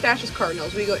his first dash is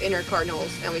cardinals, we go inner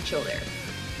cardinals and we chill there.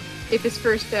 If his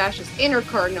first dash is inner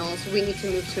cardinals, we need to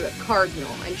move to a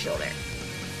cardinal and chill there.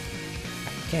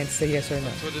 Can't say yes or no.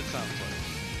 That's what it sounds like.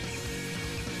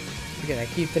 Again, I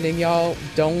keep telling y'all,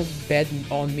 don't bet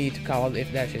on me to call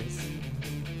if dashes.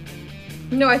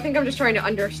 No, I think I'm just trying to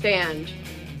understand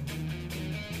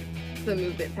the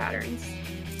movement patterns.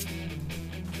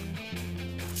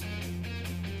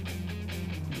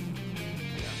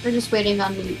 We're just waiting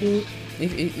on the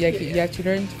You have to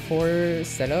learn for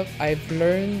setup. I've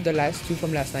learned the last two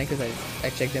from last night because I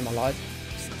checked them a lot,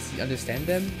 understand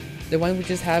them. The one we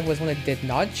just had was one I did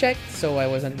not check, so I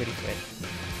wasn't ready for it.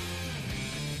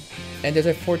 And there's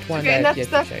a fourth one Okay, and that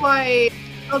that's check. why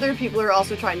other people are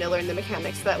also trying to learn the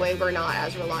mechanics. That way we're not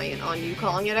as reliant on you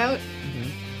calling it out.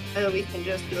 And then we can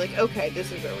just be like, okay,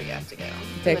 this is where we have to go.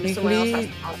 And then if someone else has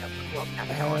to call it out, we'll have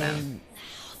to call it out. 1,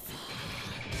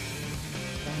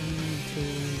 2,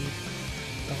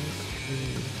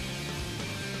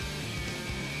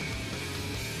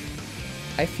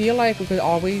 3. I feel like we could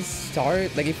always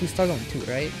start, like if we start on 2,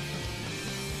 right?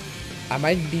 I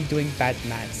might be doing bad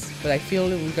maths, but I feel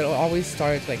that we could always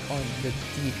start like on the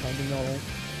D cardinal.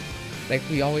 Like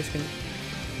we always can.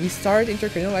 We start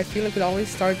intercardinal, I feel like we could always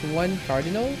start one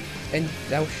cardinal, and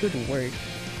that should work.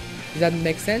 Does that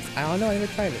make sense? I don't know, I never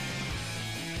tried it.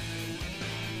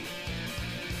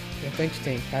 I'm going to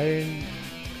think. Pattern.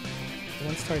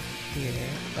 One start here.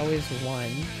 Always 1.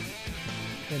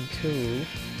 Then 2.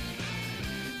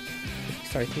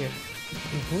 Start here.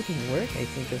 It wouldn't work, I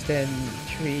think, because then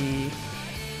 3.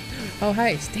 Oh, hi,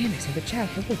 it's DMX in the chat.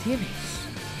 Hello, DMX.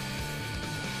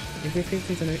 If we fix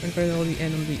this on the internally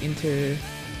and on the inter.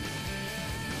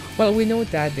 Well, we know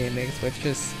that DMX, but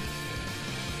just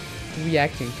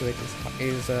reacting to it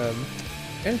is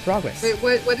in progress. Wait,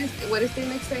 what is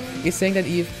DMX saying? It's saying that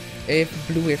if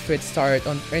blue Ifrit start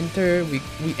on enter, we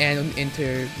end on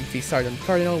enter. If we start on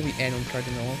cardinal, we end on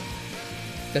cardinal.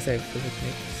 That's how it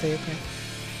say it.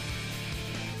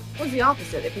 What's the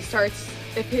opposite? If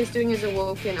he's doing his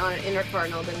awoken on an inner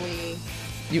cardinal, then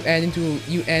you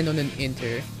end on an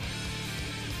inter.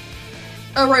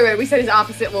 Oh right. We said his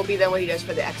opposite will be then what he does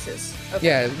for the X's. Okay.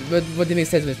 Yeah, but what it makes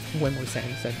sense with one more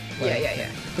sense. Yeah.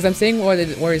 Because I'm saying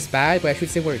where it's bad, but I should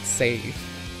say where it's safe.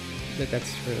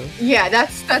 That's true. Yeah,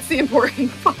 that's the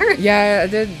important part. Yeah, I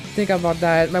didn't think about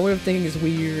that. My way of thinking is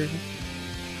weird.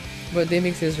 But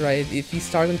DMX is right. If you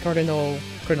start on cardinal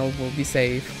will be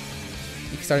safe.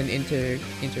 If you start on inter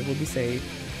will be safe.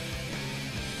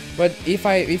 But if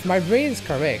my brain is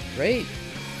correct, right?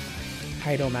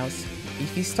 Hide mouse.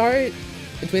 If you start,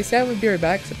 do I say I would be right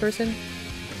back as a person?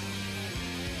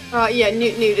 Yeah,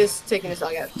 Newt is taking his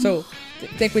dog out. So,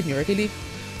 think with me, right, Lily? Big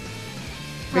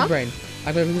Huh? brain.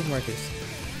 I'm gonna remove markers.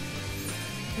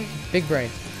 Big brain.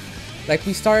 Like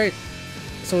we start,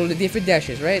 so the different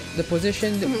dashes, right? The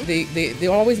position, they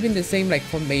always been the same like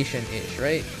formation-ish,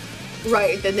 right?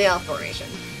 Right, the nail formation.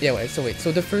 Yeah, wait.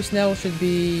 So the first nail should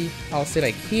be, I'll say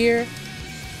like here.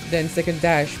 Then second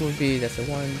dash will be, that's a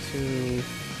 1, 2,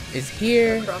 is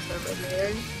here. Crossover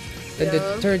here. Then the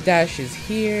third dash is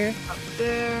here. Up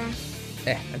there.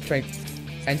 I'm trying.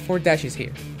 And fourth dash is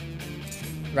here.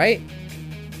 Right?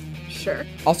 Sure.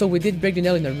 Also, we did break the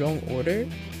nail in the wrong order.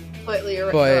 Slightly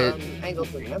But- angled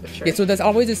for you, but sure. Yeah, so that's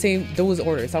always the same, those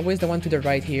orders. It's always the one to the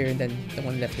right here and then the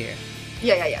one left here.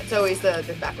 Yeah. It's always the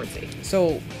backwards stage.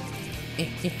 So,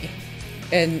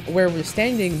 and where we're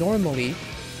standing normally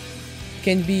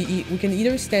can be, we can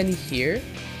either stand here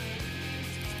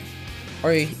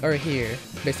or here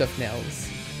based off nails.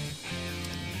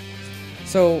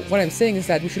 So what I'm saying is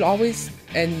that we should always,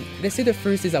 and let's say the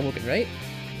first is awoken, right?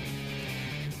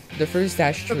 The first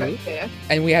dash through, Okay, yeah.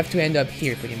 and we have to end up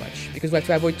here pretty much because we have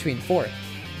to avoid 3 and 4,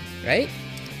 right?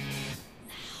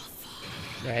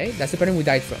 Right? That's the pattern we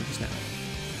died from just now.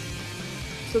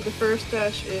 So the first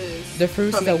dash is The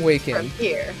first is coming awaken. from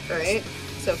here, right?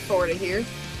 So 4 to here.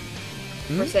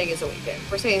 We're saying is awaken.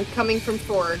 We're saying coming from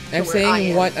 4 to I'm where I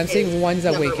saying am one. I'm is saying one's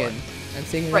number awaken. 1. I'm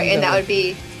saying Right, one's and that would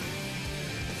awaken. be.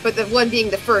 But the one being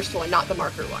the first one, not the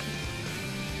marker one.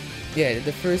 Yeah,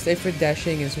 the first Ifrit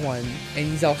dashing is 1, and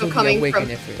he's also So the coming awaken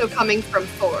from Ifrit. so coming from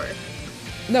 4.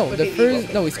 No, would the be the first.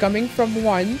 awaken No, it's Ifrit. coming from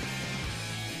 1.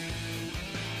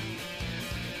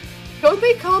 Don't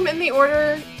they come in the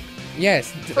order?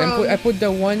 Yes, From- I put the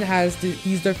 1 has the.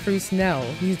 He's the first Nell.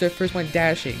 He's the first one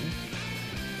dashing.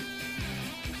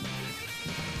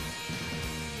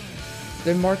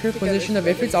 The marker Together position of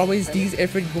together, Ifrit's always right. these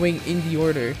Ifrit going in the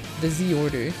order, the Z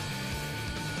order.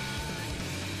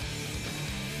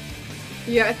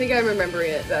 Yeah, I think I'm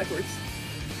remembering it backwards.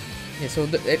 Yeah, so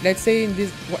let's say in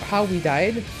this how we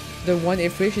died, the 1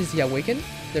 Ifrit is the awaken,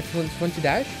 the first one to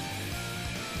dash.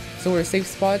 So our safe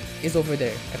spot is over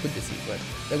there. I put the C, but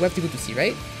we have to go to C,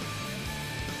 right?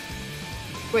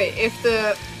 Wait, if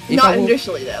the If not I will-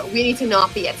 initially though, we need to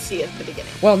not be at C at the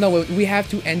beginning. Well, no, we have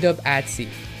to end up at C.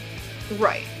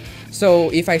 Right.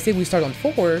 So if I say we start on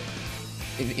 4,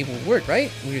 it will work, right?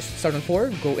 We just start on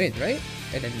 4, go in, right?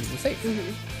 And then we're safe.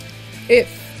 If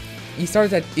he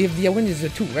starts at, if the awaken is a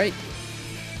 2, right?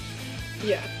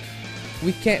 Yeah.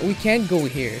 We can't go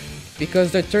here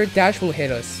because the third dash will hit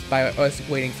us by us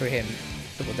waiting for him,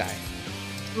 so we'll die.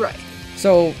 Right.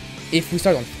 So if we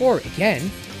start on 4 again,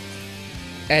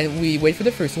 and we wait for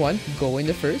the first one, go in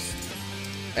the first,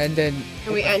 and then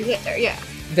And we end it there. Yeah.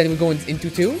 then we go into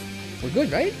 2, we're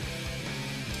good, right?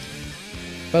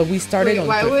 But we started Wait, on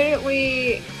why 3 wouldn't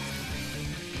we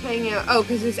hang out? Oh,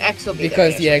 because this X will be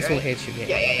because there the X initially, will right? hit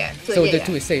you. Yeah. So yeah, the yeah.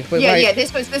 2 is safe. But Yeah, right, yeah.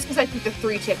 This was I think the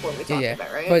 3 tip one we talked yeah.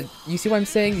 about, right? But you see what I'm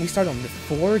saying? We start on the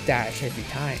 4 dash every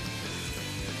time.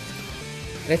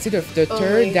 Let's say the third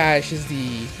Only- dash is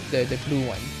the blue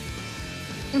one.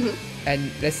 Mhm.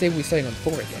 And let's say we're starting on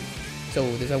 4 again.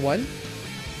 So there's a 1,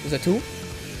 there's a 2,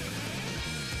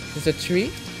 there's a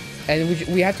 3, and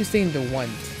we have to stay in the 1.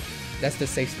 That's the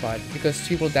safe spot because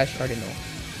 3 will dash cardinal.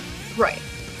 Right.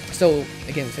 So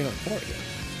again, we're starting on 4 again.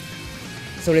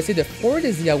 So let's say the 4th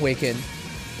is the awaken.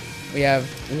 We have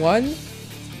 1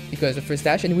 because the first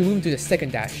dash, and we move to the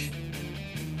second dash.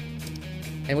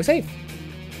 And we're safe,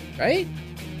 right?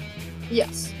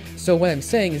 Yes. So what I'm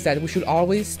saying is that we should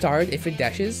always start Ifrit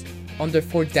dashes on the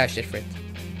 4th dash Ifrit.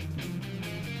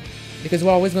 Because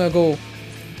we're always gonna go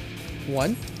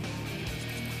 1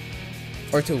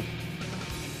 or 2.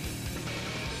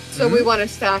 So we want to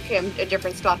stack him a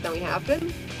different spot than we have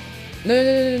been.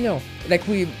 No. Like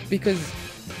because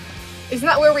Isn't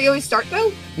that where we always start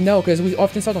though? no, because we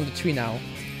often start on the 3 now.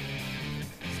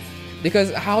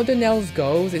 Because how the nails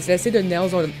goes is, let's say the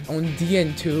nails are on D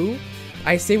and 2.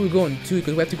 I say we go on 2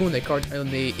 because we have to go on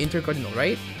the intercardinal,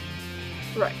 right?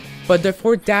 Right. But the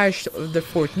 4th dash of the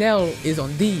 4th nail is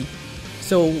on D.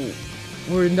 So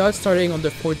we're not starting on the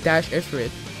 4th dash Ifrit.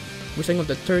 We're starting on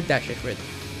the 3rd dash Ifrit.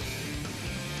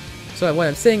 So what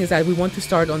I'm saying is that we want to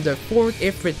start on the 4th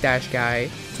Ifrit dash guy.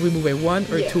 So we move a 1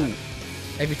 or Yeah. 2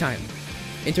 every time.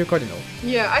 Intercardinal.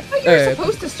 Yeah, I thought you were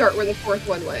supposed to start where the 4th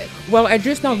one went. Well, I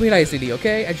just now realized it,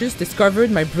 okay? I just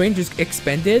discovered my brain just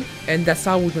expanded, and that's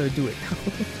how we're gonna do it.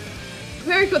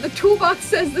 Very good. The toolbox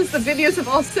says this. The videos have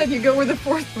all said you go where the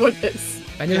 4th one is.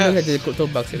 I never looked at the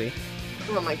toolbox today.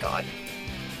 Oh my god.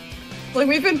 Like,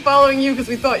 we've been following you because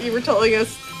we thought you were telling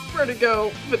us where to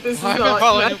go, but this is I've not. been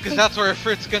following you because that's where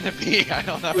Ifrit's gonna be. I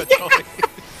don't have a choice.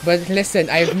 But listen,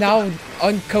 I have now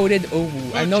uncoded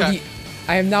UwU.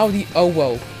 I am now the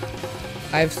UwU.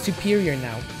 I have superior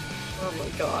now. Oh my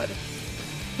god.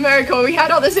 Mariko, we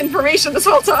had all this information this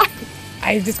whole time!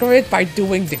 I discovered it by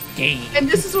doing the game. And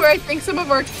this is where I think some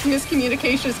of our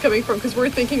miscommunication is coming from, because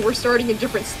we're thinking we're starting in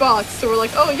different spots, so we're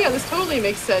like, oh yeah, this totally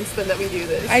makes sense then that we do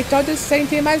this. I thought the same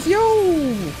thing as you!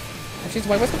 Which is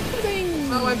why I was confusing.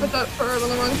 Oh, I put that pearl on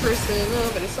the wrong person.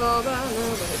 Nobody saw that,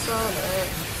 nobody saw that.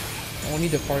 Only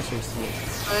the parsers see it.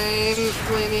 I'm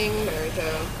blaming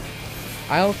Mariko.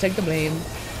 I'll take the blame.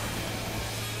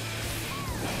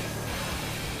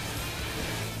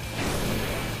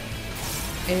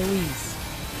 Aries.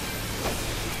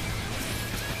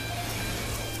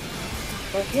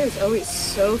 My hair is always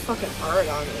so fucking hard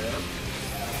on you.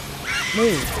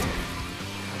 Move.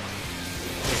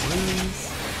 Aries.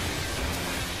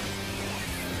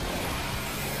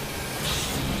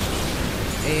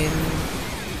 In.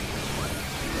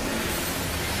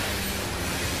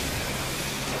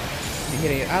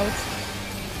 Get it out.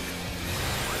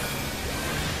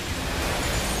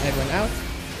 Everyone out.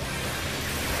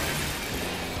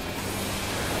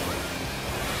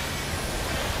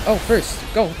 Oh, first.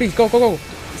 Go, please, go.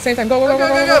 Same time. Go, go, Go, go,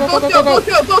 go, go, go, both go, both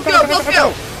go, both go, both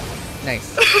go! Nice.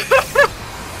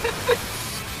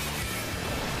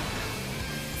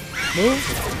 Move.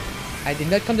 I did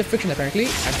not come to friction apparently.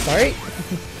 I'm sorry.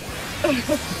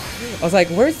 I was like,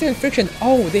 where's the friction?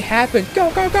 Oh, they happen. Go,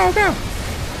 go, go, go!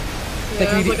 Yeah,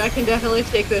 I was like, I can definitely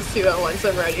take this 2 at once.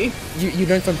 I'm ready. You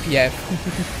learned from PF.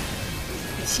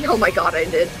 Oh my god, I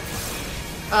did.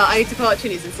 I need to call out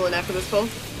Chinny's insulin after this pull.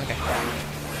 Okay.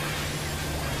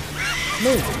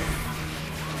 Move.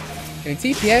 And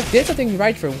TPF did something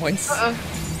right for once. Uh-oh.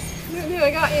 No,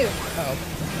 I got you. Uh-oh.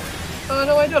 Oh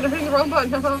no, I don't. I'm hitting the wrong button.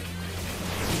 Move.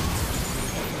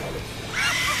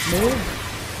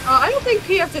 I don't think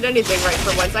PF did anything right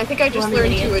for once. I think I just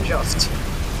learned to adjust.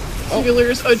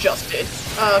 Healers adjusted.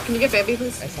 Can you get Bambi,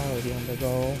 please? I saw already on the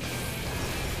go.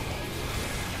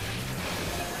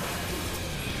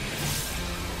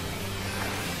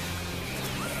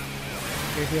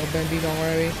 Here, heal Bambi, don't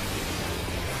worry.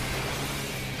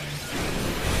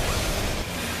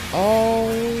 Oh,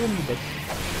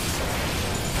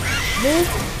 move.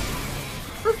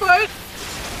 We're fine.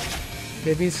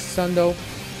 Baby's Sundo.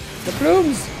 The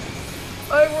plumes!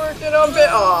 I worked it on bit.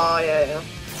 Oh, yeah.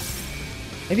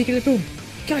 Maybe kill the plume.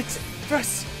 Kill it!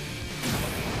 Thrust!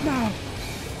 No!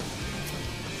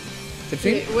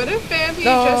 Wait, what if Bambi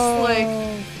No. just, like,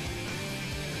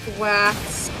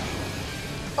 whacks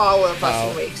all of us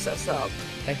and wakes us up?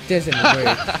 That doesn't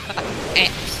work.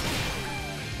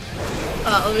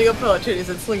 Let me go pull out Chinny's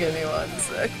and sling at me 1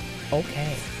 sec.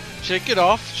 Okay. Shake It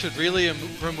Off should really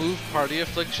remove party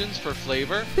afflictions for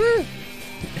flavor.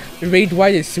 Raid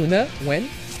Wide is Suna? When?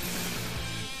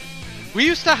 We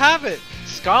used to have it.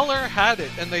 Scholar had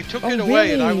it, and they took it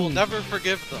away, and I will never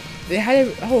forgive them. They had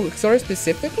it. Oh, Sora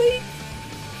specifically?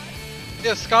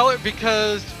 Yeah, Scholar,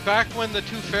 because back when the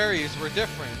 2 fairies were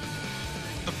different,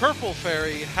 the purple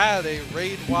fairy had a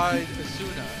raid-wide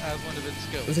Asuna as one of its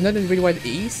skills. Was it not in Raid Wide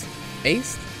Ace?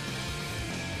 Ace?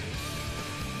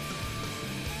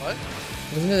 What?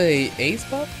 Wasn't it a Ace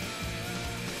buff?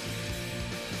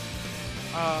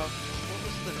 What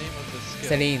was the name of the skill?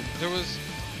 Celine. There was...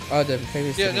 Oh, the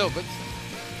previous Yeah, Celine. no, but...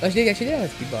 Oh, she did have a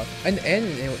speed buff. And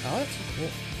oh, that's cool.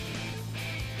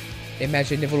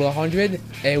 Imagine level 100,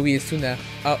 AoE Asuna.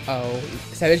 Uh-oh.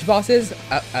 Savage bosses?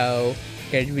 Uh-oh.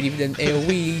 Get rid of them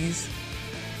AoEs.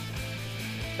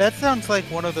 That sounds like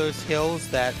one of those hills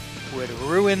that would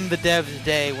ruin the devs'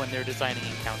 day when they're designing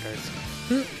encounters.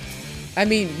 I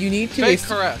mean, you need to... Fake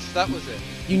Caress, that was it.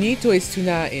 You need to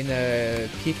Asuna in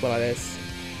Pete Wallace.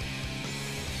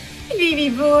 Baby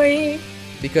boy!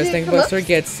 Because Tankbuster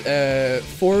gets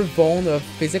 4 vuln of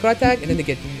physical attack, and then they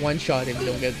get 1 shot if you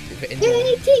don't get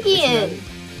Tiggy.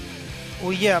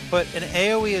 Well, yeah, but an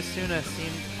AoE Asuna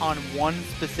seemed on one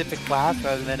specific class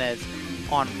rather than as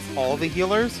on all the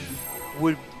healers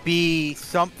would be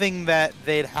something that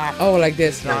they'd have to like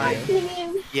this. design.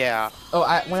 Yeah. Oh,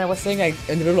 when I was saying like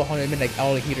in the middle of 100, I meant like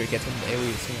all the healer gets an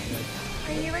AoE Asuna. Like,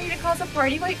 Are you ready to cause a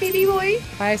party, white baby boy?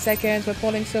 5 seconds, we're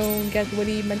pulling soon, get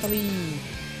ready mentally.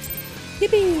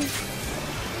 Yippee!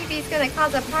 Baby's gonna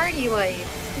cause a party, white.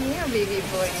 Yeah, baby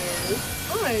boy is.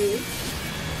 Oh.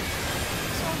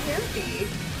 So happy.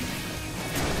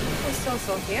 I'm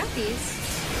so happy.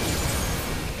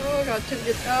 Oh god,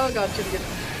 Chilligan. Oh god, Chilligan.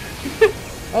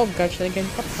 Oh god, Chilligan.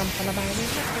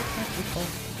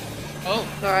 Oh.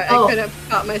 Sorry, I could have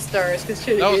got my stars because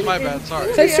Chilligan. That was my bad,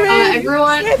 sorry.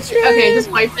 Everyone. Okay, just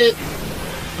wipe it.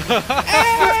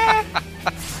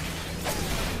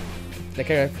 Like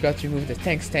I forgot to remove the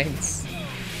tanks.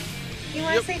 You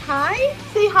wanna say hi?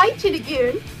 Say hi,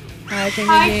 Chilligan. Hi,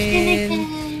 Hi,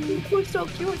 Chilligan. You're so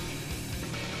cute.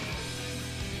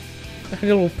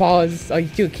 Little paws. Oh,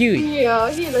 you're too cute. Yeah,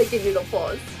 he like a little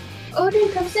paws. Odin,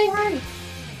 come say hi.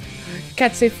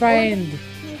 Cat say friend.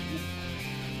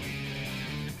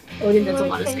 Odin doesn't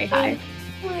want to say hi.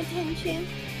 More attention.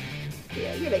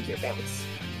 Yeah, you like your bounce.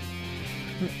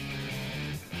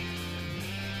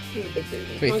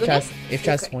 If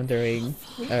Chad's wondering,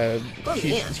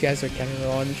 she has her camera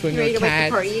on, showing her ready to wake cat.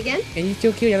 the party again? And you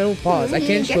still cute, your little paws. I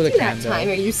can't show the that camera. time.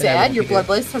 Are you sad? Your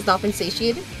bloodlust has not been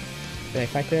satiated? The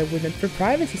fact that I wouldn't for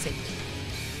privacy's sake.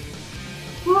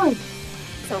 Why?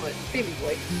 So much, baby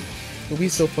boy. It would be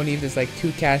so funny if there's like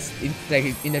 2 cats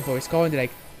in a voice call and they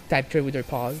like type through with their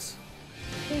paws.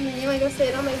 You wanna go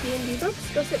sit on my D&D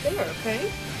books? Go sit there, okay?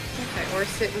 Okay, or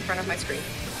sit in front of my screen.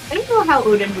 I don't know how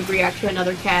Odin would react to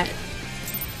another cat.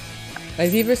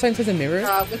 Has he ever signed for the mirror?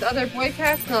 With other boy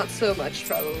cats, not so much,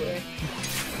 probably.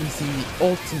 He's the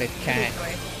ultimate cat.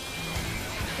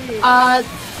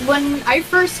 When I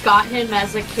first got him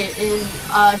as a kitten,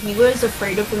 he was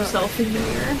afraid of himself in the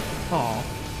mirror. Aw.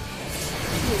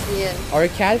 Yeah. Our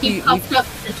cat, He puffed up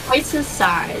to twice his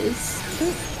size.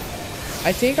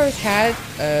 I think our cat,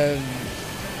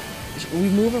 we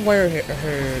move where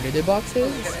her litter box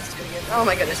is. Oh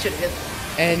my goodness, should have.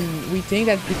 And we think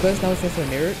that because now it's next to a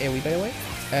mirror, by the way,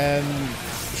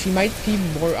 she might pee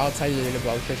more outside the litter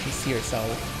box because she sees herself.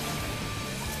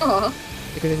 Aww.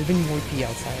 Because there's been more pee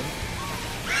outside.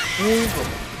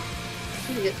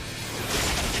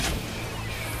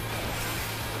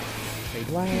 Wait,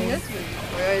 why? Yes,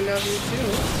 I love you too.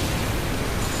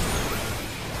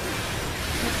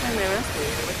 Next time I'm asking you,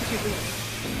 what did you do?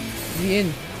 Be in.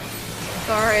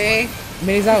 Sorry.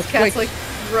 May's out, Cat's quick. like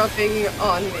rubbing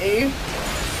on me.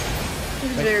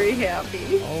 He's very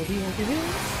happy. Oh, he over here.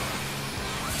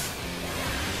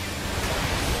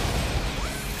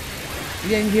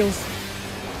 Getting heals.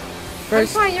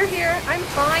 First. I'm fine, you're here. I'm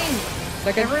fine.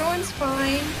 Second. Everyone's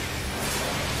fine.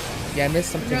 Yeah, I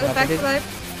missed something. You know the fact that I've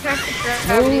cast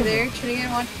gravity there. Shouldn't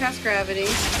even want to cast gravity.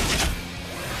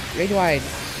 Great wide.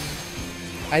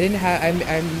 I didn't have. I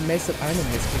missed. I'm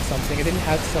missing something. I didn't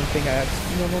have something I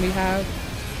normally have.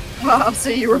 Wow, so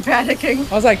you were panicking.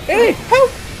 I was like, hey,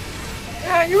 help!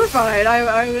 Yeah, you were fine. I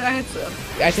had some.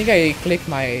 I think I clicked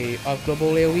my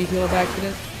global AoE heal by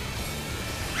accident.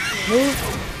 Move.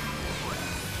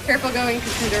 Careful going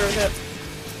contender with it.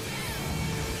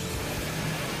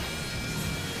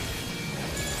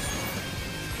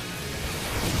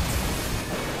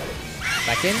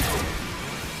 Back in.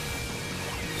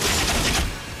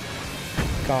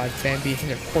 God, Bambi and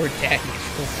their poor damage.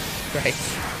 Oh,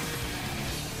 Christ.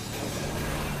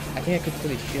 I think I could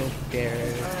put a shield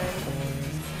there.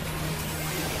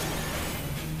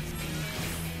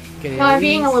 I'm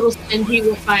being a little stingy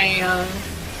with my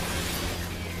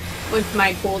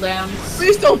cooldowns.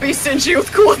 Please don't be stingy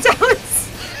with cooldowns.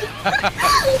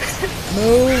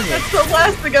 Move. That's the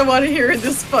last thing I want to hear in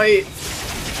this fight.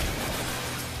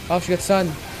 Oh, she got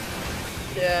sun.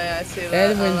 Yeah, I see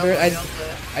that. And Windbird, I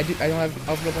don't have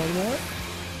Outlook anymore.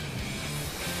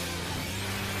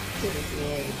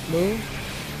 Move.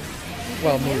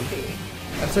 Well, move.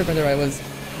 I'm sorry, Brenda, I was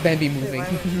Bambi moving.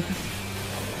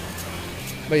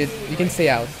 But you can stay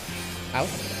out. Out?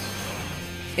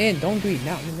 In, don't greed,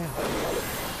 now.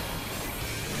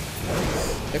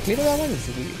 The clean of that one is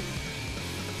weird.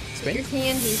 Sprint? Your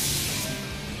candy.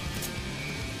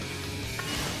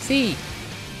 See.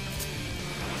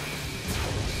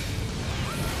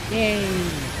 Yay!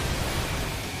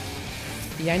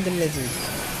 Behind the lizard.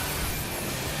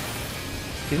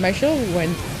 Did my show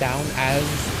went down as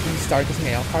we started using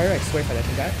an fire? I swear if I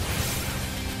didn't that.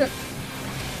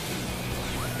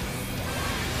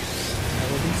 I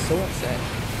will be so upset.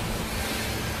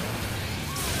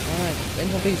 Alright,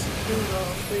 info please. Info,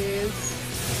 please.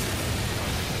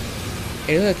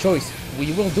 It is a choice.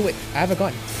 We will do it. I have a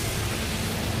gun.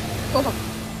 Oh.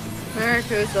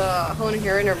 America's honing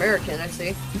her inner American, I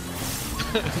see.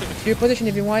 To your position,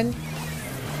 everyone.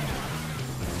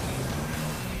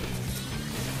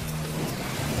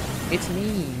 It's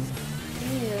me.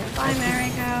 Yeah. Bye,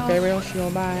 Mariko. Farewell,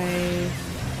 shield, bye.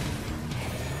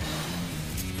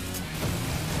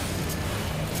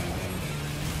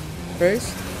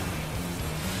 First.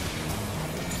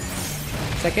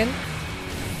 Second.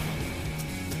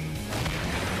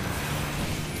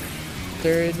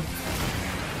 Third.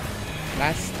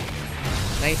 Last.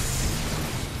 Nice.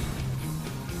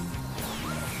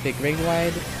 Big ring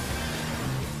wide.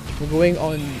 We're going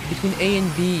on between A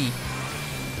and B.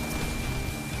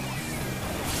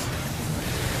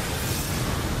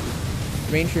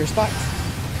 Range your spots.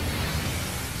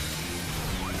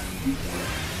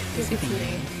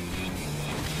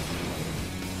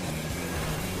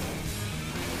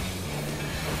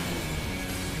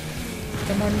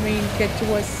 Come on, Rain, get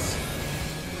to us.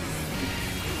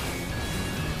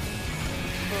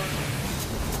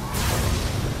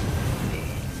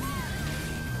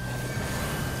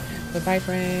 Bye-bye,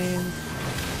 friend.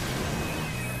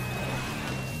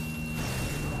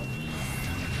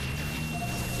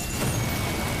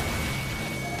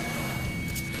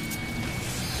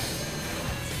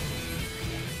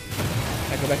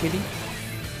 I go back, Libby?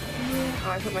 Oh,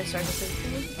 I put my stars in.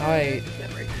 Alright.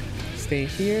 Stay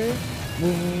here.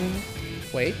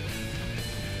 Move. Wait.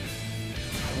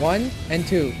 1 and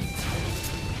 2.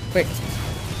 Quick.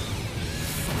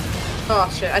 Oh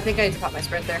shit, I think I need to pop my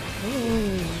sprint there.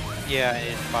 Ooh. Yeah,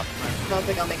 it popped I don't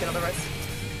think I'll make it otherwise.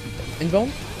 Invuln?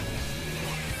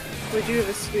 We do have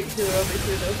a sweet hero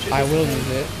between those two. I will use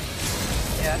it.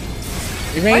 Yeah.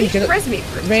 Range, Why did you res me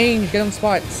first? Range, get on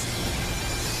spots.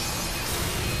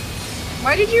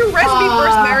 Why did you res me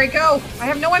first, Mary? Go! I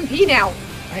have no MP now.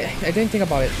 I didn't think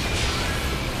about it.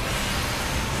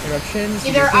 interruptions.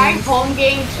 Either I home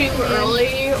game too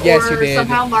early, yes, or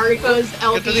somehow Mariko's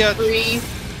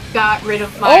LB3 got rid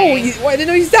of my... Oh, I didn't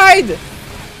know he's died!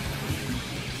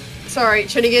 Sorry,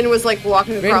 Chinigan was like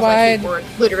walking across my keyboard,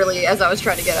 literally, as I was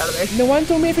trying to get out of there. No one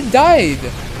told me if it died.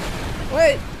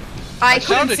 What? I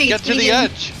couldn't see. Get to the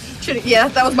edge. Yeah,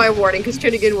 that was my warning, because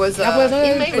Chinigan was in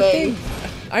melee.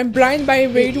 I'm blind by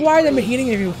rage wide. I'm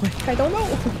healing everyone. I don't know.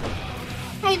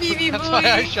 Hey, BB boy. That's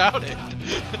why I shouted.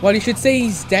 Well, you should say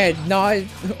he's dead, not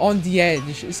on the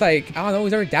edge. It's like, I don't know,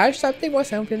 is there a dash something? What's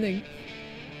happening?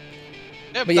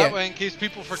 Yeah, but that way, in case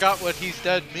people forgot what he's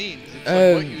dead means, it's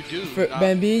like what you do. For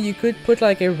Bambi, you could put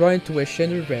like a raw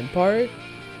intuition or rampart,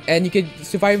 and you could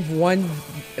survive one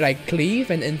like cleave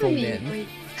and invoke in.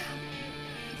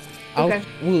 Okay.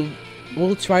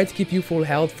 We'll try to keep you full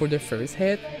health for the first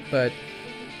hit, but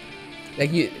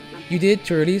like you did it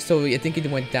too early, so I think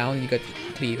it went down and you got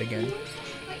cleave again.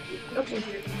 Okay.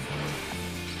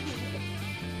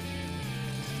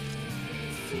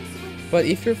 But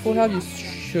if you're full health, you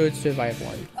should survive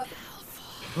one.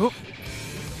 Oh.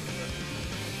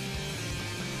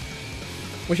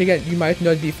 Which again, you might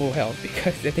not be full health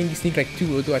because I think you sneak like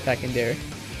 2 auto attack in there.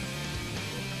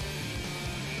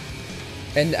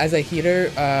 And as a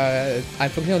healer, I'm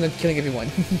focusing on not killing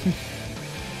everyone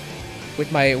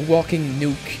with my walking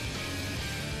nuke.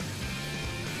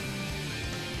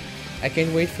 I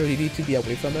can't wait for Lily to be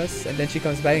away from us, and then she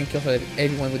comes back and kills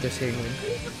everyone with her steering wheel.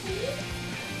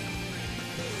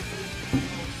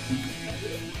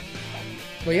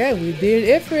 But yeah, we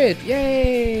did Ifrit!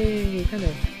 Yay! Kind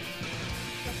of.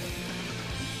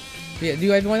 Yeah,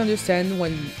 do everyone understand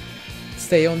when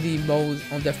stay on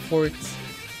the fourth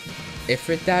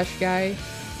Ifrit dash guy?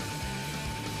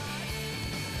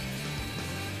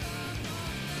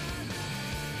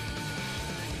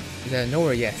 Is that no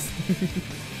or yes?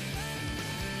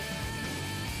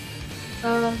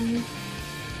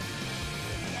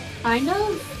 Kind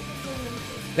of.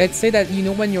 Let's say that you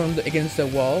know when you're against the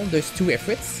wall, there's 2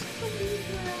 Ifrits.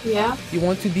 Yeah. You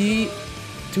want to be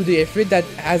to the Ifrit that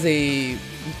has a...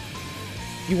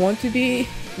 You want to be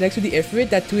next to the Ifrit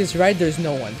that to his right there's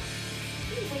no one.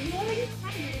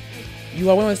 You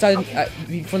are one to start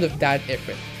in front of that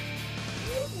Ifrit.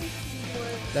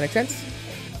 Does that make sense?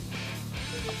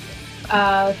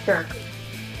 Sure.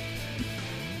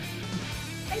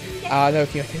 I don't know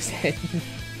if you understand.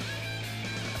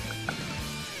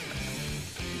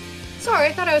 Sorry,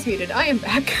 I thought I was muted. I am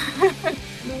back.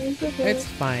 It's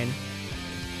fine.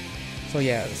 So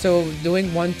yeah, so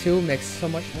doing 1-2 makes so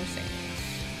much more sense.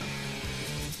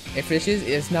 Ifrit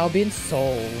is now being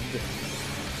sold.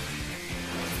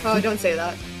 Oh, don't say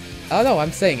that. Oh no,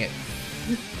 I'm saying it.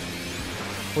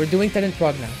 We're doing talent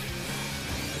prog now.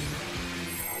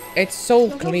 It's so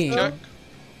clean. Check.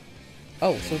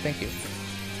 Oh, so thank you.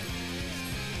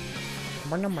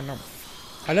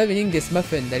 I love eating this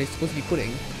muffin that is supposed to be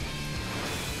pudding.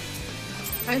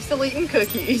 I'm still eating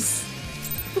cookies.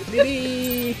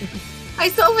 Lily! I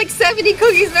still have like 70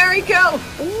 cookies, Mariko!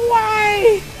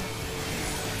 Why?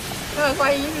 Because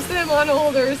I use them on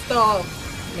older stuff.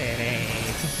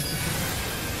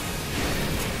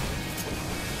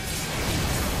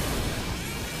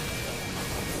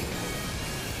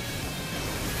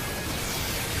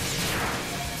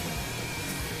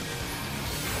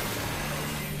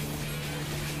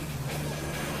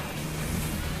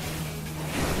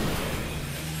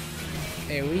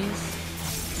 Aries.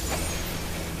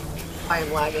 I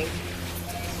am lagging.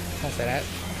 I'll say that.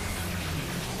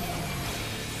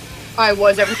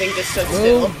 Everything just stood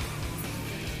still.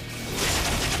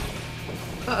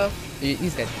 Uh-oh.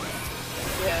 He's dead.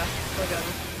 Yeah, we're done.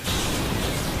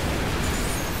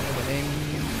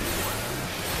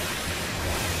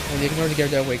 Only ignore the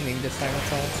Garda Awakening this time,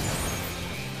 that's all.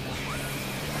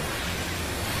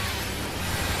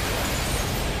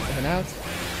 Coming out.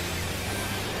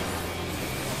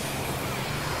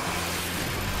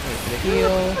 Wait for the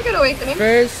heal. Look at Awakening.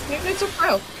 First. It's a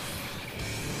pro.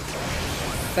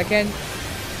 Second.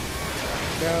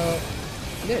 Go.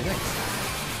 Yeah, nice.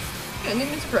 Yeah,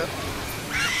 Newton's pro.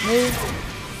 Move.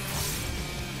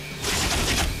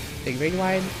 Big raid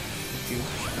wide. Huge.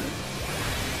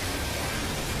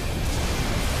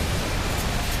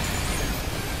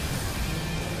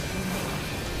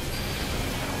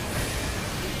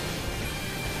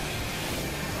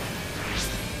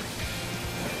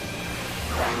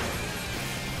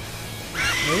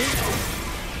 Move.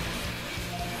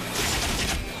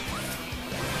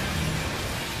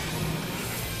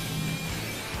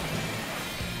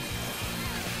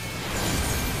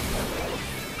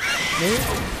 Move.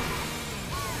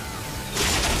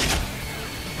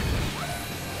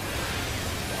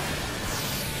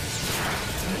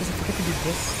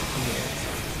 this?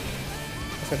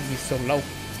 Yes. It's gonna be so low.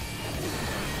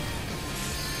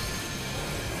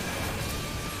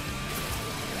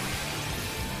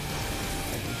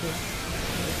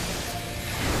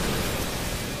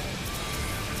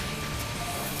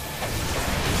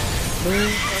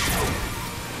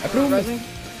 Approve.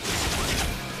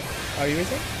 Are you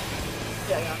racing?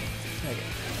 Yeah. Okay.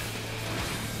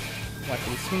 Watch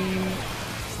the stream.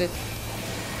 Sit.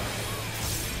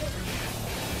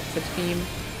 Sit team.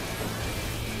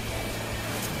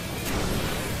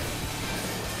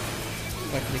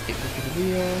 Watch the kick to the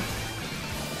wheel.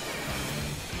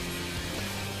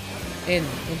 In.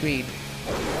 Agreed.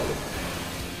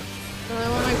 I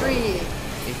want to agree.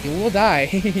 If you will die.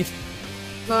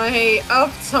 My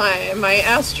uptime, my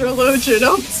astrologian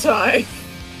uptime.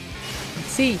 Let's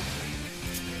see.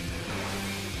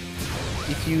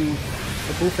 If you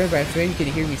approve friend by friend, you can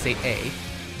hear me say A.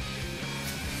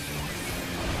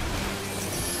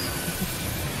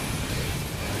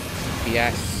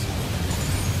 Yes.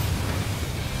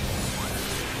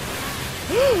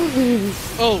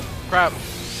 Oh, crap.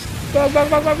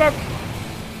 Back.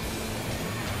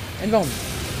 And boom.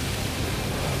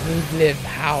 Live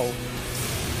how?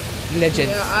 Legend.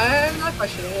 Yeah, I'm not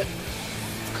questioning it.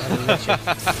 Legend.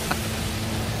 Right.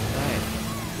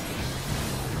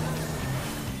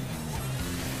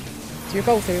 It's your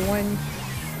goals, everyone.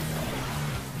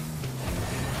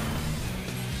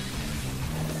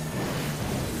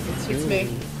 It's me.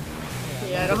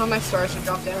 Yeah, I don't have my stars to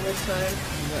drop down this time.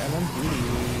 I want beauty.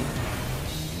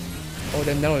 Oh,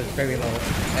 the no is very low.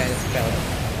 And it's fell.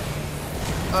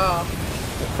 Oh.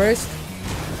 But first,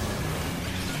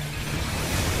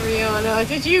 Rihanna,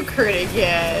 did you crit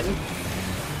again?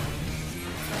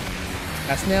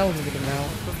 that's now. Look at it now.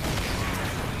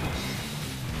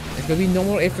 It's gonna be no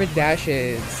more Ifrit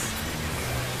dashes.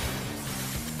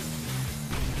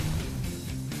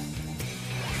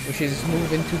 Which is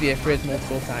move into the Ifrit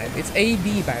multiple times. It's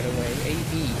AB, by the way.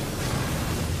 AB.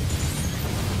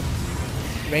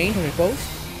 Range when we close.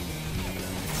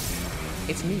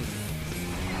 It's me.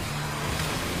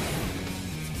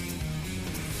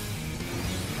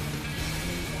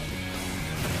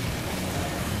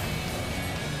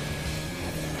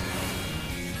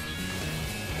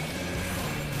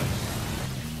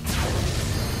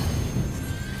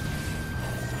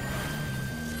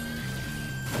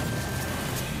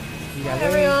 Hi,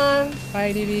 everyone.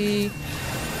 Hi, Didi.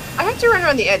 I have to run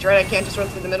around the edge, right? I can't just run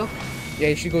through the middle. Yeah,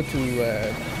 you should go to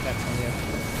that one, yeah.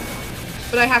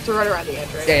 But I have to run around the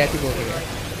edge, right? Yeah, you have to go over here.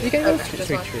 You can go Okay, just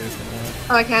straight one. through.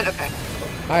 Oh, I can? Okay.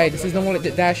 Alright, this is no more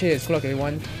dashes. Good luck,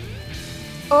 everyone.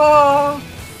 Oh,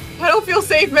 I don't feel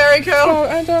safe, Mariko. Oh,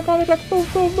 and move.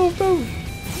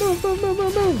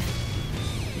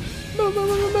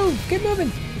 Move. Keep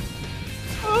moving.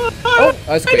 Oh,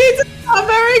 that's I quick. need to stop,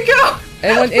 Mariko.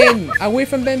 Everyone in! Away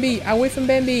from Bambi! Away from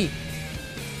Bambi!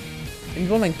 And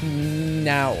go like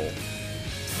now.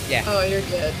 Yeah. Oh, you're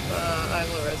good. I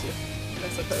will res you, I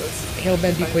suppose. Heal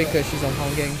Bambi quick because she's on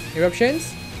Honging.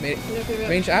 Eruptions? Yep.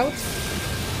 Range out.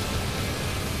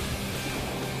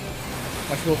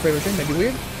 Watch roll for eruption, maybe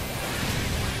weird.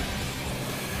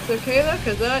 It's okay though,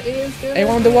 because that is good.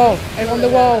 Everyone on the wall! Everyone on the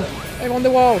wall! Everyone on the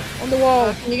wall! On the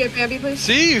wall! Can you get Bambi, please?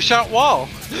 See, you shot wall.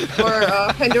 Or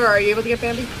Pandora, are you able to get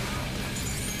Bambi?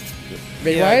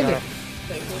 Ready Yeah, I wide? got him.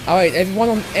 Thank you. Alright, everyone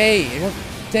on A. Everyone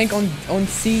tank on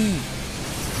C.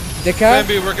 Deka?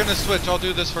 Bambi, we're gonna switch. I'll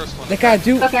do this first one. Deka,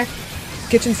 do Okay.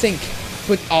 kitchen sink.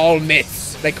 Put all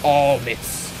mitts. Like all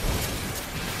mitts.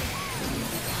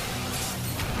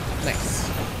 Nice.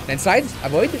 Then sides,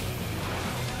 avoid.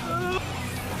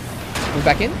 Move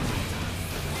back in.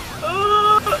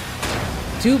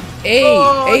 To A.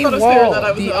 Oh, I A thought it was wall. clear that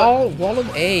I was The up. all wall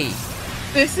of A.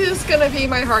 This is gonna be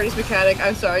my hardest mechanic.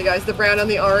 I'm sorry, guys. The brown and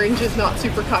the orange is not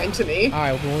super kind to me.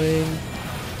 Alright, going.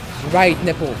 Right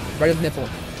nipple. Right of nipple.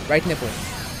 Right nipple.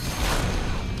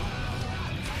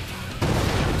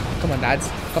 Come on, lads.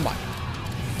 Come on.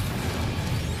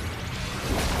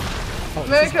 Oh,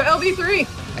 this is- Mariko, LB3.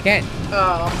 I can't.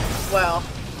 Oh, well,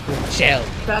 Shell.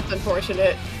 that's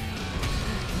unfortunate.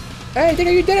 Hey,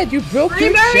 Digger, you did it! You broke Free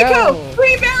your Mariko! shell!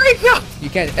 Free Mariko! You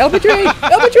can't. LB3!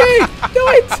 LB3! Do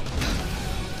it!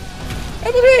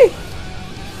 LB3!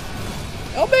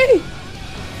 LB!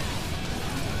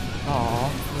 Aw,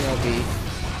 LB.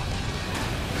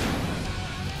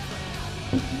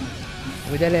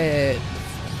 We did it!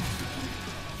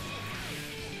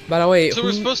 By the way, So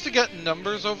we're supposed to get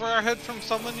numbers over our head from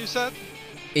someone, you said?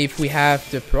 if we have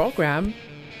the program,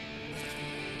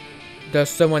 does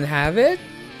someone have it?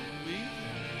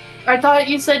 I thought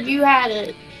you said you had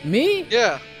it. Me?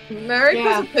 Yeah. Mariko's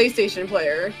Yeah. a PlayStation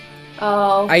player.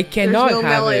 Oh. I cannot There's no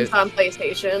have melons it. on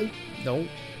PlayStation. No.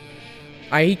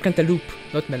 I eat cantaloupe,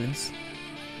 not melons.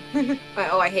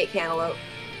 I hate cantaloupe.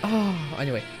 Oh,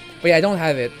 anyway. But yeah, I don't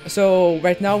have it. So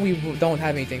right now we don't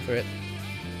have anything for it.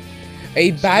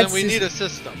 A So bad then we need a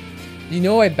system. You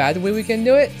know a bad way we can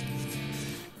do it?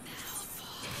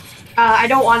 I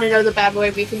don't want to know the bad way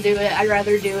we can do it. I'd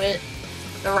rather do it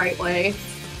the right way.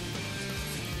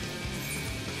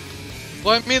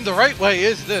 Well, I mean, the right way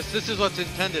is this. This is what's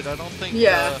intended. I don't think.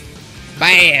 Yeah.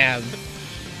 Bam!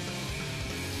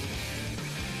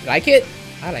 Like it?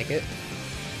 I like it.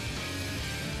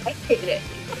 I hate it.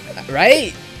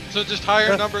 Right? So just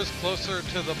higher numbers closer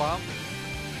to the bomb.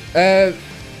 They're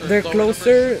lower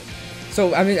closer.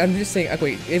 So I mean, I'm just saying.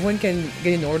 Wait, everyone can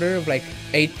get in order of like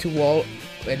 8 to wall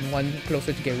and 1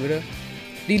 closer to Garuda.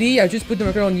 Lily, I just put the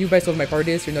marker on you based on my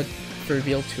parties. You're not for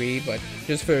reveal 3, but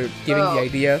just for giving the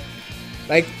idea.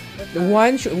 Like the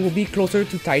 1 will be closer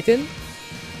to Titan,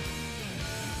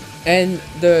 and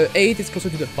the 8 is closer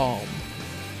to the bomb.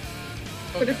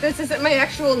 But if this isn't my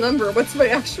actual number, what's my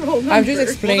actual number? I'm just Well,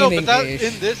 explaining. no, but that,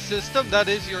 in this system, that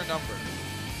is your number.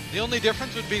 The only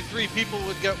difference would be 3 people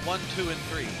would get 1, 2, and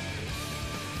 3.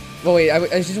 Well, wait, I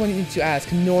just wanted to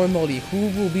ask, normally, who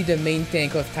will be the main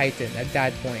tank of Titan at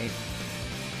that point?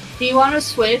 Do you want to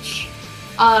switch?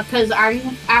 Cause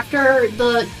I'm after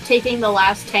taking the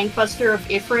last tank buster of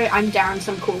Ifrit, I'm down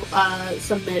some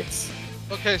some bits.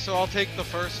 Okay, so I'll take the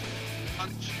first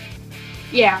punch.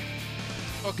 Yeah.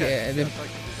 Okay. Yeah, and then- yes, I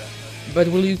can do that. But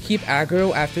will you keep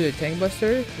aggro after the tank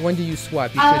buster? When do you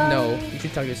swap? You should know. You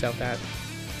should tell yourself that.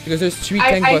 Because there's 3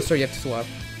 tank buster you have to swap.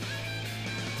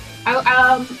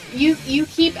 You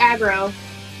keep aggro.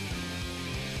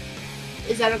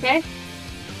 Is that okay?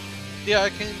 Yeah, I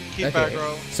can keep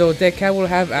aggro. So Deka will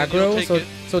have And you'll aggro. take So it.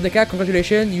 so Deka,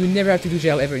 congratulations. You never have to do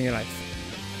gel ever in your life.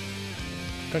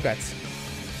 Congrats.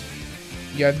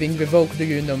 You have been revoked to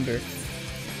your number.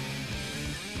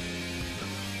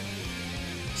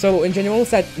 So in general,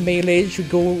 that melee should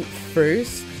go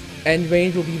first, and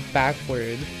range will be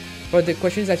backward. But the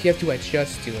question is that you have to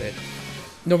adjust to it.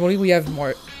 Normally we have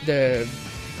more the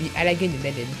elegant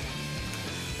melon,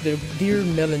 the dear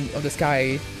melon of the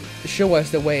sky, show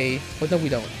us the way, but no, we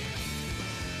don't.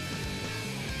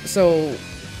 So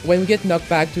when we get knocked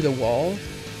back to the wall,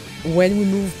 when we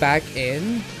move back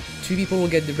in, 2 people will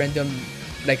get the random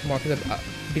like markers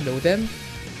below them,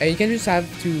 and you can just have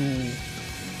to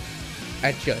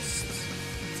adjust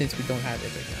since we don't have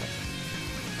it right now.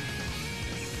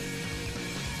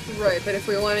 Right, but if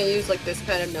we want to use like this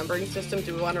kind of numbering system,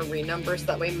 do we want to renumber so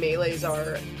that way melees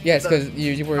are? Yes, because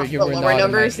you were lower not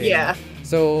numbers. on my team. Yeah.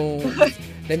 So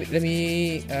let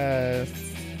me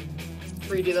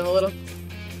Redo them a little,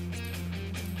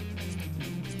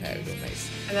 there we go, nice.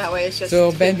 and that way it's just.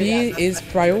 So figured Bambi out. is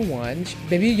prio 1.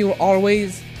 Bambi, you're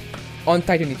always on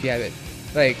Titan if you have it.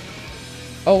 Like,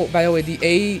 oh, by the way, the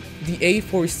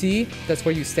A4C, that's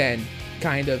where you stand,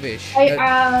 kind of ish.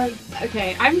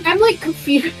 Okay. I'm like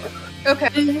confused. Okay.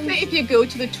 If you go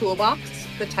to the toolbox,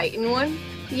 the Titan one.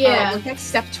 Yeah. Look at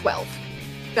step 12.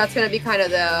 That's gonna be kind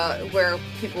of where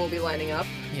people will be lining up.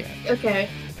 Yeah. Okay.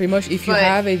 Pretty much, if you But-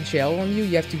 have a gel on you,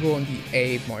 you have to go on the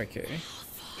A marker.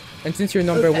 And since you're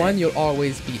number Okay. 1, you'll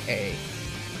always be A.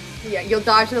 Yeah, you'll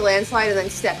dodge the landslide and then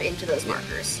step into those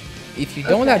markers. If you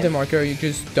don't have Okay. the marker, you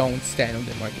just don't stand on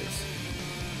the markers.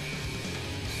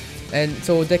 And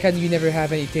so Decan, you never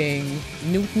have anything.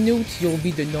 Newt, you'll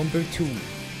be the number 2.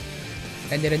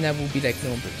 And Elena will be like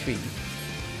number 3.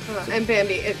 And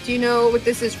Bambi, do you know what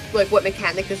this is, like what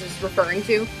mechanic this is referring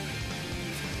to?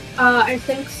 I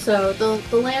think so.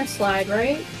 The landslide,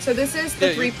 right? So this is the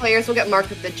Yeah, 3 you- players will get marked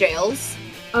with the jails.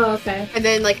 Oh, okay. And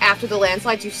then like after the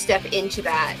landslides you step into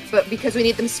that. But because we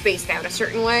need them spaced out a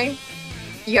certain way,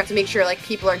 you have to make sure like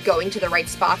people are going to the right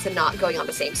spots and not going on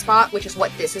the same spot, which is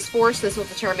what this is for. So this will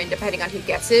determine, depending on who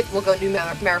gets it, we'll go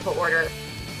numerical order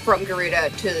from Garuda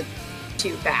to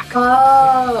back.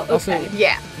 Oh, okay. Also,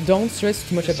 Yeah. don't stress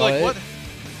too much It's about like what?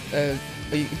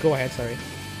 Go ahead, sorry.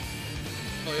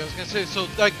 Oh, yeah, I was gonna say. So,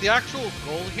 like, the actual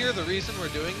goal here, the reason we're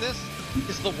doing this,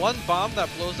 is the one bomb that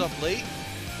blows up late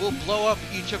will blow up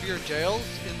each of your jails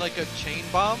in like a chain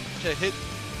bomb to hit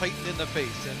Titan in the face,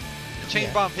 and the chain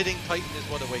Yeah. bomb hitting Titan is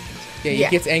what awakens him. Yeah, he Yeah.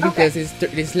 gets angry Okay. because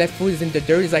his left foot is in the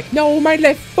dirt. He's like, no, my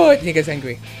left foot! And he gets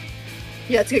angry.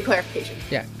 Yeah, that's a good clarification.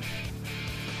 Yeah.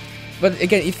 But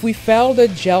again, if we fail the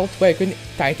gel to awaken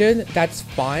Titan, that's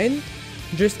fine.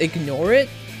 Just ignore it.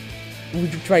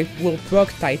 We'll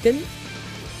proc Titan.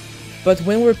 But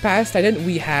when we're past Titan,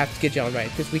 we have to get gel right,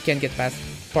 because we can't get past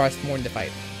more in the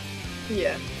fight.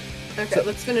 Yeah. Okay, So-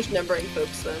 let's finish numbering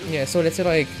folks then. Yeah, so let's say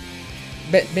like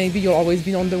But maybe you'll always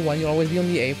be on the 1, you'll always be on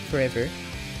the 8 forever.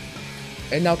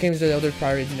 And now comes the other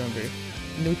priority number.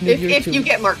 If you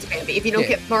get marked, Bambi. If you don't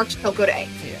get marked, he'll go to 8.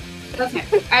 Yeah. Okay.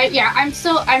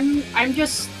 I'm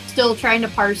just still trying to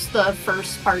parse the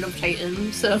first part of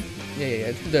Titan, so.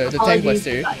 Yeah. The tank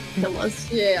buster.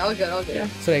 Yeah, all good. Yeah.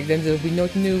 So like then there'll be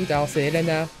Newt, I'll say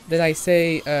Elena. Then I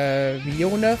say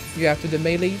Riona, you have to the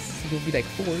melees, you'll be like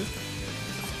 4.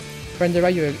 Pandora,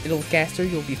 you're a little caster,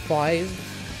 you'll be 5.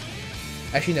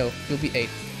 Actually no, you'll be 8.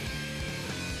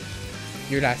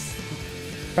 Your last.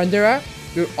 Pandora,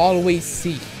 you're always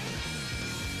C.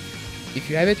 If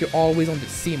you have it, you're always on the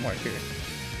C marker.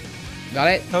 Got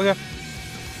it? Okay.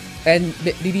 And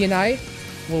Lily and I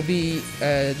will be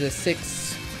the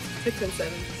 6. 6 and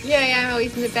 7. Yeah, I'm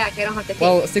always in the back. I don't have to think.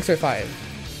 Well, 6 or 5.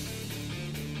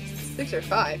 6 or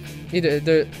 5. Yeah,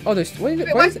 there's Why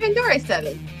is Pandora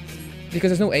 7? Because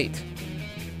there's no 8.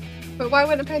 But why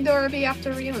wouldn't Pandora be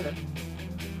after Riona?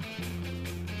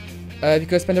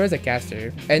 Because Pandora is a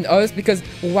caster, and us because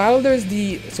while there's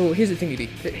so here's the thing, Lily.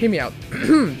 Hear me out.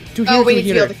 We need to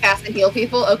be able to cast and heal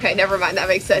people. Okay, never mind. That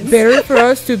makes sense. Better for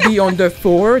us to be on the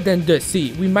 4 than the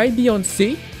C. We might be on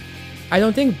C. I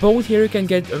don't think both here can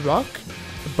get a rock,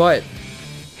 but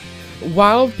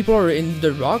while people are in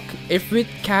the rock, Ifrit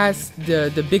casts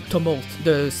the big tumult,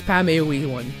 the spam AoE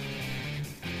one.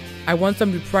 I want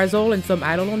some reprisal and some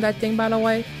idle on that thing, by the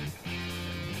way.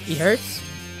 It hurts.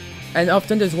 And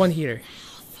often there's one here.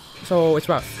 So it's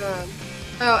rough.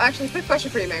 Actually, quick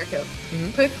question for you, Mariko.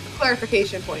 Quick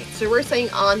clarification point. So we're saying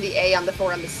on the A, on the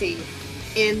 4, on the C.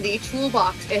 In the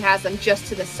toolbox, it has them just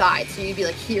to the side. So you'd be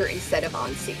like here instead of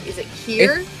on C. Is it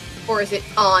here or is it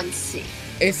on C?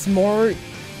 It's more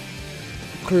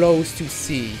close to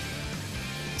C.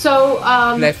 So,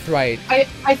 left, right.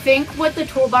 I think what the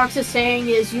toolbox is saying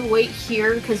is you wait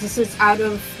here because this is out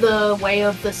of the way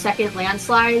of the second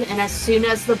landslide, and as soon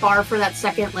as the bar for that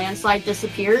second landslide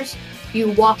disappears, you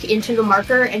walk into the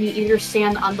marker and you either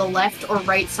stand on the left or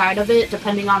right side of it,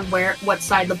 depending on what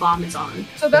side the bomb is on.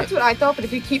 So that's what I thought, but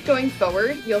if you keep going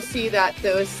forward, you'll see that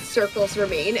those circles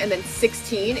remain, and then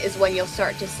 16 is when you'll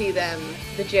start to see the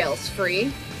jails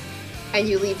free, and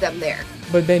you leave them there.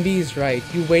 But Bambi is right.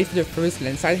 You wait for the first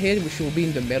landside hit, which will be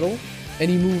in the middle,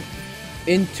 and you move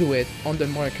into it on the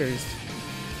markers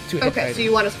to hit. Okay, so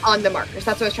you want us on the markers.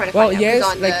 That's what I was trying to well, find out. Yes,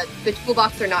 on the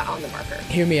toolbox, they're not on the marker.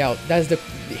 Hear me out.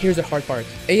 Here's the hard part.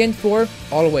 A and 4,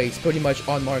 always pretty much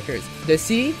on markers. The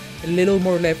C, a little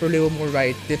more left or a little more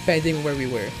right, depending where we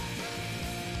were.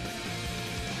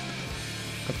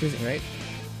 Confusing, right?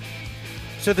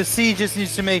 So the C just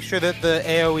needs to make sure that the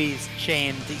AoE is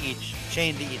chained to each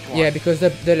one. Yeah, because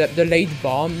the late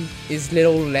bomb is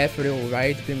little left or little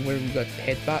right, depending where we got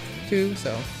hit back to.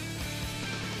 So,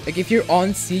 like if you're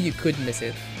on C, you could miss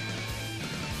it.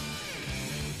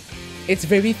 It's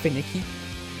very finicky.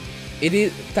 It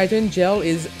is Titan Gel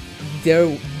is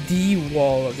the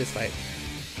wall of this fight.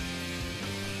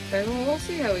 Okay, well, we'll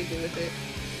see how we do with it.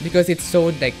 Because it's so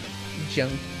like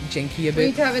janky a bit. We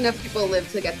need to have enough people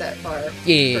live to get that far first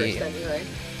anyway.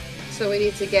 So we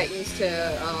need to get used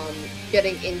to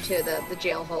getting into the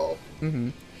jail hole.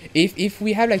 If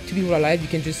we have like 2 people alive, you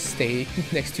can just stay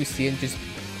next to C and just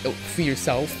free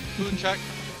yourself. Moon check.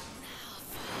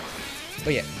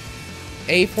 Oh yeah.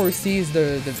 A4C is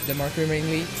the marker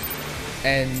mainly.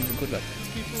 And good luck.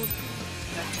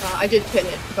 I did pin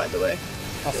it, by the way.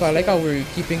 Also, I like how we're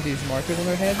keeping these markers on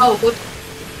our head. Oh, whoops.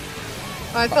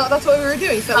 I thought that's what we were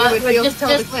doing, so we would be able to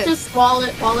tell the glitch. Just wall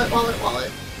it.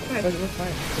 Okay. We're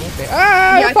fine. Okay.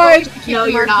 Ah, yeah, I'm fine! No,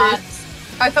 you're not.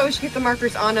 I thought we should keep the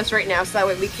markers on us right now, so that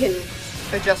way we can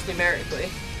adjust numerically.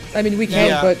 I mean, we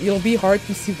can, but it'll be hard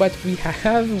to see what we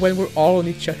have when we're all on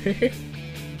each other.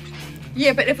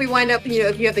 Yeah, but if we wind up,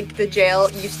 if you have the jail,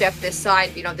 you step this side.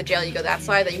 If you don't have the jail, you go that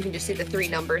side. Then you can just see the 3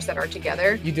 numbers that are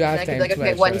together. You do have time to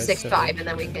okay, adjust, 1, 6, 5, and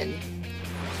then we can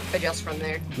adjust from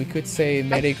there. We could say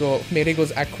melee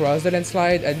goes across the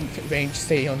landslide and range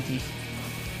stay on the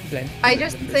blend. I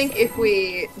just think if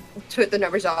we took the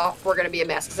numbers off, we're gonna be a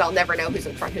mess because I'll never know who's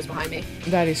in front, who's behind me.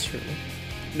 That is true.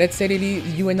 Let's say, Lily,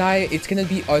 you and I, it's gonna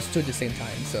be us two at the same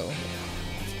time, so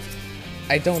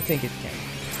I don't think it can.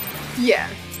 Yeah.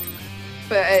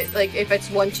 But, like, if it's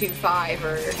 1, 2, 5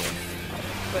 or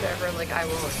whatever, like, I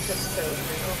won't just so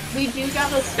real. We do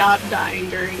gotta stop dying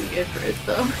during Ifrit,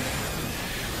 though.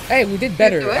 Hey, we did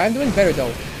better. I'm doing better,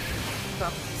 though.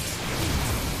 Oh.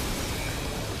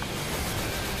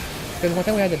 Because one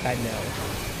time we had a bad nail.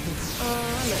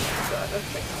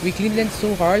 Okay. We cleaned them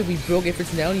so hard, we broke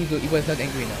Ifrit's nail, and he was not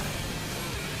angry enough.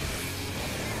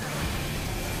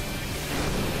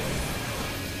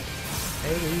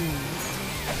 Hey.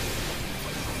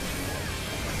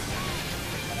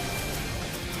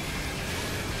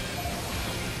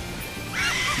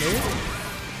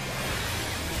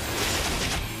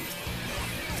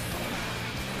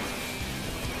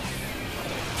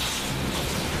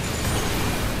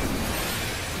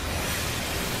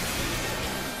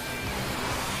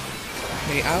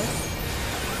 Okay, out.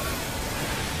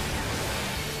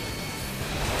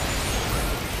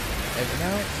 Everything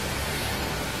out.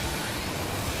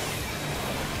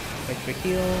 Wait for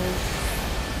heals.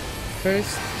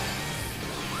 First.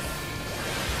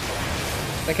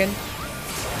 Second.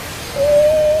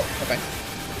 Okay.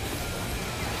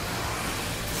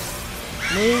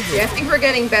 Move. Yeah, I think we're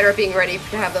getting better at being ready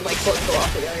to have them like both go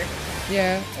off together.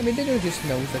 Yeah, I mean they do just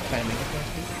knows the timing.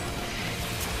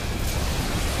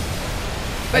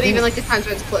 But even like the times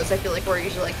when it's close, I feel like we're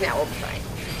usually like, now we'll be fine.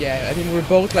 Yeah, I think we're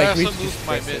both like. I also reached moved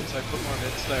my mids. I put more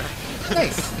mids there.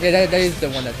 Nice. Yeah, that is the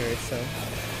one that hurts. So.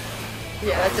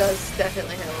 Yeah, that does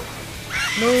definitely help.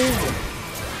 Move.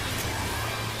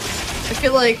 I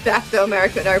feel like that though,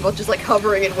 Marika and I are both just like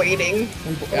hovering and waiting.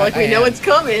 Like we I know am. it's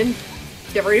coming.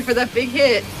 Get ready for that big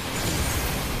hit.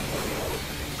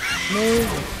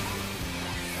 Move.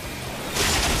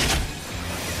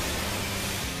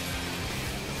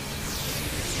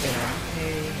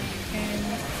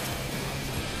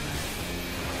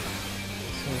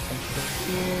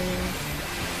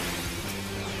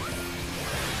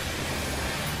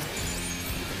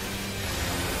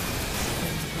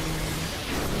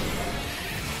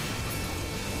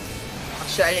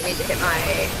 Shit, I didn't mean to hit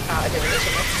my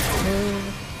divination.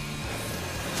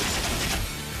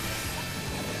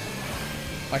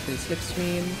 Watch the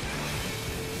slipstream.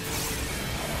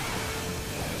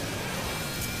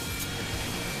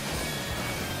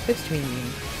 Slipstream.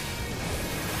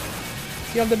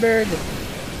 See on the bird.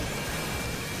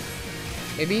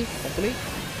 Maybe, hopefully.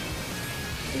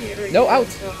 No, out.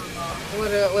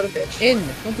 What a bitch. In.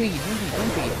 Don't bleed. Don't bleed.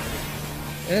 Don't bleed.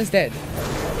 And it's dead.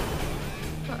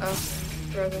 Uh-oh.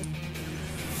 Frozen.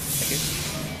 Thank you.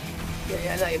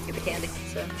 Yeah, now you have to get the candy,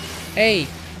 so. Hey.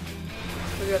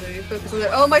 Would you rather you focus on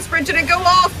that? Oh, my sprint didn't go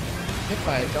off! You're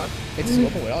fine. It's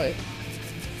open without it.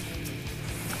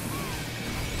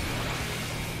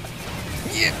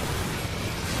 Yeah.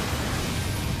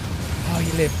 Oh,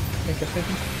 you live. Thank you.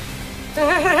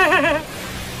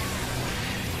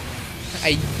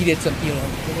 I needed some heal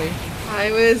on the way.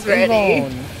 I was ready.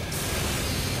 Invuln.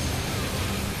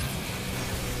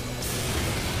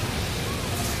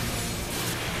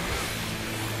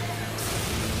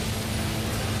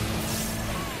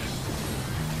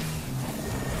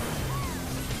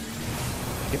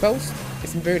 Your post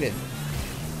is inverted.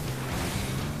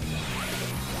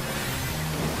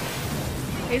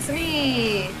 It's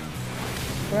me!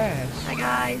 Crash. Hi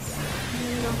guys.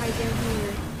 No hide down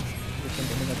here.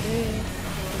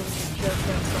 Just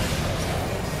outside of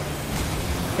us.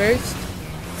 First.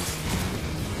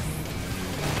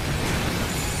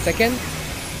 Second.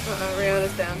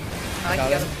 Rihanna's down. I Got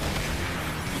got him. him.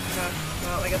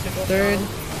 Well, I guess we both Third. fell.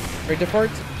 Third to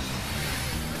fourth.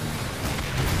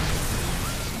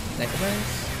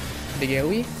 Nice. Big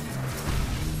AoE.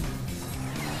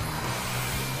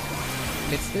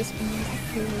 Let's this be.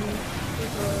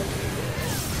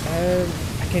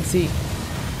 I can't see.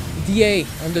 DA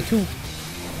on the 2.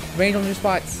 Range on your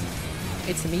spots.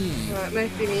 It's me. It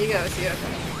might be me, you gotta see it.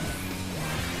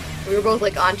 We were both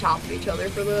like on top of each other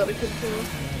for the other kill. I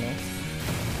don't know.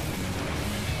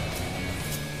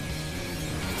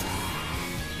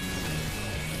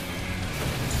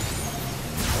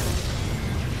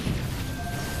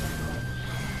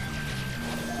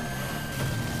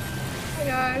 Hi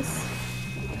guys.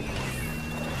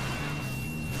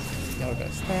 Now we're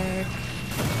gonna stack.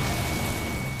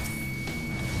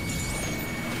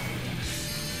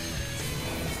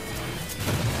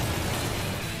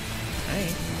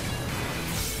 Nice.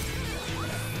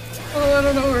 Oh, I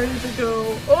don't know where to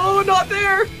go. Oh, not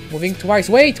there! Moving twice.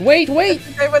 Wait! I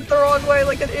went the wrong way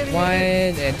like an idiot. 1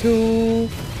 and 2.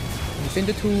 Move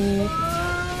into 2.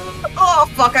 Oh,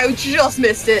 fuck, I just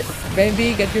missed it.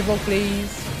 Bambi, get your vote please.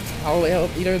 I'll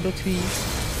help either of the trees.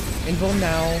 Invuln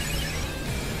now.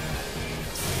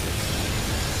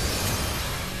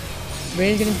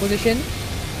 Range in position.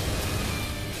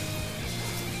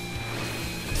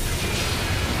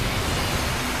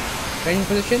 Range in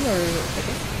position or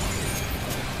okay.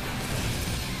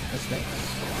 That's nice.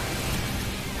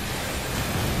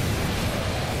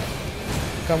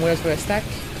 Come with us for a stack.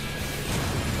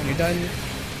 When you're done,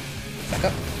 stack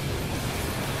up.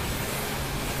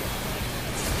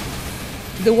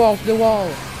 To the wall.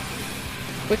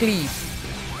 Quickly.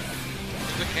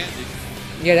 The candy.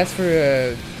 Yeah, that's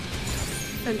for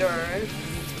Pandora.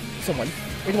 someone.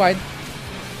 Read wide.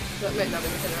 That might not be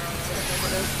Pandora.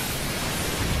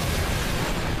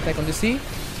 Back on the sea.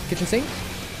 Kitchen sink.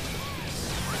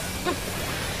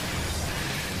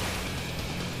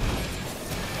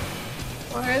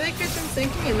 Why are they kitchen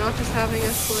sinking and not just having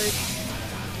us like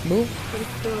Move. put it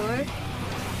to the life?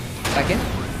 Second.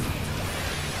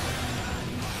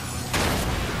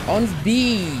 On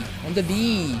B. On the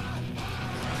B.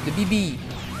 The BB.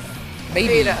 Baby.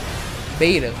 Beta.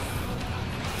 Beta.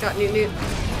 Got Newt.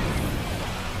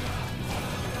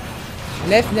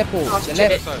 Left nipple. Oh, The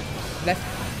shit. left.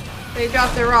 They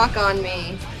dropped the rock on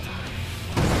me.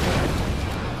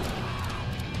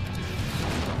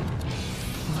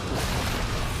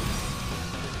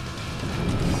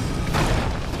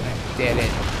 Did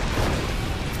it.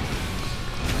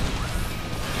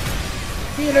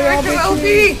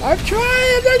 LB. I'm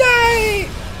trying tonight!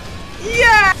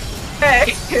 Yeah!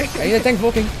 I need a tank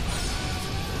Vulcan.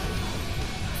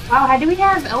 Wow, how do we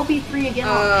have LB3 again?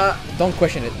 Don't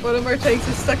question it. One of our tanks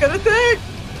is stuck on a thing!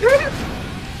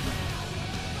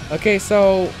 Okay,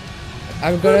 so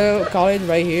I'm gonna call it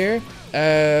right here.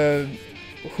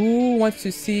 Who wants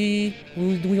to see?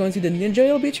 Do we want to see the Ninja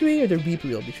LB3 or the Reaper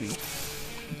LB3?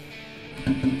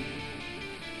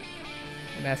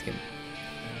 I'm asking.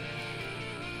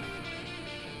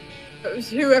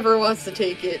 Whoever wants to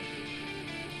take it.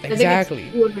 Exactly. I think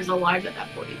it's whoever's alive at that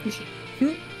point.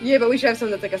 Yeah, but we should have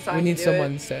someone that's like assigned We need to do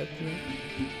someone set.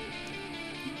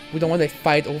 We don't want to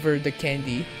fight over the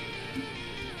candy.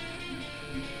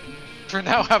 For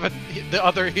now, have the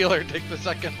other healer take the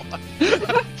second one.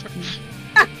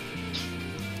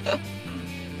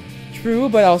 True,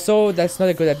 but also that's not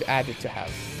a good habit to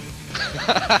have.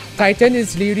 Titan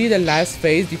is literally the last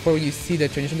phase before you see the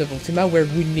transition of Ultima where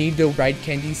we need the right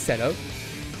candy set up.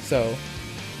 So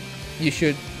we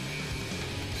should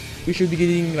be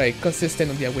getting like consistent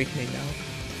on the awakening now.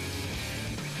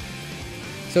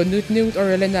 So Newt or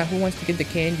Elena, who wants to get the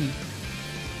candy?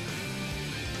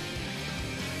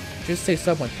 Just say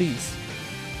someone, please.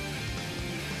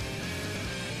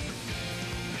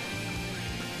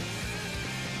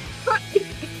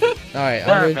 Alright,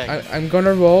 I'm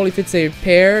gonna roll. If it's a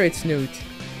pair, it's Newt.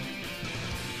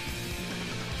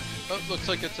 Oh, looks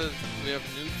like it says we have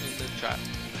Newt in the chat.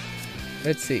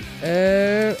 Let's see.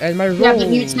 And my roll. Yeah, but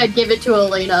Newt said give it to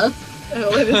Elena.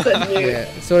 Elena said Newt.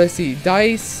 Yeah, so let's see.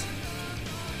 Dice.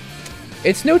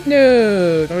 It's Newt.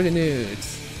 Or the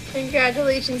Newts.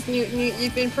 Congratulations, Newt.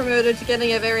 You've been promoted to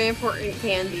getting a very important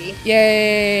candy.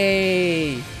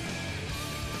 Yay!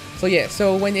 So yeah,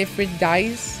 so when Ifrit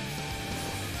dies,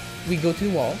 we go to the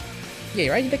wall.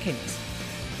 Yeah, right? The candies.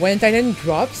 When Titan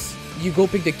drops, you go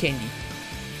pick the candy.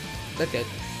 That's it.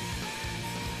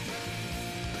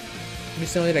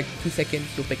 It's only like 2 seconds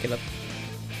to pick it up.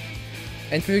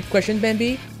 And for your question,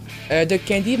 Bambi, the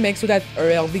candy makes so that our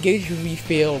LB gauge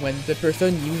refill when the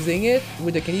person using it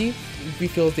with the candy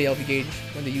refills the LB gauge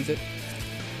when they use it.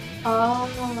 Oh.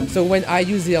 So when I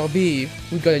use the LB,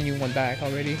 we got a new one back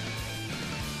already.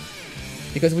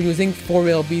 Because we're using 4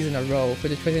 LBs in a row for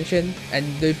the transition, and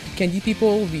the candy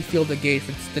people refill the gauge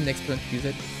for the next one to use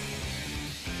it.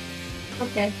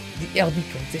 Okay. The LB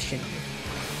transition.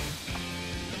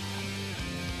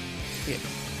 Yeah.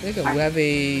 There you go. We have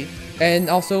a... And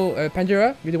also,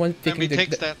 Pandora, you're the one taking the...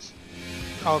 take stats.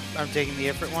 Oh, I'm taking the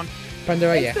Ifrit one.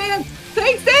 Pandora, yeah. Tank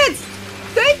stance!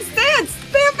 Tank stance!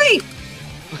 Bambi!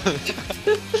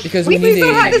 Because we need a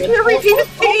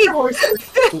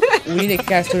we need a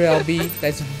caster LB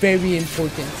that's very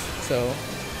important. So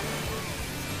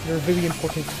you're very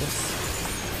important to us.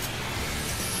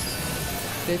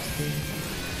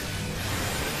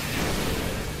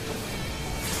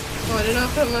 Why did I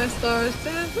put my stars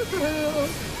down?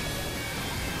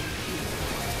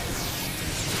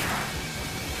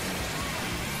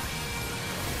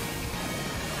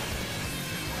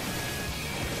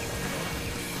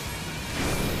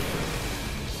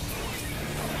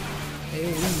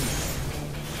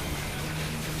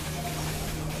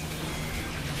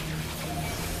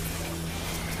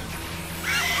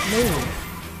 No.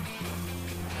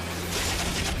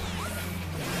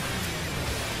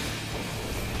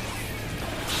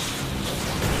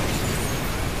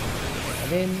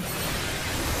 Come in.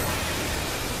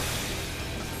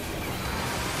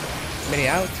 Many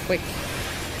out, quick.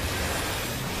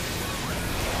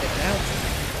 Get out.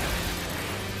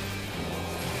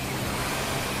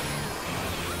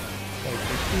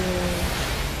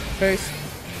 First.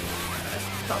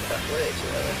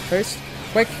 First.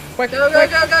 Quick, quick, Go, go, quick.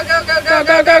 go, go, go, go, Go,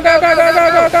 go, go, go, go, go,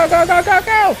 go, go, go, go, go,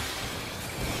 go.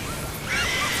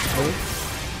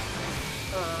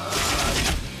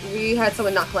 We had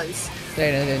someone not cleanse.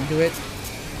 There, I didn't do it.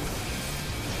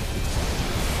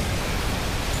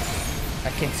 I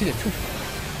can't see the truth.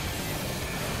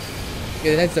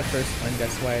 Yeah, that's the first one,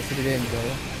 that's why I said it didn't go.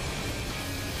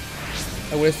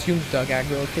 I would assume dog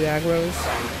aggro, kid aggros.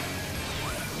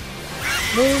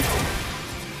 Move.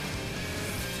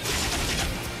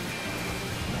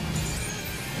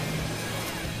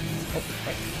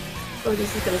 Oh,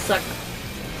 this is gonna suck.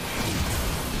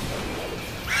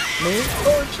 Move.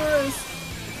 Oh, it sure is.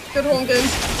 Good home game.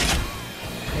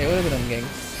 Hey, what a good home game.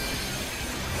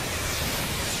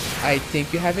 I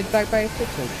think you have it back by Ifrit,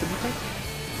 so it should be fine.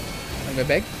 I'm gonna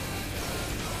beg.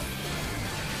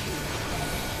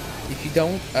 If you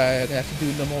don't, I'm gonna have to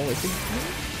do normal wizard.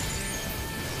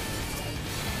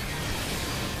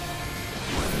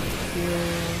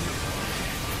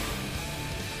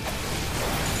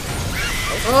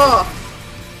 Oh!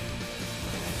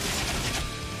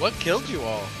 What killed you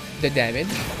all? The damage.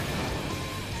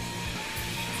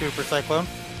 Super Cyclone.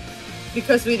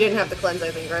 Because we didn't have the cleanse,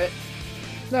 I think, right?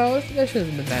 No, that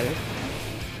shouldn't have mattered.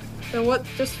 Then what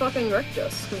just fucking wrecked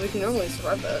us? Because we can normally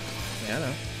survive that. Yeah, I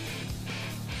know.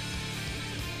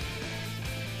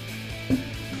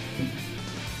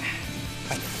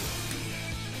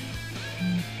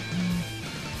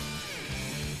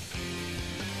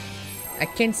 I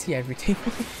can't see everything.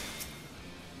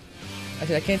 I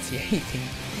said I can't see anything.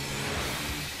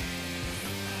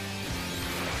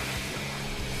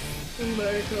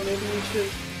 Mariko, maybe you should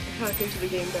hack into the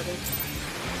game better.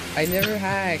 I never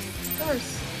hacked. Of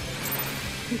course.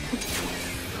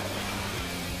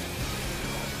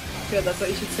 Good, that's what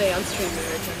you should say on stream,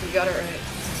 Mariko. You got it right.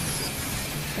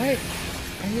 What?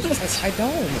 I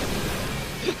don't.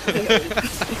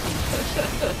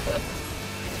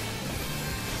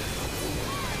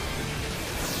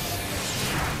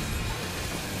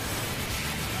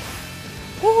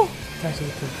 Oh! That's so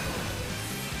cool.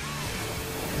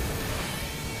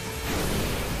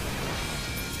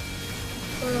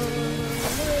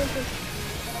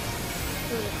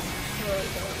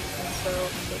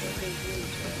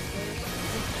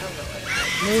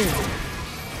 Move.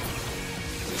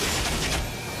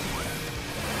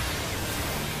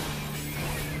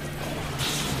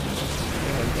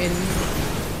 In.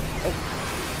 Oh.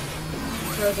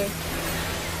 Frozen.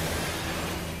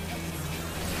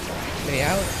 Getting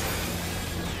out.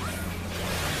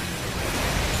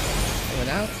 Going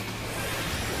out.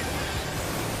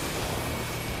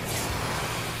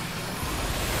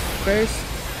 First.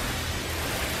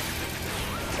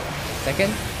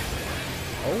 Second.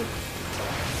 Oh.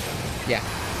 Yeah.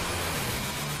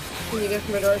 Can you get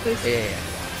from a door, please? Yeah.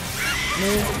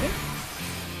 Move.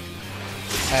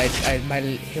 I might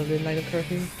have healed in line of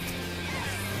curfew.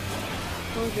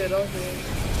 All good, all good.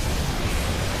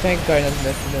 Thank God,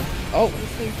 that's the. Oh!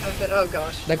 Oh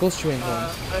gosh. That goes through in one.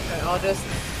 Okay, I'll just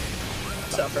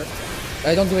suffer.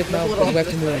 I don't do it now, because we have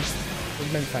to this move.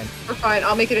 We're maybe fine. We're fine,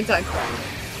 I'll make it in time.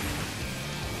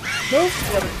 Move!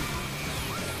 Yep.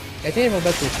 I think I'm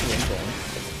about to go through in one.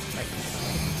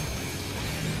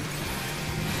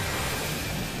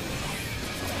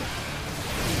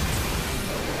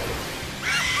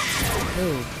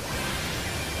 Move.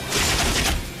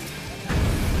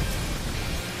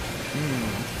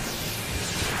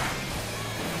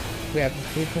 We have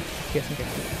people. Yes, okay.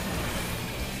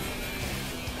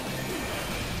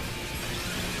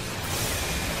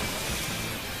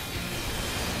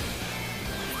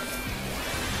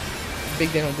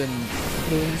 Big down than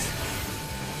balloons.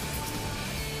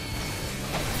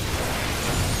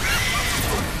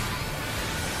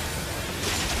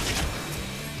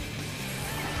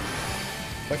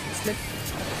 Question slip.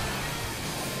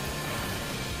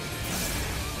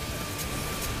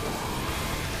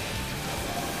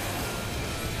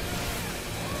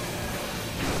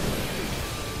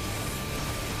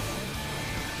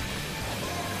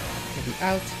 Maybe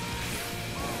out.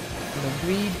 No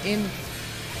greed in.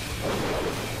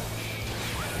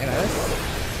 And us.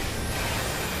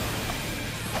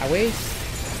 Away.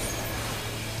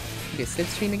 Get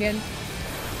slipstream again.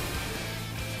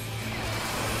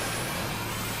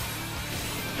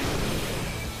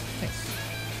 Nice.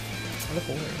 On the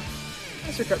forward.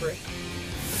 Nice recovery.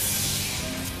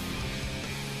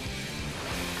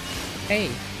 Hey.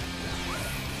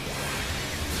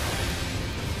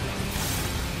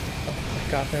 Oh my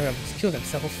god, they're just kill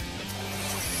themselves.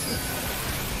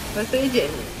 But they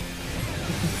didn't.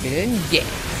 They didn't get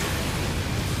it.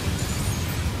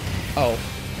 Oh.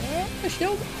 A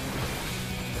shield?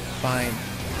 Fine.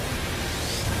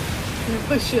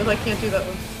 Oh shield, I can't do that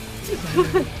one.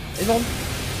 It's on.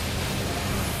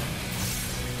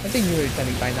 I think you were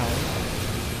telling by now.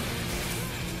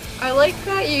 I like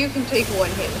that you can take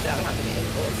one hit without having to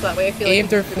hit bullets. That way I feel Aim like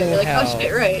their you're like, full oh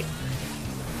shit, right.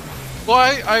 Well,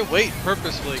 I wait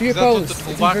purposefully, To your because that's what post,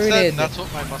 the it's toolbox said, inverted. and that's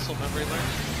what my muscle memory learned.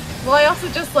 Well, I also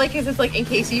just like is it's like in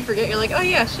case you forget, you're like, oh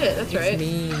yeah, shit, that's right. It's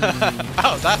me.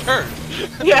 Ow, that hurt!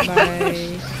 Yeah.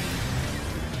 Bye.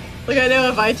 Like I know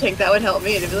if I take that would help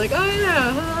me to be like, oh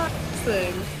yeah, this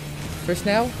thing. First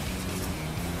now?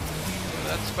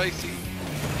 that's spicy.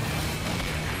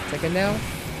 Second now.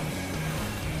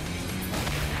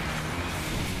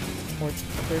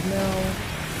 Third now.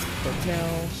 Fourth now.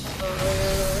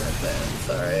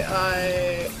 Sorry,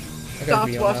 I I got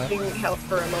stopped Viola. watching health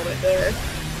for a moment there.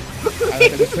 I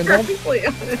like this window. Perfectly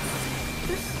honest.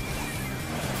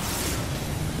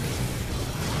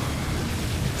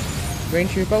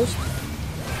 Range your post.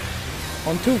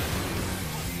 On 2.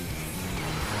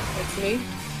 It's me.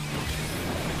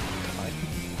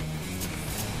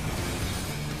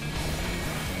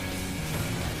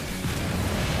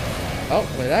 Oh,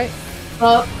 what did I?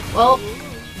 Well,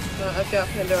 I've got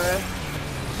Pandora.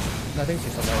 Nothing,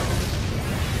 she's alive.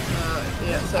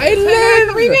 Yeah, so I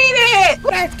live! We made it!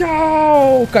 Let's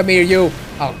go! Come here, you!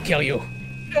 I'll kill you.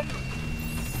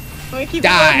 I keep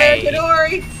Die. going there,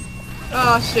 Pandora.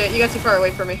 Oh shit, you got too far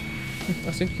away from me. I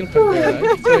was gonna kill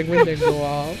Pandora. So like when they go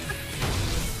off.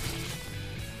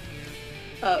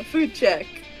 Food check.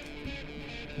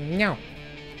 No.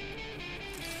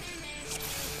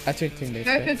 That's your thing,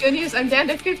 Yeah, basically. good news, I'm down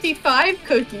to 55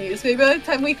 cookies. Maybe by the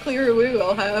time we clear UwU,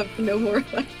 I'll have no more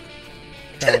left.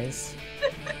 Guys.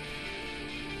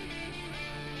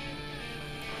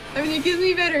 I mean, it gives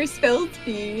me better spell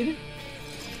speed.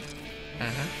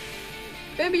 Uh-huh.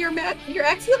 Baby, you're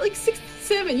actually at like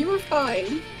 67. You were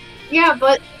fine. yeah,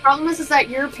 but the problem is that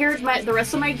you repaired the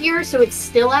rest of my gear, so it's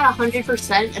still at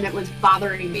 100%, and it was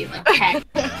bothering me like heck.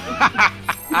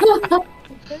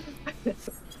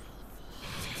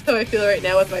 So I feel right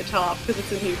now with my top, because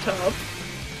it's a new top.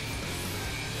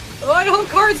 Oh, I hold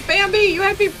cards, Bambi! You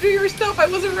had me do your stuff, I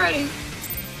wasn't ready!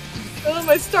 Oh,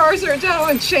 my stars are down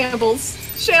in shambles.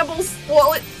 Shambles,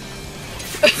 wallet!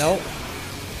 No.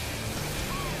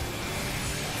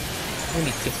 We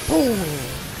need to boom.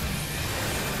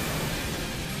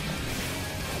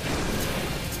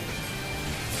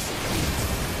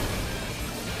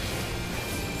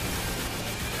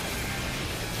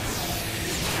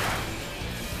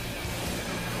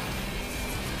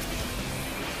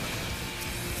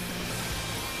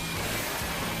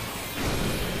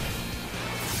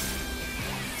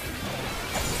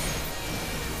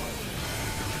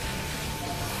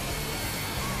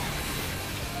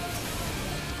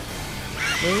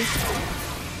 Move.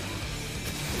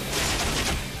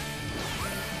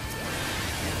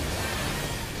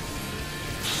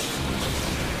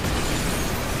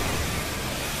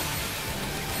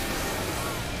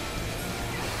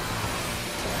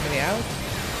 Many out.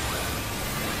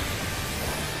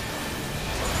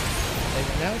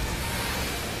 Taken out.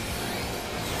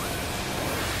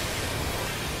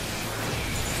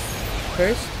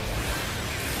 First.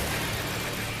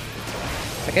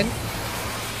 Second.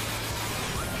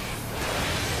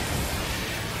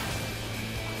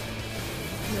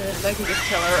 I can just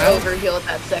tell our overheal at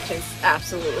that section is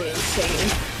absolutely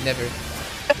insane. Never.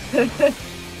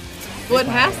 Well, it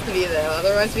has to be though,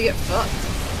 otherwise we get fucked.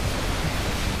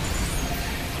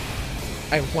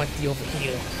 I want the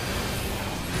overheal.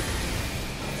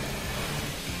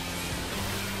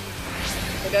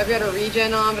 Like I've got a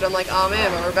regen on, but I'm like, oh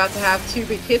man, we're about to have 2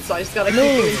 big hits, so I just gotta keep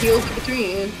doing heals in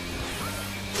between.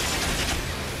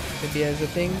 Maybe as a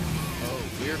thing. Oh,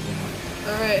 weird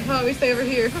one. Alright, how we stay over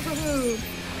here?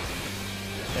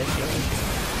 Let's go.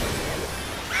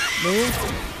 Move.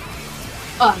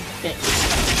 Oh, shit.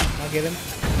 I'll get him.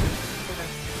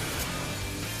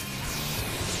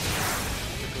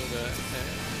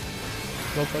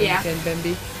 Go for Yeah. it, you can,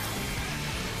 Bambi.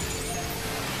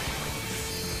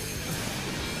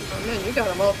 Oh man, you got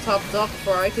them all topped off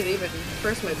before I could even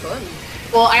press my button.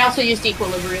 Well, I also used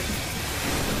equilibrium,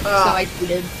 so I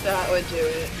cheated. That would do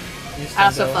it. I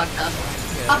also fucked up.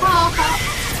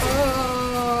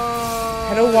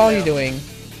 Hello, what are you doing?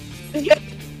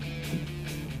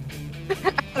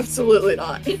 Absolutely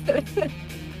not.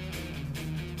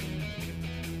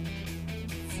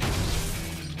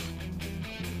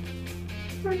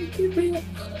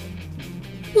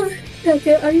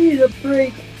 Okay, I need a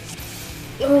break.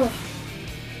 Ugh.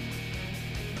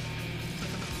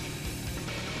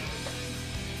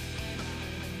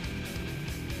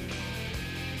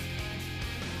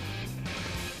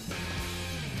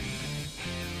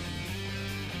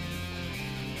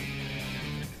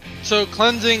 So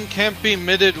cleansing can't be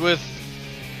mitted with.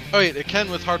 Oh wait, it can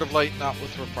with Heart of Light, not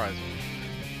with Reprisal.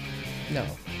 No.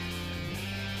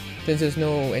 Since there's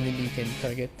no enemy you can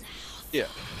target. Yeah.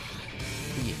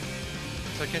 Yeah.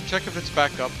 So I can check if it's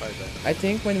back up by then. I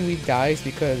think when we die it's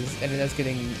because Elena's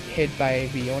getting hit by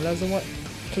Viola's and what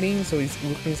clean, so we're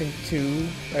cleansing 2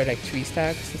 or like 3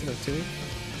 stacks instead of 2.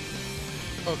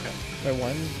 Okay. Or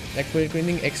 1. Like we're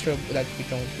grinding extra that we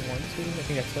don't want to. I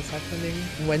think that's what's happening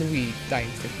when we die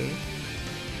instantly.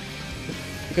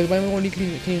 Because when we're only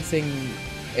cleansing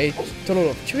a total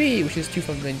of 3, which is 2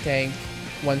 from the tank,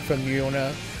 1 from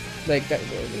Murona, like that,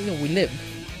 you know, we live.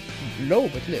 Low,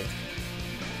 but live.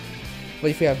 But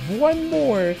if we have 1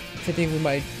 more, I think we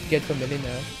might get from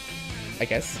Melina, I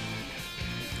guess.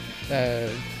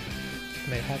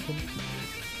 Might happen.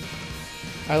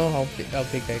 I don't know how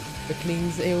big the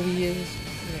cleans AoE is.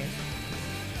 Yeah.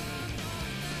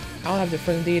 I don't have the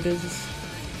front datas.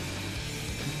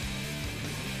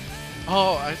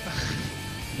 Oh, I.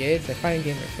 Yeah, it's a fine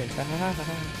game reference.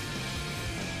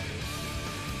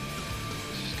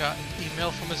 Just got an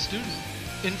email from a student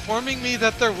informing me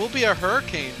that there will be a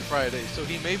hurricane Friday, so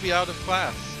he may be out of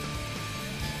class.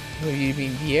 What do you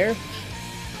mean, the air?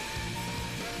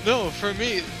 No, for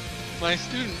me, my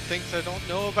student thinks I don't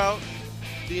know about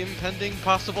the impending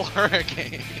possible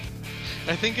hurricane.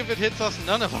 I think if it hits us,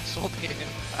 none of us will be in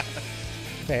class.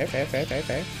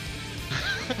 Fair.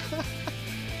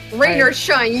 Rain or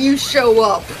shine, you show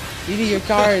up. You need your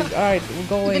card. Alright, we're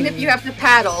going. Even if you have to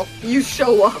paddle, you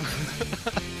show up.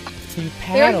 You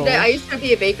paddle? I used to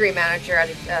be a bakery manager at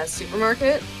a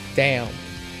supermarket. Damn.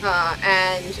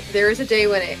 And there was a day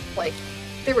when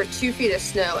there were 2 feet of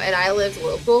snow, and I lived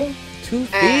local. 2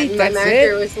 feet? And my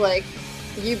manager was like,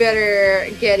 you better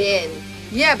get in.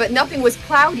 Yeah, but nothing was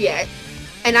plowed yet.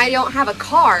 And I don't have a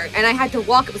car, and I had to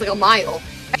walk. It was like a mile.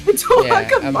 I had to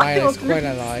walk a mile is quite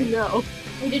a lot. No.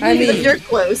 I mean, you're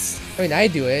close. I mean, I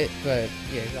do it, but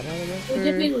yeah. Who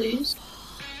did we lose?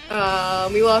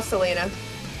 We lost Elena.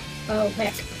 Oh,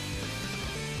 heck.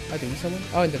 Oh, did we someone?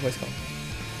 Oh, in the voice call.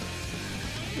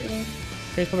 Yeah.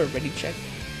 Here's probably ready check.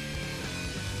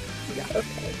 Yeah,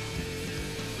 okay.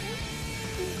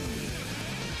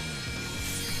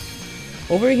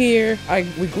 Over here,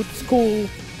 we go to school.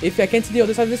 If I can't see the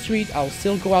other side of the street, I'll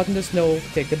still go out in the snow,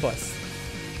 take the bus.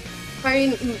 I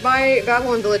mean, my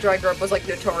Babylon Village where I grew up was like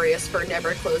notorious for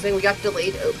never closing. We got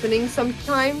delayed opening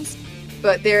sometimes,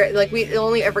 but we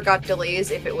only ever got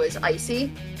delays if it was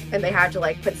icy, and they had to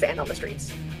like put sand on the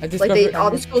streets.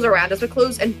 All the schools around us would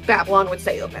close, and Babylon would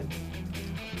stay open.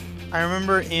 I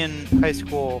remember in high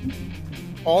school,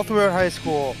 all throughout high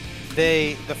school,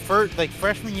 the first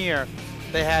freshman year,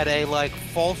 they had a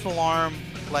false alarm,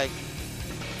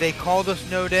 they called a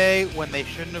snow day when they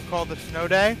shouldn't have called a snow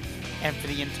day. And for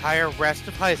the entire rest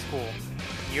of high school,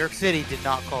 New York City did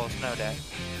not call a snow day.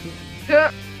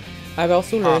 I've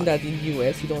also learned that in the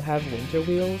US you don't have winter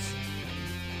wheels.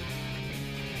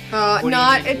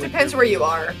 It depends where you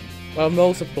are. Well,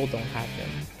 most people don't have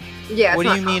them. Yeah. What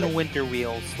do you mean winter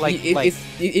wheels? When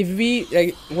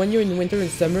you're in winter and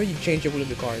summer, you change the wheel of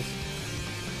the cars.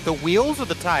 The wheels or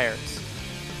the tires?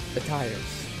 The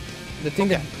tires. The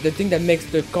thing that makes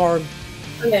the car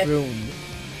vroom.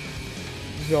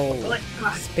 Roll,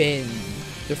 spin,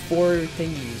 the 4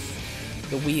 thingies,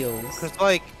 the wheels.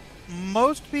 Because,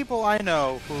 most people I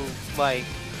know who, I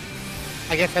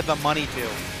guess had the money to,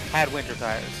 had winter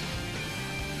tires.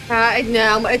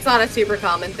 No, it's not a super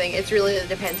common thing. It really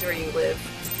depends where you live.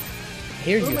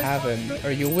 Here you have them,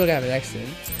 or you will have an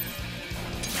accident.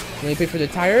 When you pay for the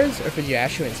tires, or for the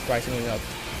assurance price going up?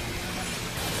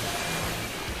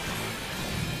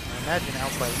 I imagine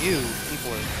out by you,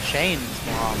 people are chains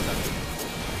more often.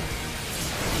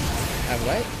 Have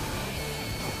what?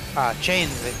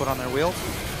 Chains they put on their wheels.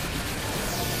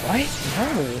 What?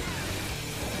 No.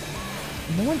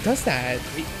 No one does that.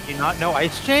 Do you not know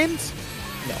ice chains?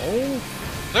 No.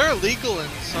 They're illegal in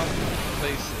some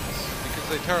places because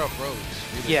they tear up roads.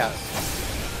 Really yes.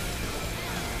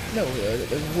 Fast. No,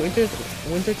 the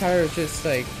winter tire is just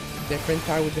different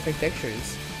tire with different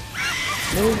textures.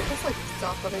 No. It's just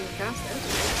stop letting the gas there.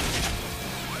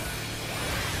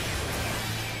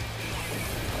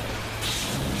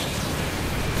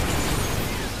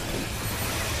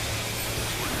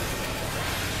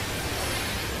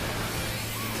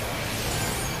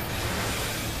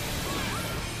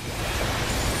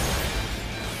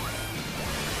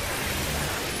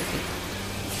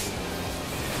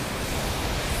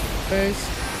 First.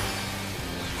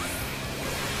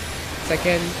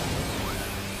 Second.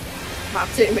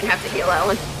 Didn't even have to heal that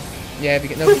one. Yeah,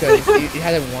 because it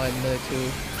had a 1, another 2.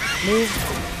 Move.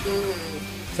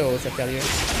 So it's a failure.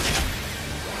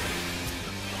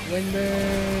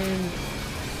 Windburn.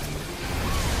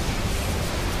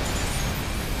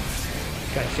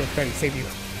 God, shit, I'm trying to save you.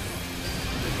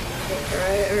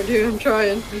 Alright, dude, I'm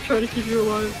trying. I'm trying to keep you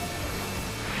alive.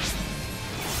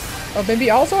 Oh, Bambi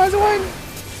also has a 1?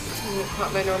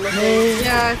 Not my normal thing.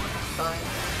 Yeah, fine.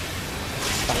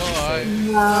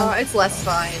 Oh, it's less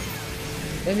fine.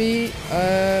 Maybe,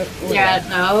 Yeah,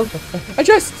 no.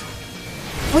 Adjust!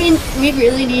 We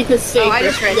really need to stay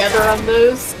together on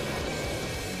those.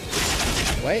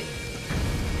 What?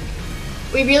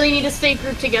 We really need to stay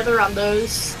grouped together on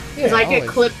those. Because Yeah, I get always.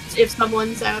 clipped if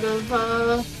someone's out of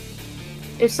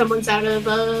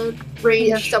range.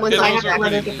 Yeah, if someone's I out have of to run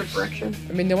a range. different direction.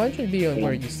 I mean, no one should be on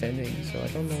where you're standing, so I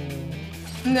don't know.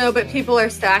 No, but people are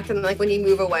stacked, and like when you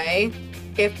move away,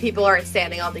 if people aren't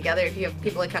standing all together, if you have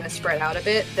people like kind of spread out a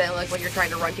bit, then like when you're trying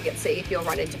to run to get safe, you'll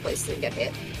run into places and get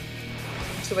hit.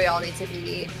 So we all need to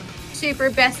be super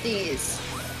besties.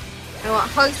 I want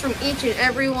hugs from each and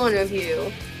every one of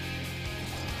you.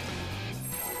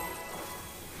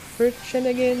 Friction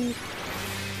again.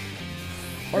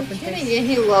 Orphan Kidding, face.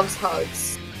 he loves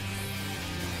hugs.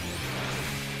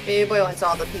 Baby boy wants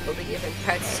all the people to give him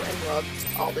pets and love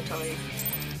all the time.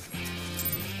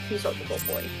 He's such a good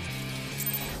boy.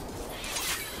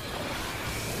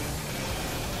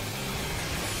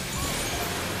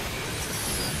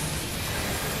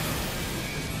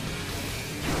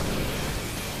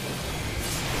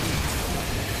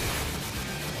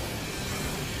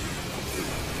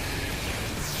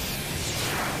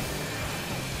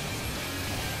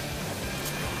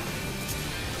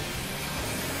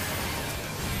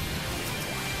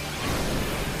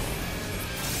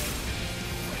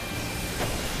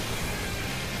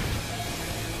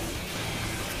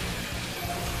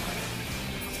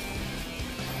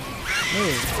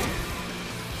 Move.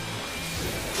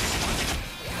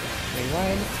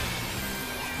 Rewind.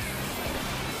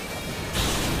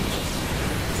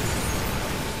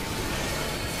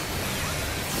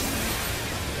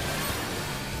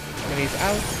 Enemies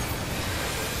out.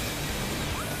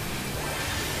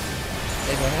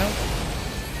 Everyone out.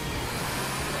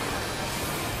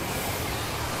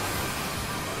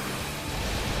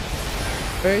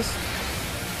 First.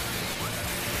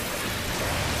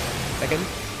 Second.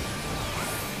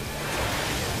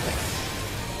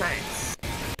 Nice.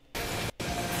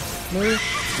 Move.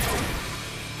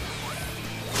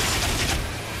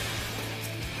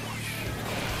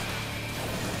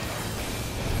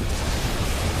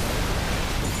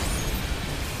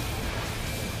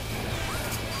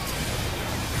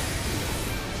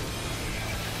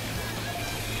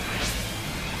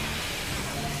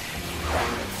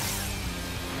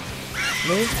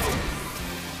 Move.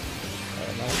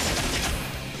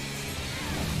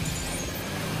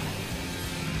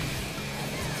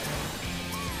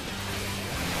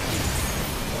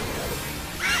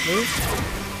 Move.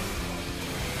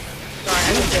 Sorry,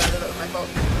 I didn't do that. That was my fault.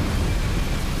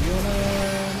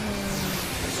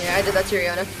 Yeah, I did that to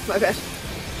Rihanna. My bad.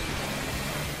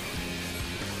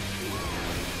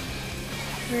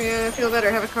 Rihanna, feel better.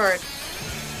 Have a card.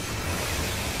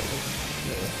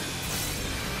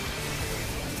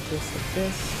 This like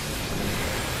this.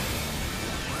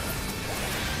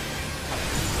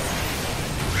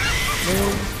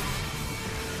 Move.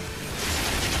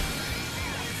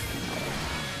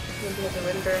 Maybe with the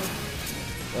wind burn.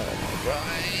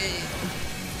 Right.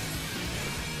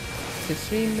 To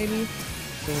stream maybe?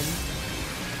 Soon.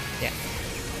 Yeah.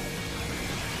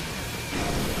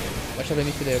 Watch out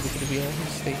beneath the wheel.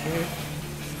 Stay here.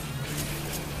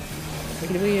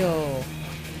 Look at the wheel.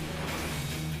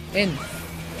 In.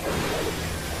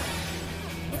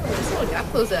 Oh, there's a little gap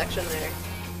close action there.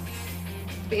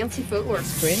 Fancy footwork.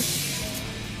 Sprint.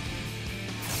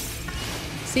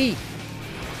 C.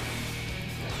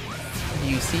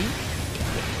 You see?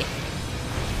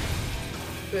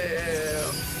 Boo.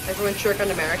 Everyone shirk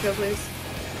on America, please.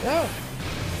 No.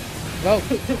 Vote.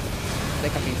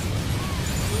 Like a piece.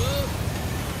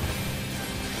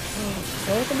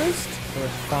 Oh, the boost. We're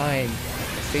fine.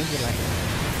 Save your life.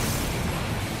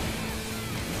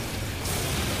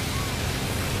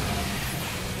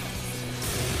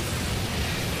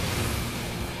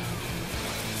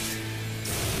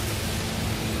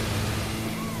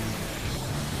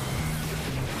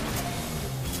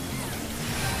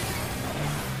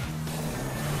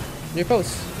 Your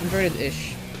post,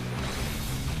 inverted-ish.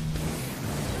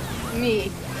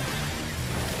 Me.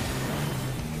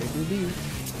 It will be.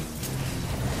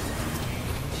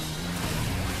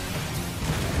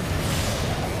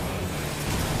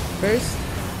 First.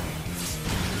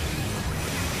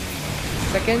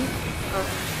 Second.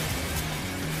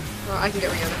 Oh, I can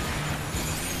get Rihanna.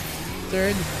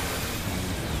 Third.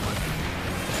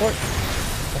 Fourth.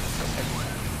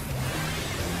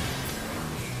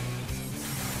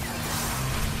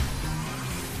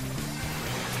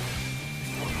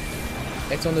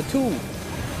 It's on the 2.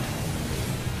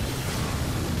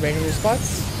 Random your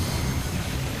spots.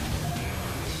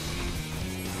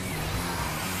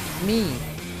 Me.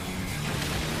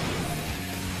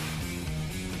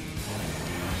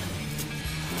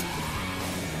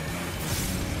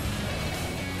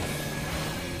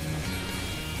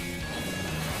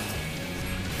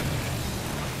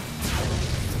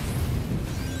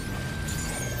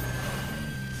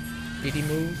 speedy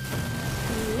move.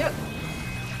 Yep.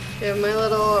 Give my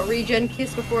little regen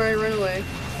kiss before I run away.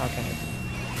 Okay.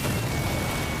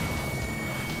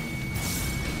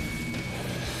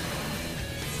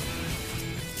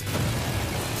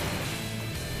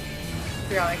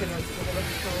 Forgot I could run to the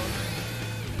control.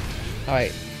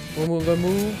 Alright. We'll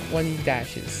move 1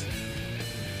 dashes.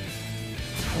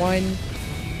 1,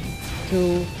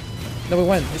 2. No,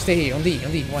 1. Just stay here. On D.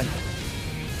 1.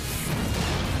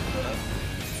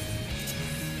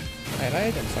 I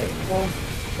lied. I'm sorry. Well,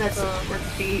 that's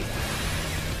deep.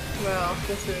 Well,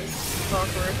 this is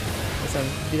awkward. That sounds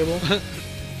beatable.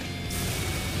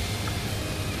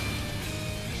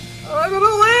 I'm gonna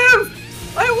live!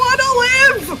 I wanna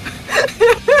live!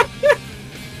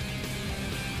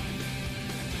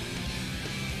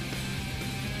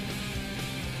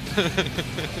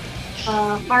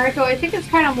 Mariko, I think it's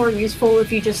kind of more useful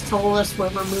if you just told us where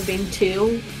we're moving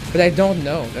to. But I don't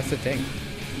know. That's the thing.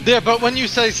 Yeah, but when you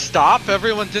say stop,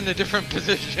 everyone's in a different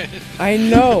position. I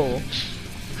know.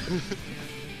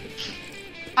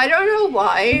 I don't know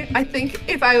why. I think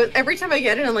if I was, every time I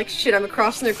get it, I'm like, shit, I'm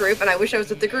across in the group, and I wish I was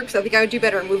with the group, because I think I would do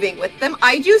better moving with them.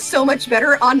 I do so much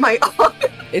better on my own.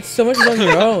 It's so much on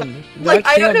your own. Like,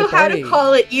 I don't know how to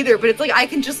call it either, but it's like, I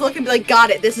can just look and be like,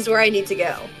 got it, this is where I need to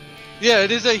go. Yeah,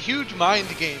 it is a huge mind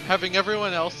game, having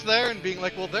everyone else there and being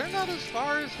like, well, they're not as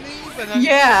far as me, but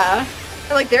yeah.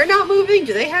 Like, they're not moving,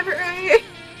 do they have it right?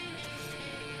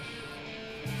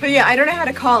 But yeah, I don't know how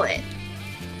to call it.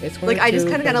 Like, I just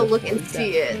kind of gotta look and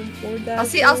see it. I'll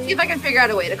see if I can figure out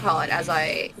a way to call it as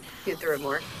I get through it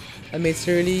more. I mean, it's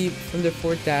really from the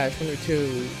 4th dash, from the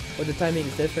 2, but the timing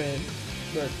is different.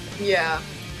 But yeah.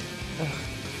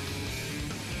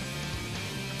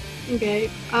 Okay,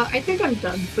 I think I'm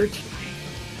done for tonight.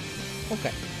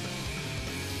 Okay.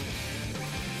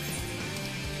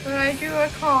 But I do a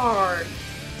card.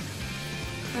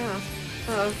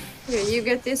 Oh, here, you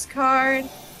get this card,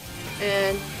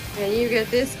 and you get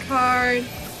this card.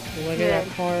 You want to get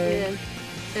that card?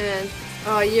 And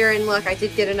oh, you're in luck. I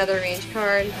did get another range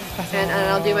card, and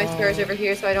I'll do my spurs over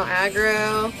here so I don't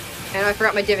aggro. And I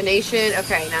forgot my divination.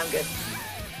 Okay, now I'm good.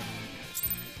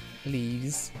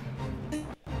 Please.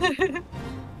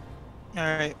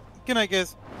 Alright. Good night,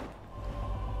 guys.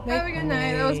 Have a good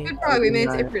night. That was good prog. We made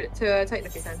it to Titan a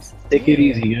few times. Take it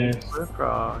easy, guys. Good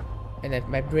prog. And then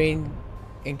my brain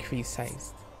increased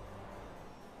sized.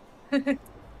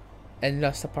 And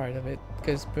lost a part of it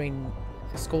because brain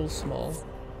skull small.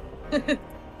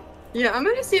 Yeah, I'm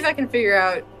gonna see if I can figure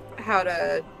out how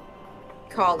to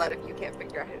call that if you can't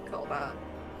figure out how to call that.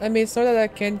 I mean, it's not that I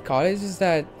can't call it, it's just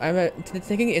that I'm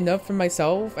thinking enough for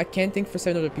myself. I can't think for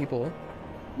 7 other people.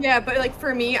 Yeah, but like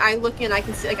for me, I look and I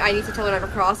can see, like, I need to tell when I'm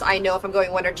across. I know if I'm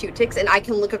going 1 or 2 ticks, and I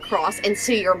can look across and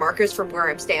see your markers from where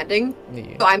I'm standing.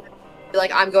 Yeah. So I'm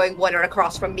like, I'm going 1 or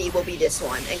across from me will be this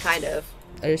one, and kind of.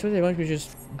 I just want to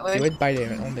just do it by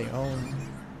on their own.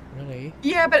 Really?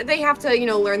 Yeah, but they have to, you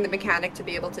know, learn the mechanic to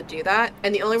be able to do that.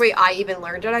 And the only way I even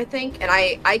learned it, I think, and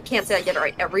I can't say I get it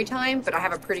right every time, but I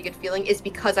have a pretty good feeling, is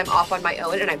because I'm off on my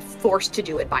own and I'm forced to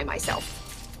do it by myself.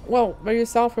 Well, by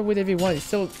yourself or with everyone,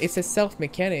 it's a self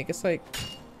mechanic. It's like.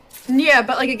 Yeah,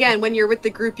 but like again, when you're with the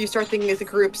group, you start thinking as the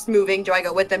group's moving. Do I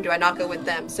go with them? Do I not go with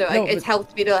them? So like, it's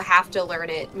helped me to have to learn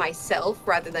it myself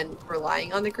rather than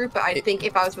relying on the group. But I think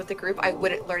if I was with the group, I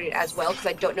wouldn't learn it as well because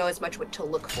I don't know as much what to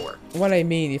look for. What I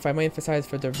mean, if I might emphasize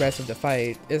for the rest of the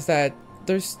fight, is that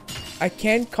I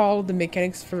can't call the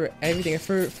mechanics for everything.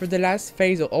 For the last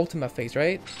phase or Ultima phase,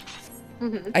 right?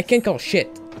 Mm-hmm. I can't call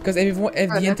shit because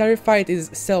the entire fight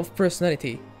is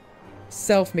self-personality,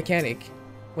 self-mechanic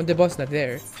when the boss not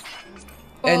there.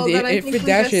 Well, and Ifrit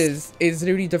dashes is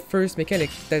literally the first mechanic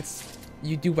that's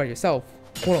you do by yourself,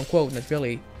 quote unquote, not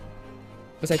really.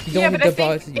 It's like you don't need the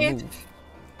boss, you move.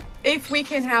 If we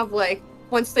can have like,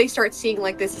 once they start seeing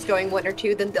like this is going 1 or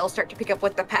 2, then they'll start to pick up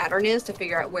what the pattern is to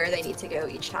figure out where they need to go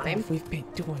each time. We've been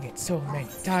doing it so many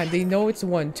times. They know it's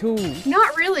 1, 2.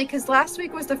 Not really, because last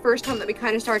week was the first time that we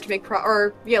kind of started to make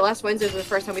last Wednesday was the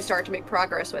first time we started to make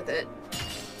progress with it.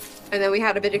 And then we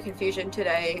had a bit of confusion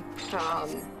today.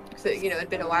 So, you know, it'd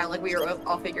been a while, like we were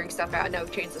all figuring stuff out, and now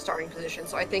we've changed the starting position.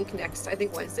 So I think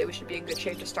Wednesday we should be in good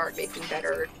shape to start making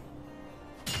better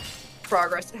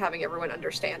progress at having everyone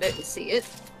understand it and see it.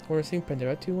 We're seeing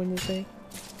Pandora too when you say?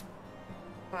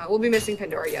 We'll be missing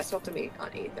Pandora, yes, we'll have to meet on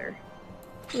Aether.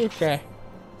 Okay.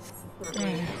 Let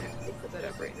me put that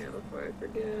up right now before I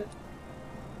forget.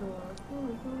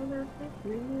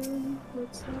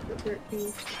 Let's start the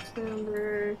 13th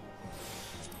September.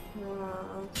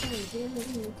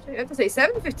 I have to say,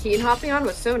 7:15 hopping on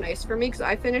was so nice for me because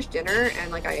I finished dinner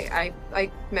and like I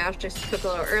managed to cook a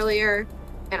little earlier,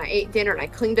 and I ate dinner, and I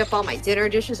cleaned up all my dinner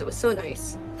dishes. It was so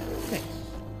nice. Nice.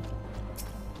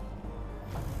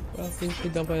 Well, since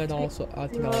we're done by that also, I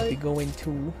think I'll be going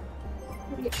to...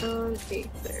 Okay,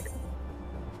 there.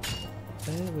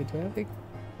 Wait, do I have like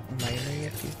minor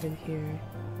achievement here?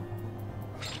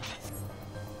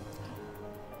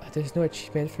 There's no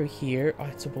achievement for here. Oh,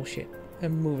 it's a bullshit.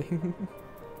 I'm moving.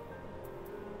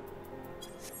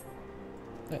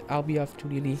 I'll be off to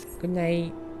Lily. Good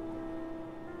night.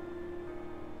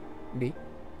 Lily?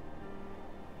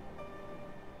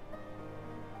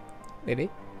 Lily?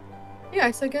 Yeah,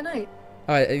 I said good night.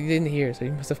 Oh, I didn't hear, so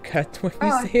you must have cut what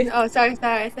you said. Oh, sorry.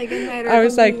 I said good night. I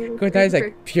was like, good night is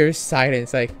like pure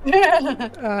silence. Like,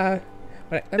 bye.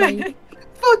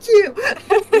 Fuck you!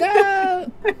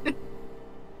 No!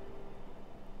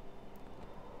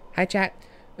 Hi, chat.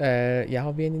 Yeah,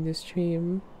 I'll be ending the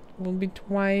stream. We'll be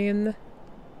twine.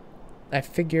 I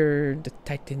figured the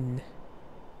Titan.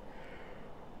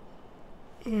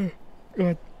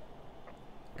 God.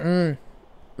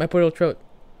 My poor little throat.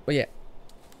 But yeah.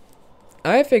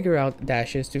 I figure out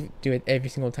dashes to do it every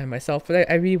single time myself, but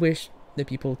I really wish the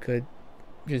people could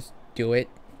just do it.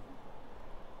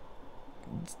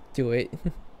 Just do it.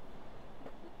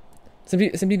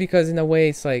 simply because in a way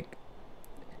it's like,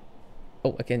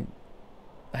 oh, again,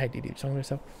 I did it song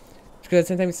myself. Because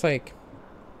sometimes it's like,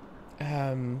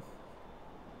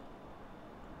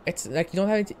 it's like you don't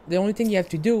have the only thing you have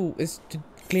to do is to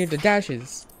clear the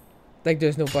dashes. Like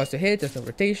there's no boss to hit, there's no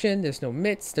rotation, there's no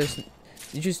mitts,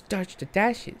 you just dodge the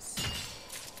dashes.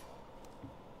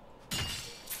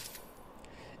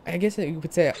 I guess you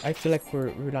could say I feel like we're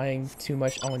relying too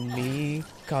much on me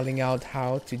calling out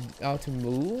how to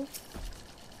move.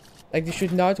 Like they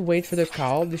should not wait for the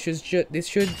call. They should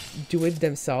do it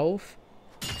themselves,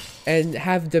 and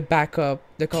have the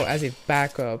call as a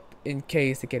backup in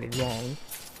case they get it wrong.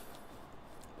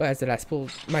 But as the last pull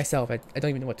myself, I don't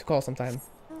even know what to call sometimes.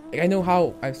 Like I know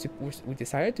how we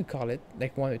decided to call it,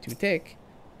 like 1 or 2 tick.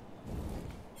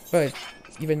 But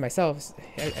even myself,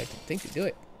 I don't think to do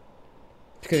it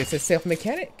because it's a self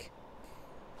mechanic.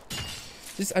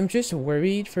 I'm just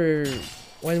worried for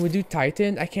when we do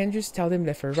Titan. I can't just tell them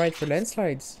left or right for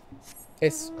landslides.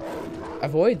 It's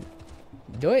avoid,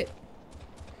 do it.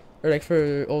 Or like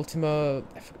for Ultima,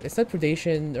 it's not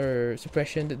predation or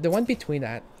suppression. The one between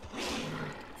that,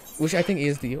 which I think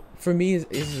is for me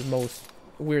is the most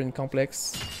weird and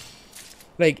complex.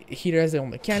 Like healer has their own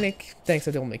mechanic, tanks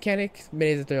have their own mechanic,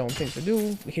 melees have their own things to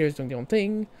do, healers doing their own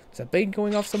thing, there's a bait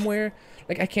going off somewhere.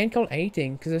 Like I can't call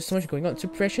anything because there's so much going on.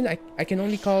 Suppression, I can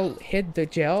only call hit the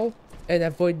gel and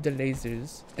avoid the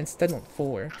lasers and stun on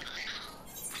 4.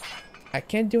 I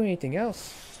can't do anything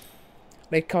else.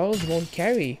 Like calls won't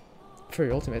carry for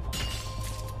your ultimate.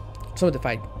 Some of the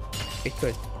fight it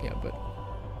could, yeah, but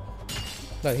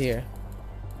not here.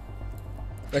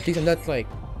 Or at least I'm not like,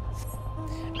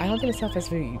 I don't think myself as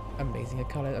very amazing at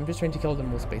calling. I'm just trying to call the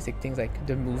most basic things like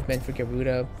the movement for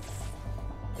Garuda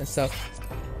and stuff.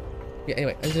 Yeah,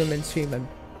 anyway, I'm doing a stream. I'm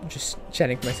just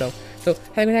chatting to myself. So,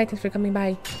 have a good night. Thanks for coming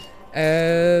by.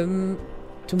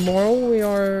 Tomorrow we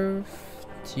are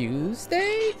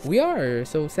Tuesday? We are.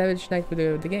 So, Savage Night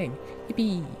with the gang.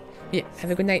 Yippee. Yeah,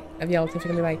 have a good night. Love y'all. Thanks for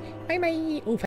coming by. Bye bye. Ooh,